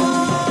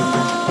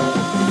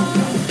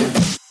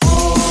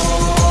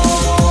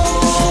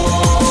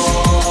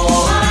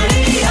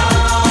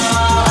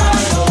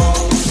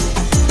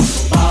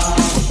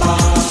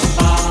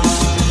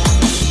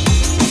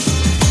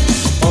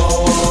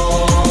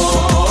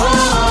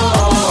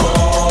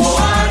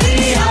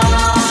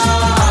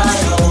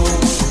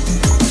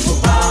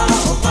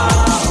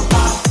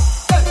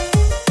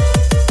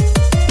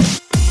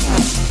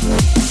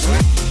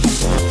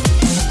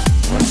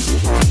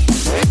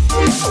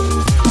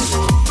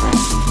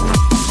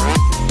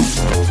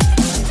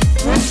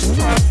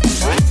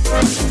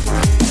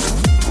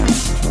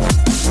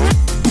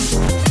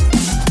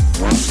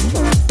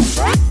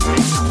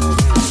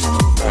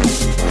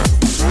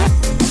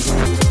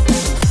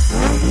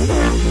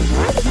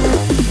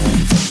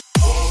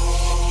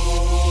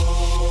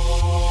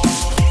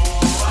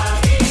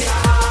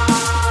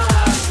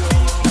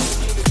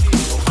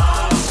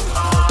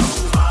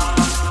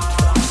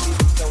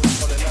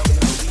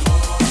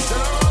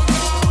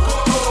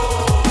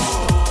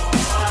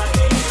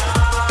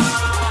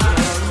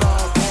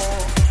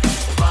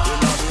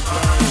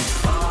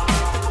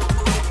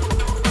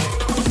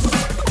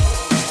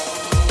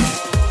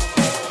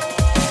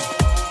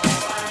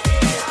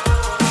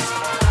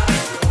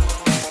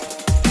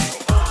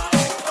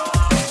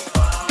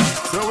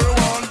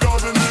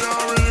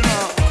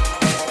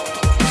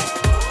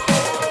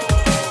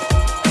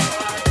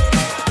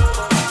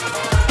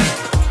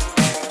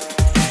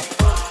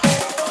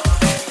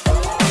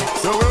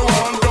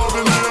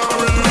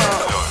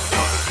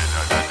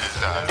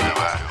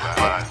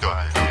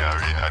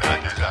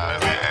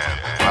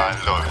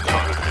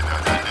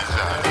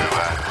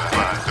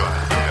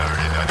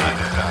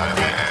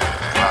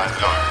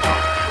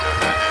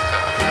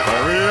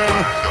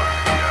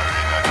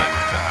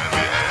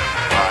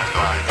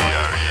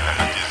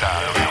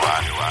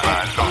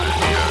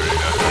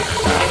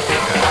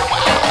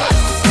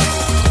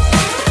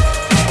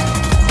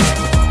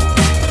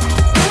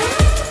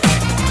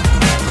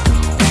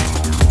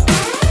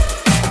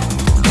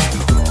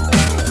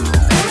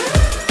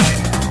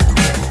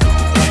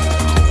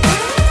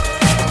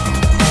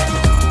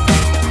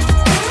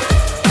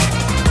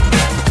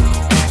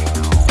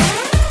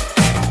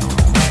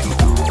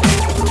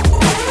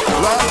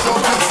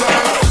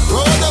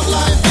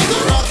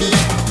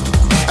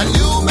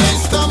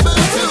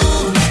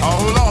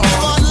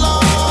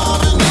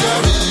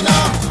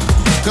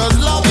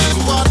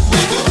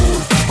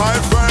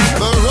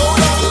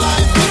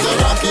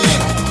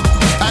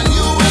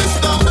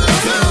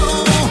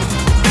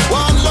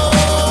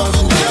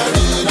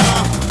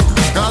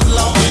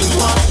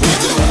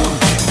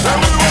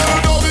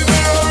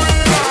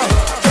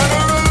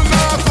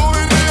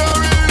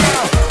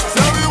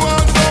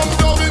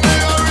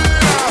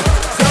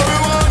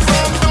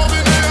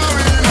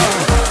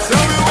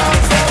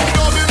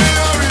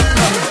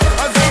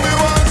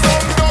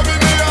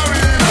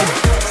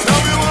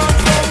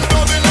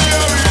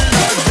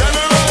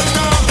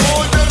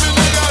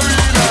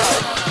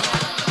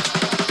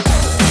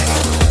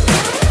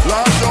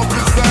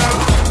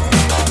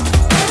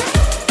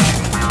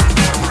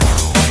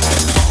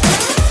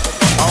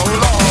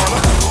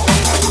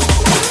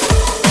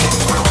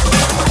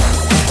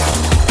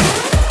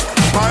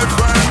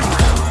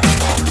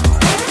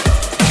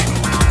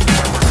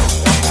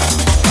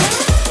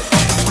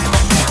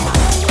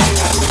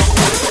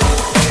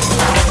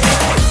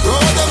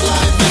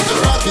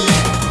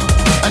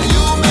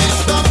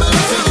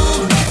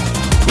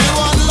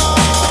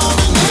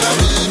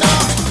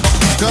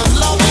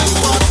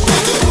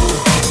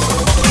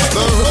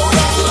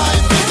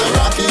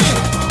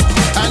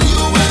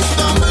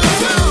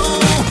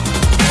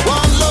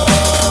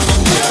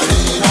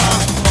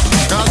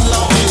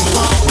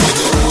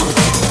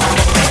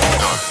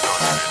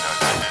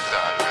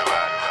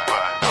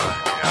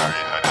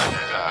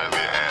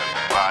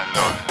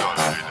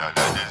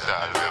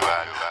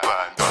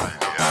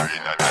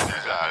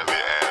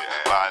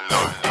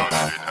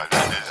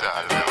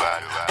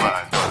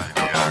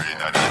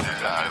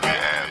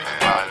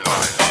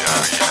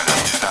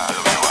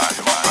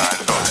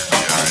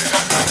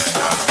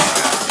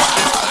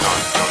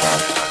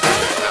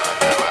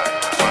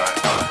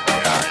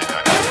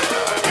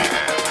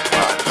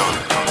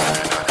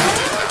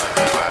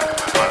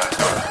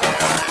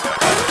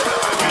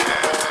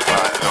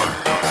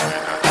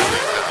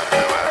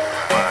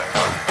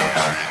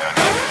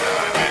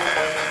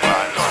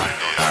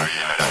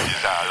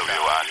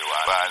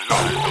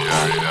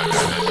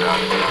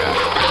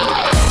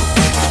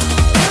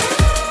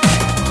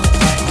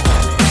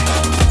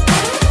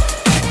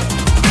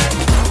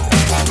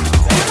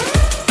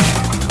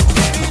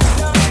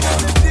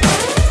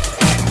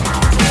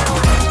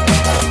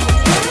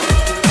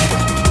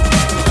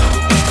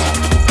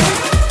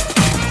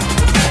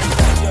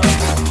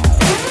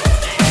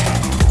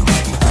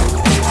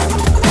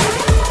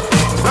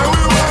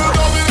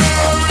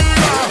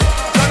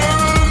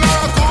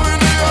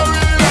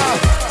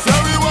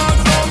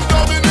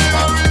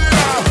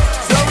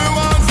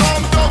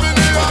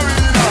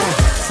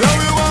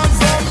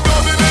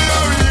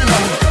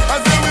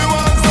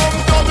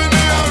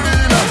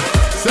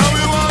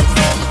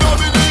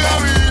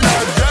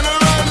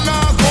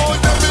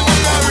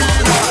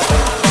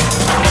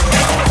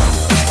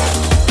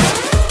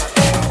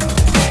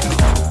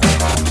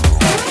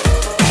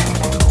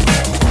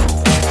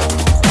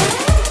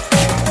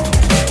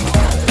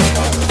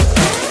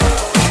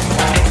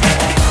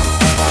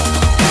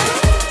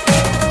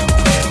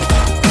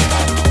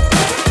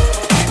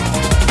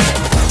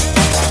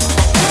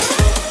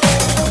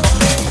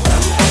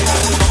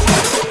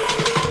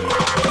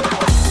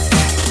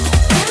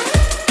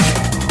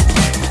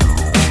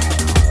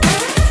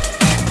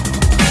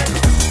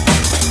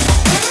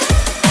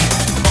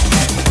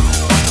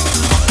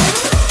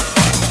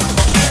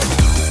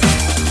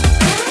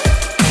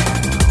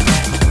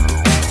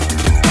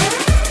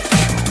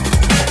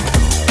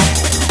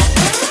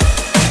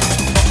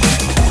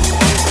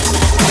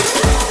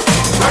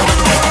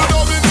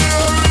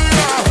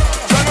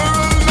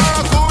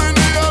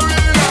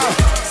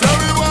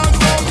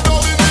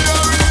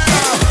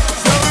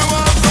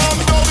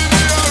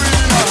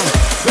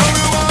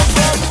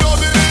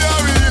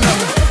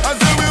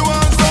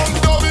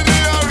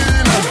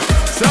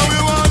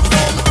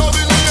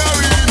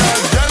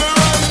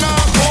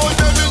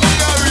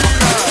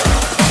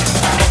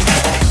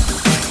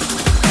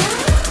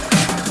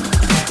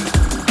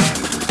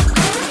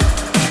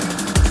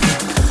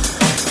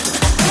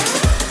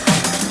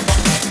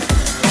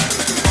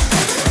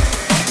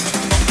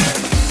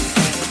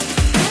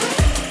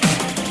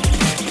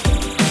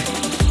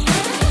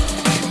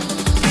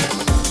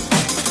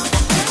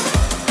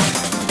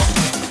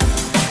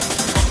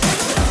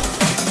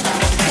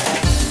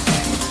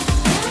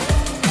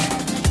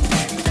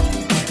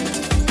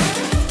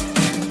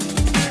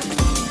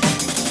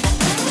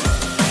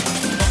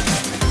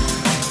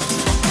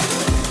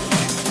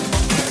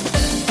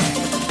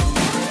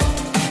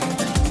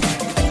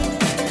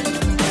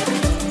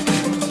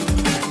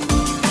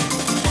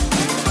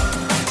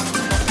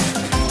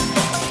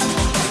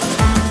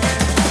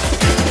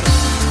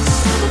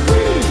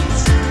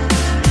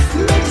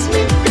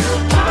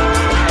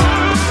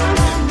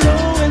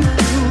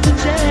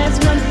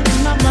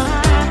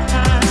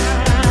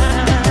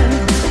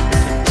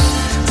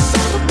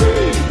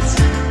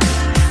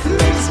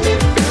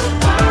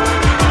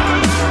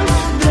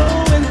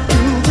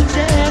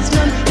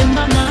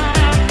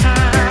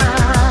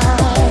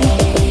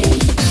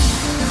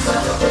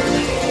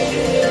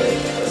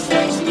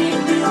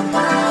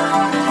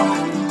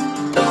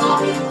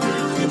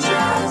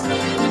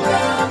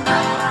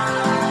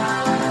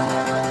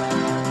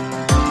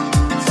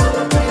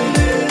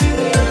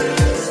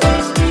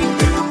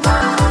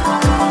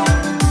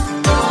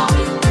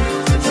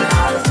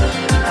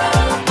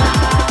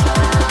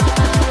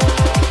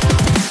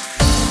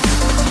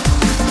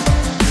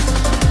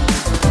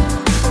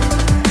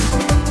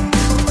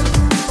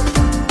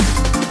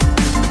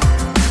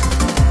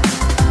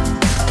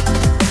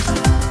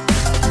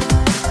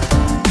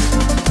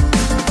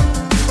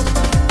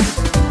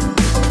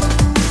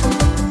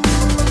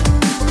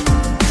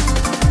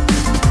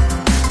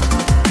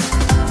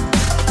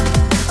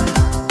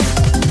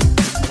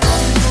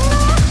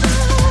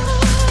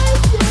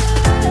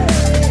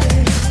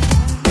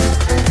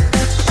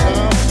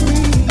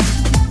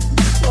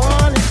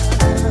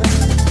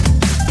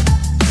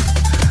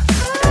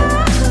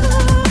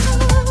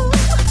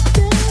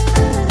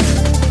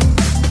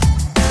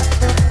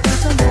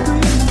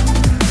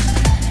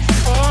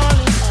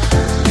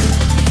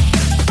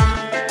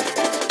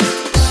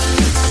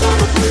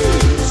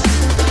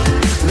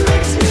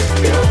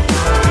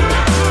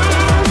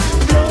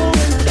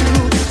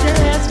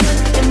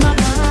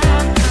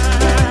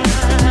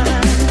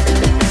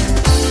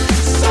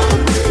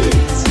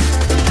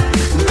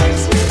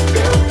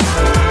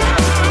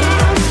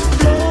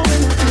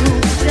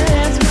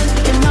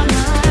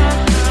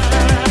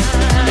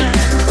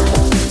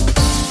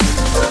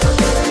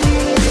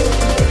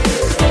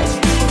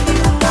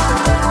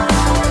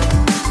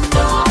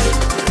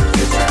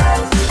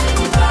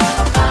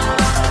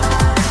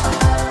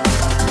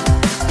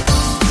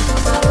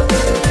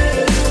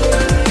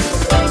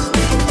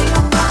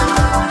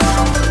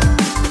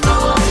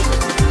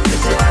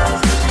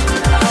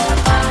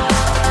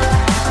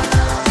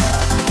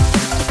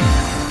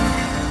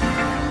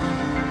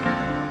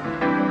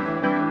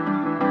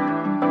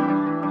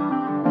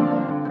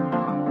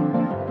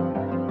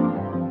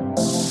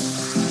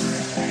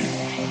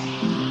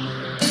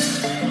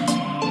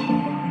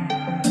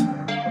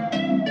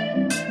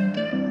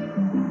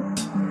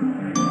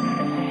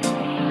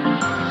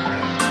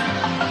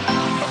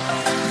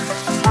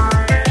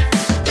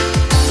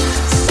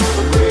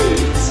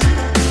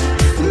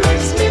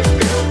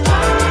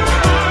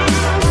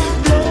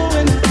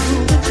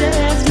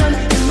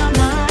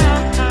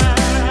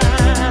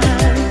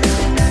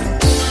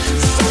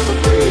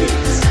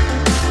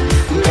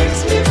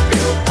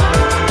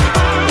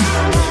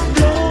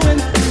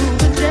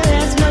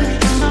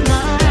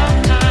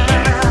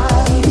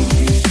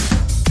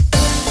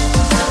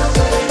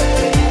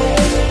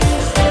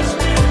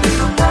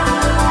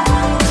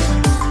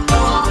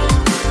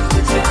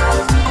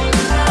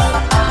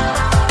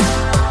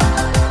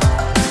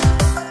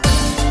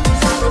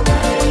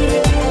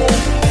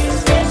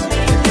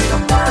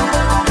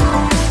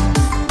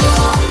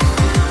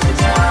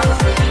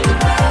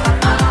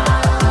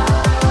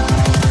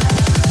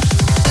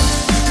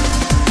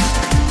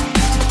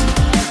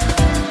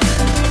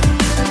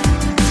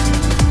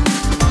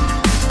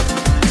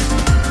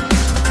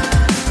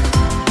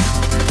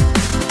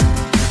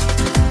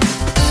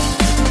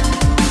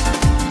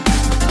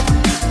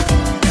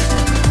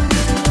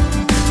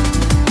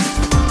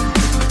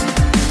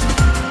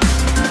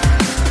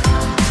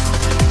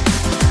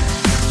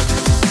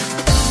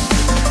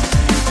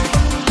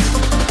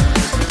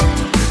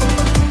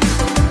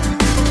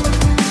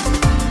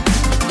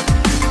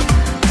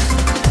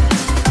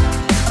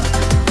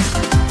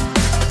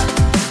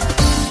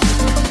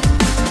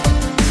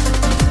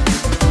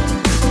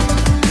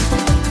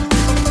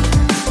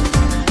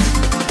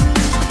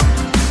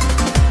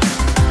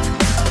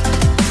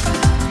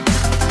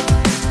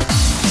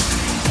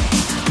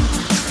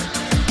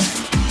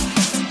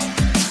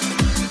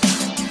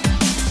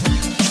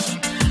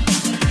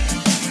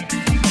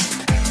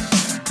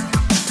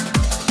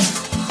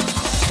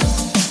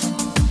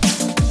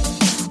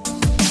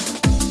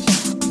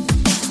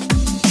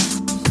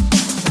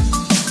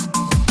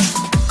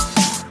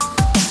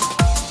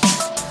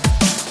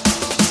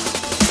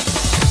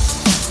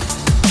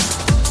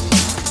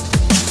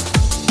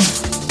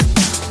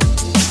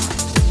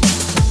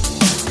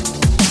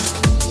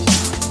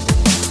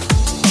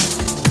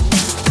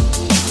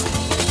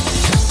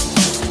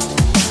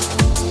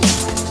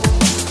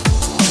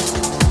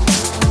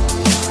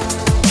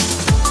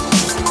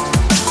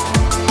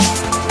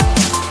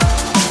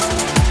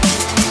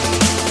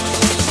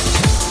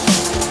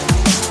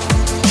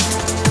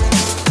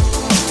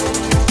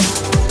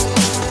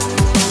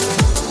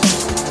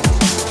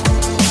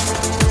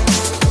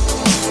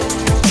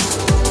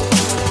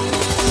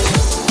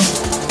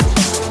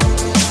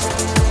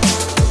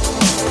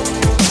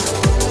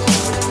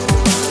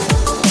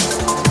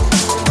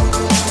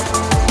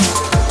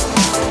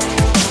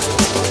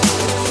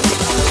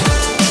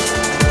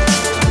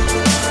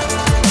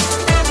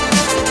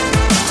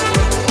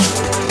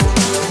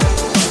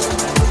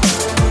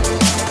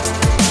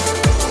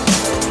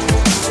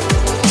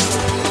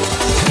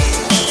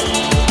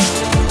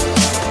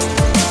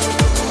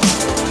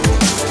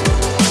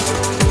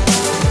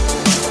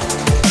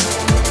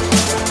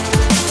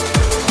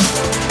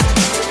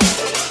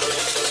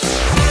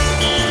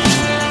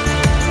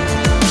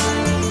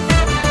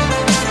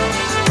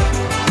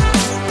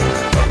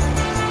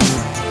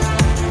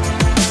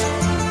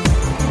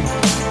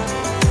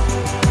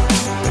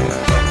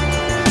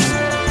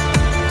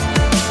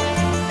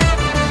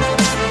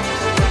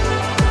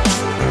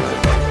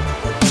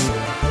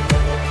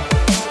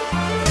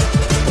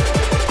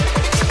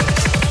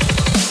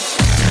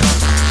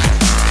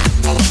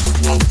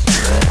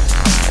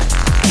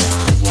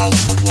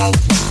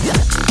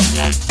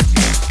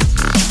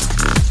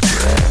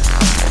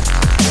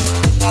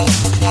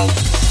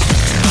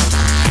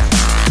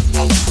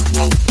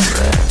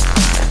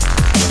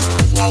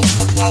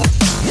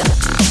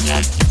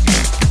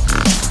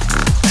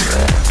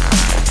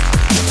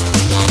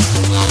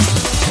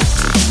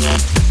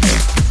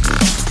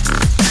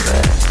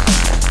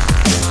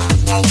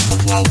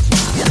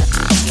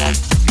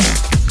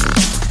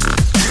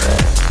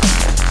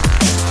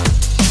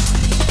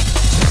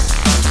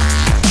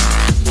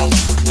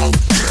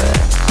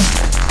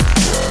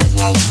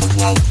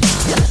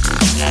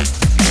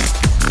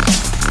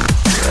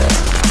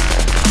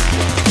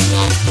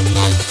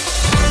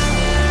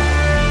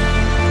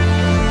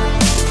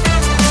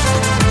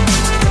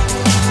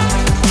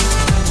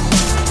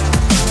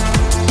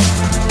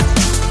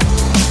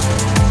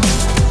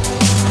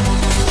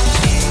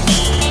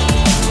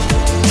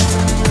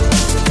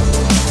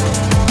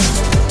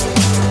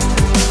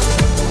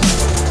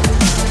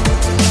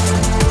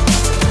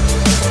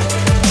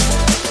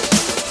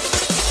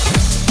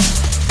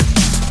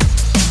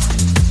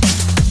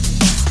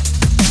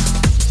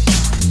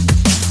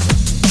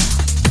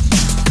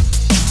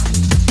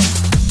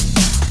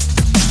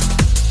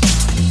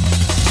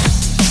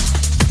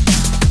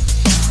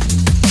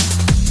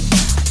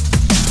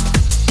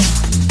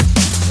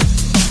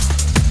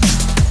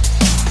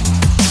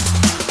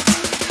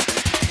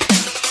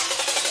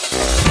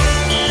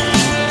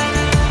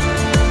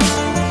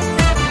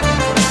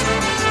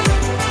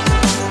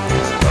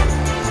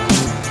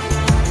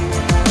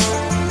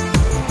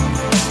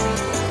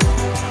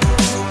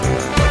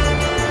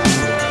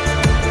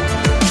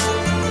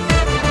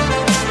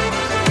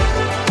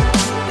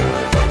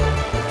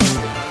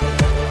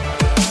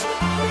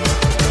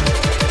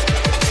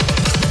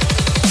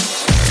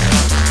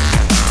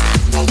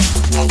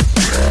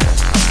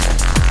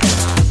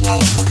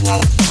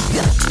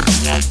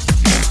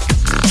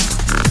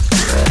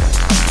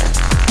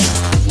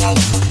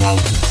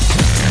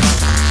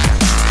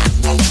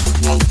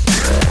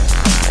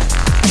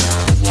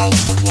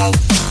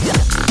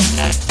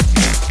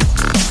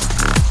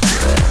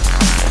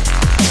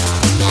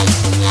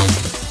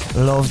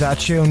 that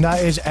tune.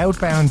 That is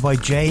Outbound by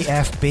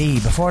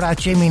JFB. Before that,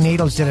 Jimmy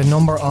Needles did a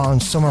number on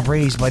Summer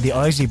Breeze by the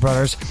Isley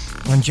Brothers,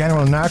 and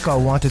General Narco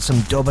wanted some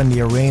dub in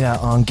the arena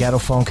on Ghetto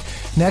Funk.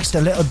 Next,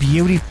 a little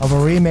beauty of a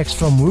remix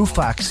from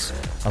Woofax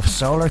of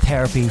Solar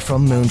Therapy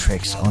from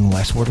Moontrix on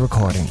Westwood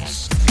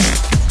Recordings.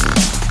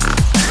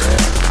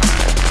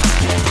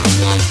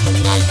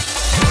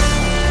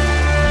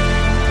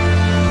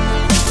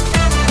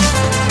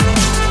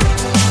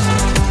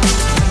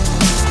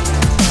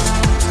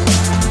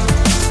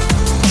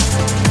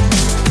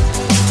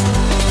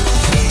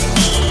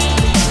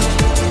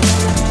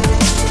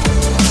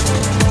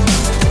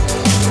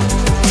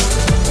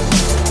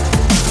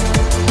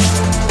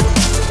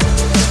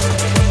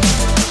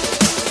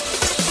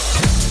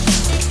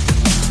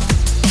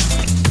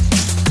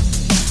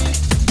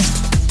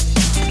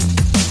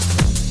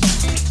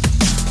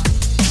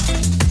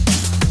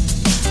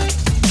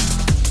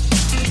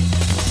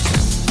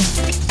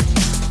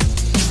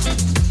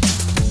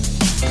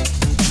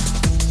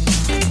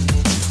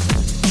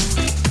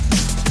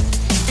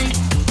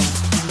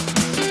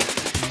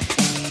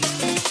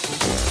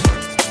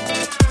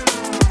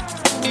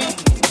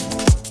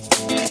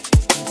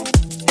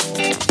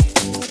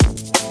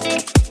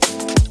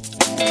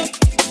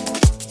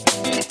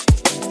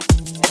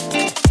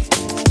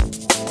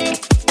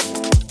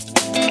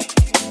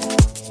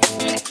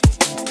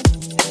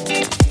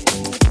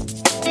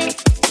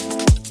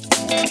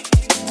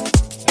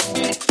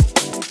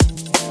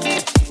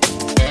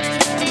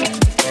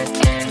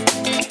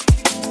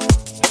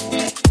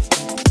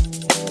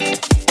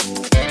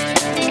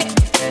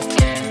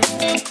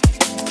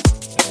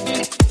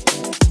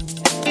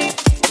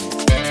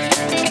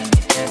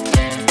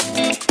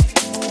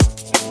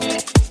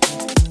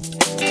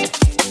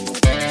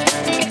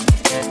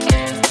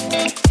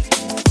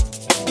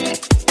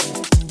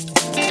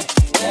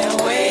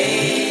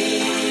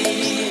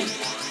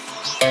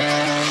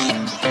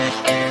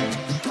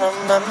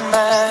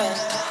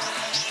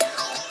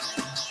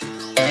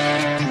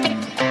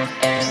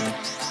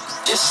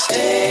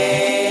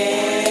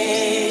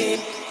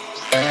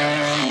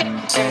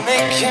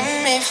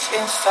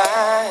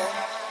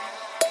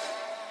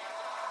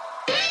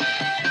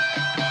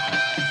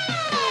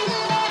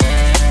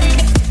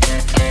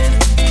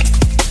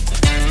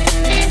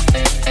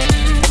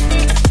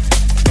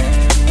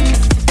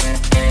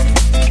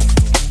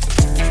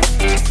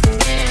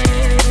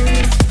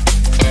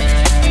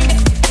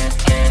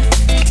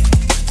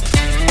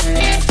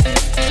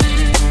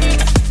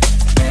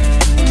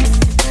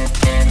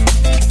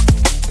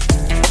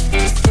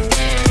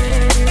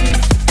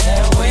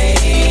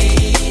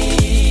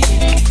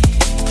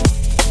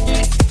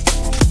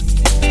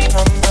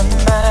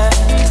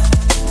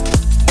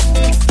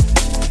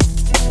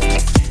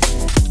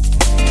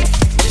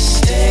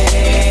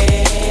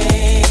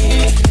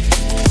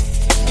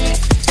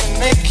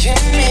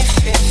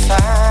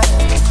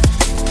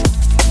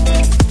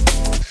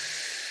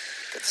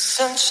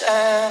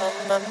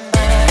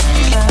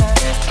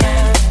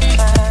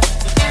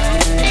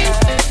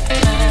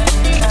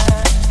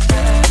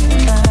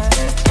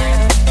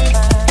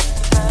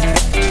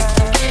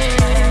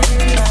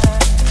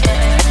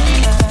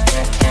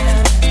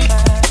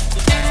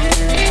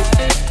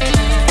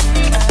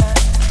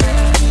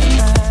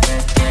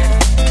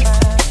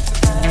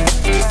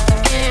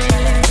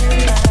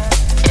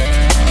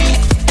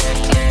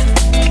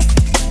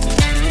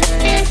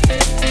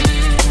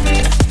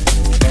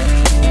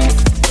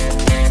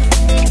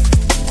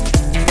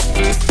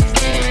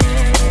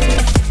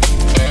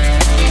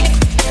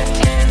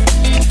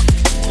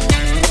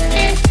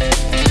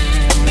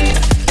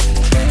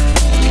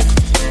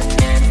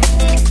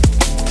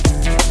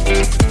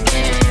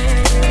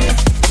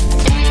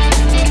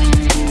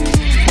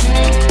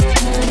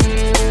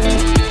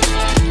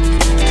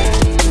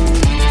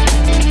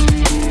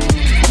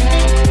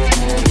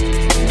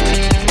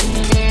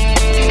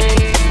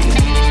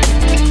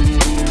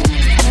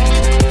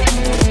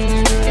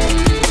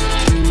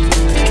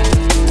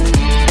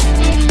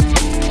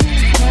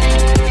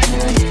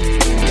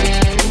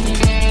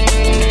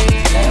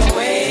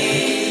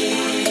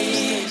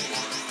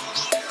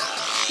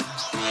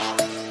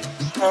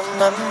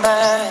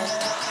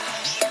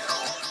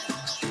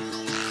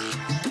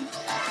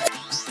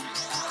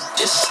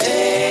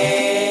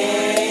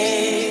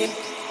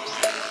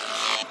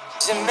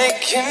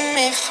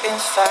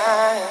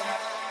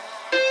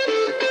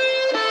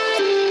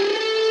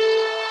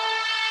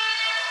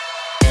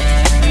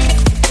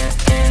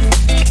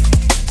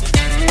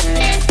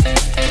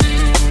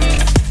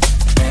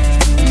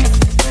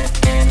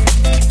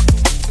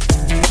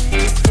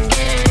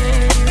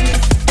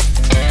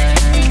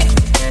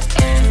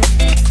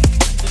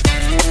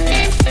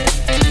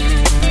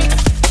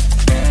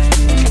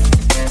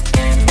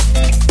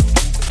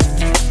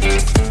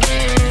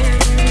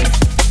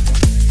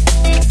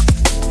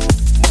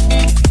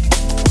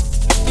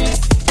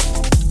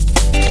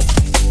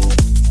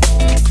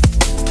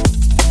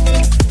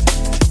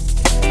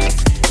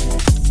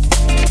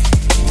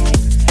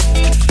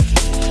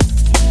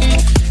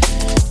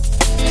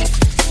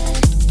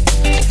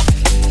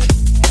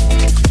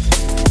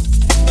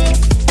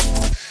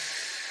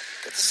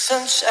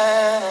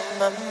 sunshine on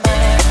my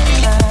mind.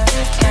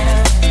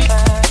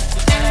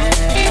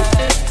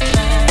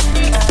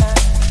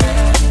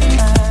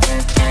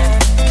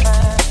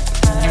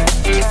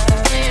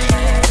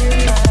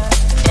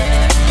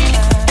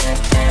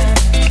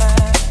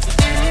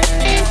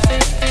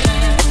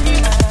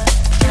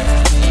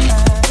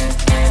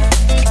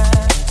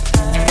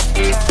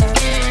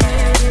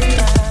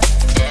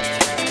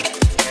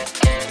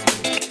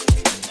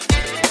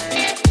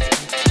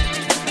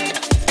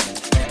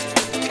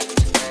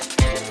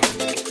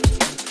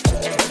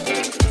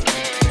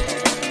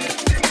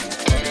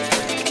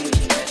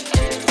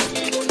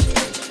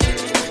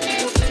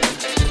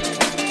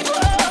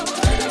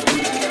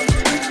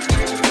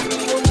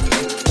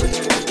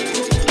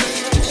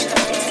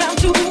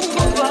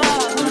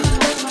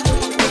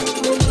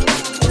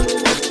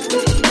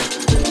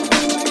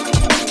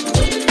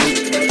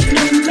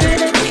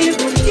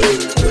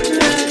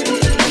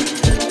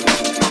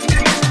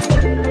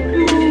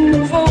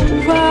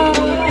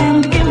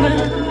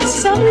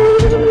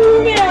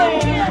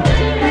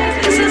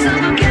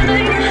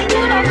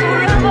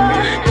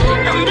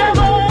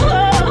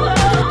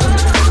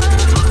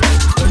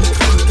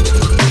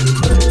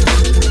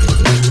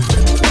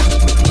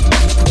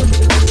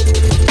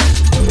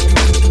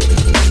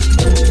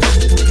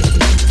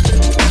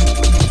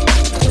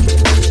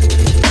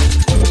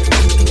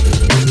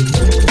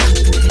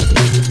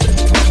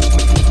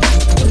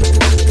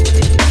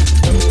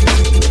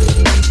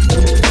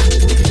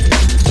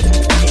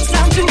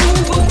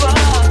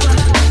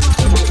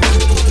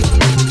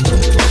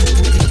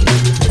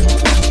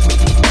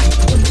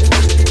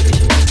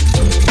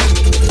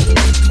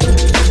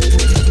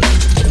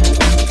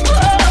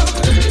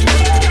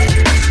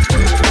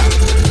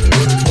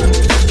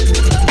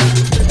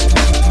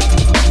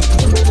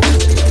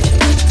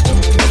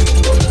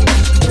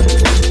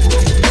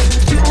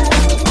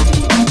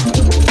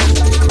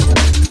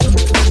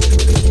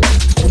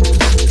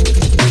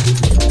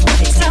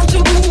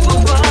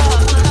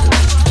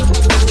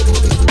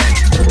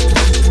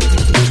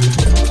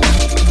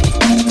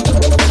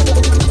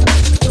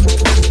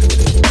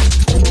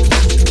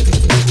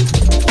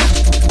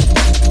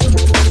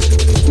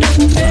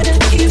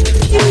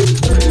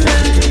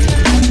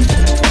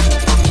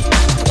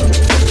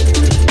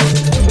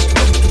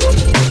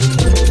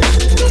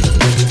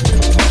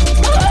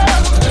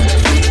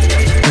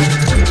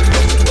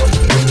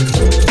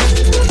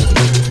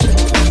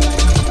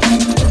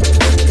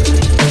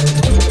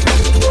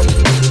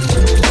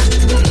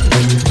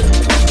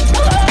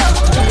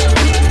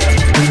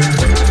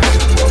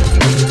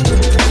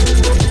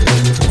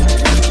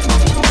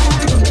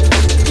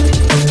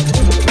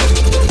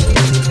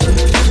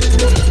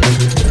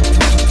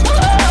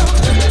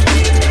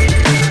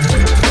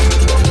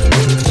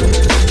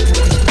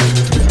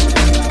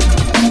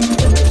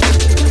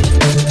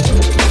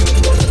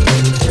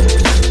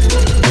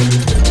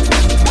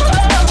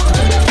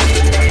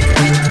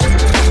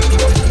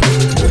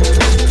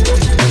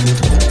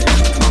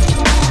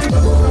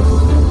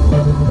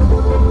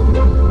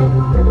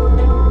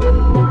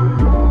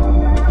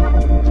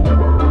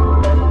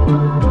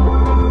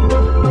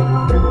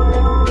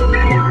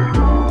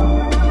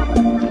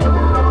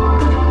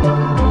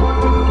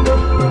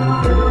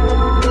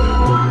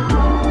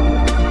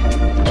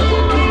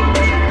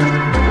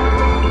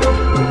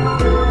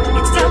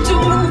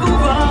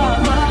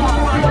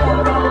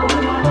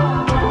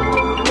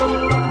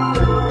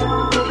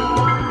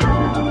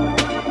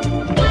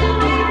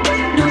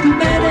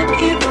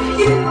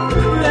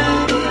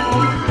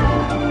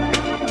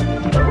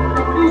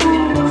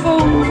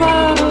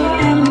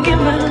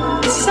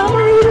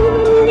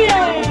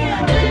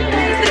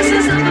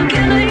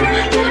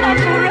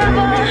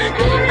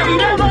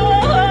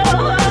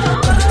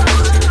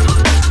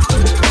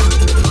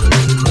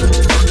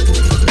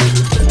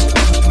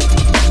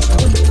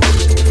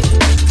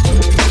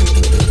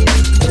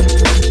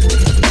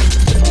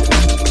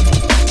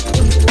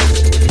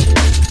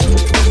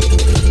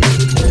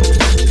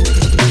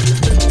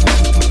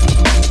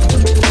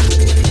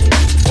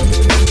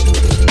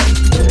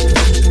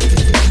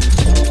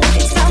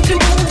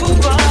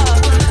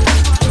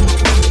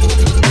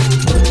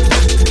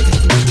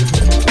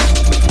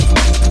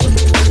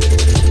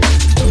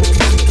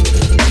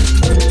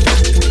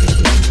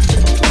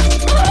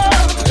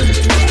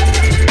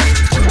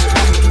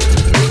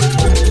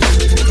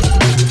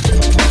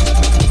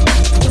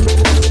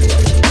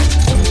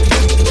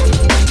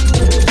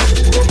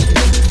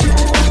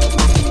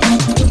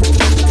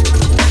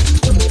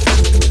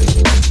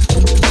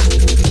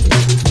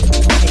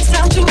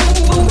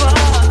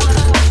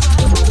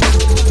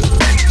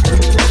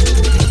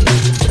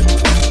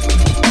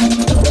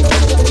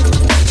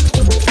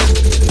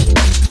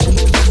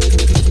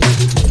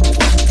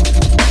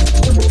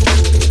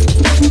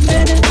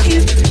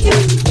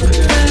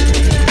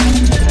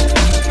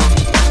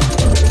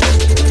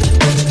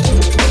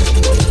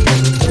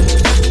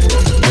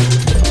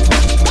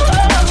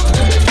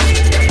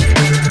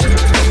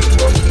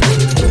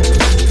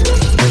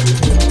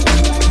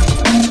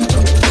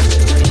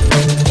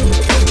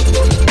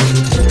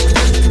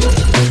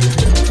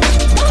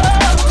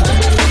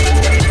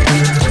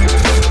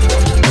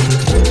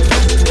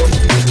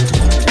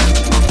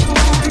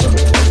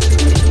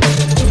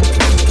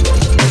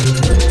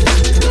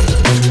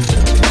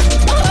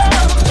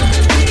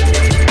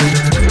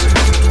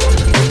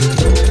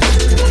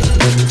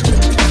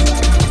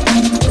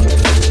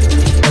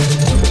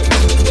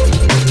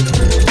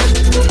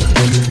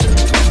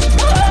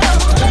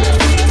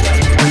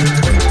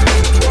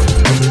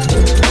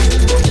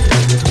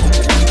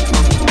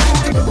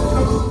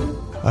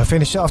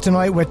 finish off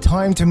tonight with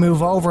Time to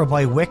Move Over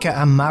by Wicca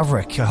and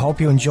Maverick. I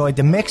hope you enjoyed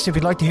the mix. If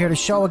you'd like to hear the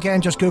show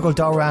again, just Google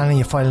Doran and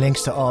you'll find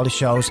links to all the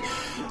shows.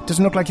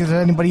 Doesn't look like there's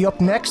anybody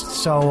up next,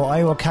 so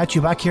I will catch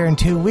you back here in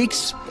 2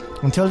 weeks.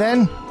 Until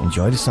then,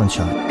 enjoy the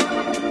sunshine.